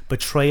called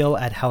Betrayal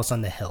at House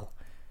on the Hill.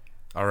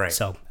 All right.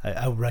 So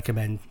I would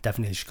recommend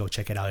definitely you should go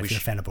check it out if you're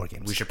a fan of board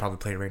games. We should probably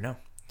play it right now.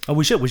 Oh,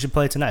 we should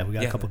play it tonight. We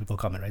got a couple people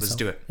coming, right? Let's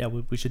do it. Yeah,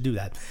 we should do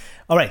that.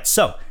 All right,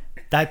 so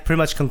that pretty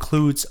much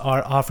concludes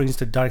our offerings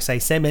to Dark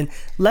Side segment.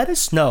 Let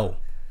us know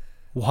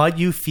what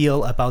you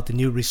feel about the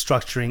new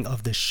restructuring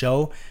of the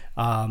show.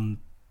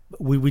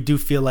 We do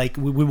feel like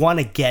we want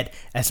to get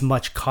as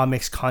much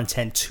comics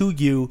content to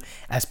you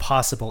as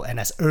possible and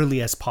as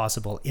early as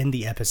possible in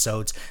the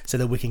episodes so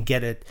that we can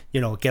get it,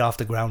 get off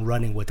the ground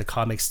running with the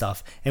comic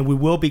stuff. And we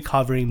will be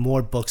covering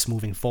more books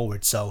moving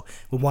forward. So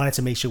we wanted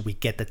to make sure we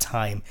get the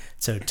time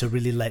to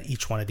really let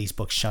each one of these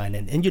books shine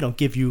and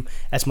give you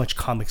as much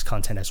comics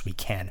content as we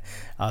can.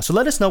 So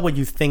let us know what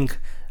you think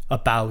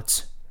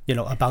about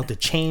the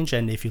change,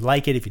 and if you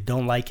like it, if you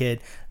don't like it.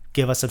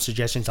 Give us some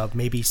suggestions of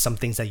maybe some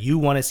things that you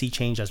want to see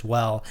change as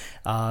well.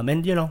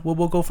 And,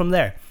 we'll go from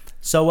there.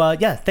 So,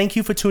 thank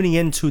you for tuning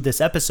in to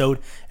this episode,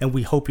 and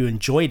we hope you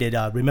enjoyed it.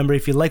 Remember,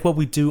 if you like what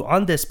we do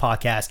on this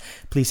podcast,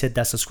 please hit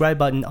that subscribe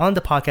button on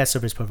the podcast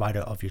service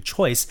provider of your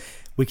choice.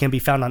 We can be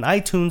found on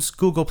iTunes,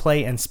 Google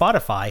Play, and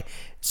Spotify.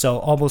 So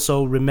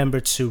also remember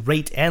to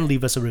rate and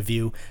leave us a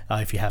review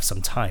if you have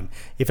some time.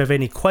 If you have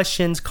any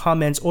questions,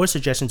 comments, or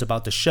suggestions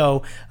about the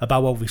show,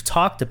 about what we've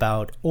talked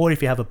about, or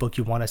if you have a book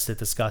you want us to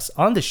discuss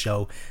on the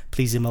show,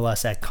 please email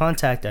us at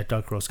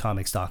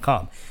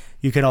contact@darkrosecomics.com.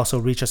 You can also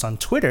reach us on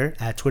Twitter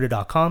at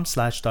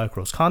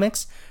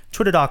twitter.com/darkrosecomics,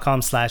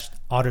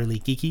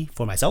 twitter.com/utterlygeeky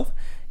for myself,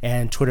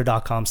 and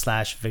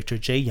twitter.com/Victor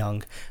J.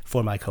 Young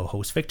for my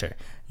co-host Victor.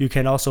 You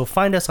can also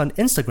find us on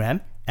Instagram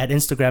at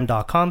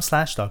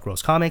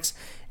instagram.com/darkrosecomics,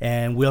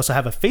 and we also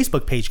have a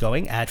Facebook page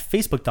going at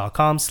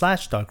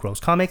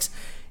facebook.com/darkrosecomics.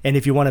 And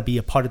if you want to be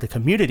a part of the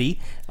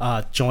community,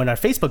 join our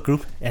Facebook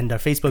group, and our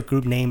Facebook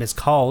group name is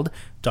called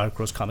Dark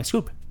Rose Comics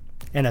Group.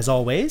 And as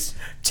always,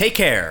 take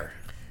care.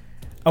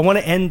 I want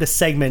to end the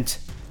segment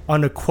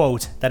on a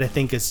quote that I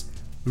think is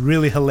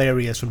really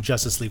hilarious from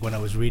Justice League when I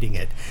was reading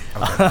it.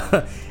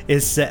 Okay.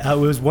 It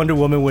was Wonder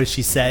Woman where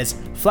she says,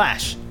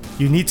 "Flash,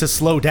 you need to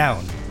slow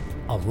down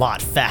a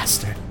lot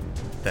faster."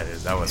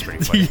 That was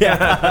pretty funny.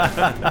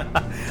 Yeah.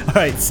 All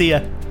right, see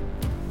ya.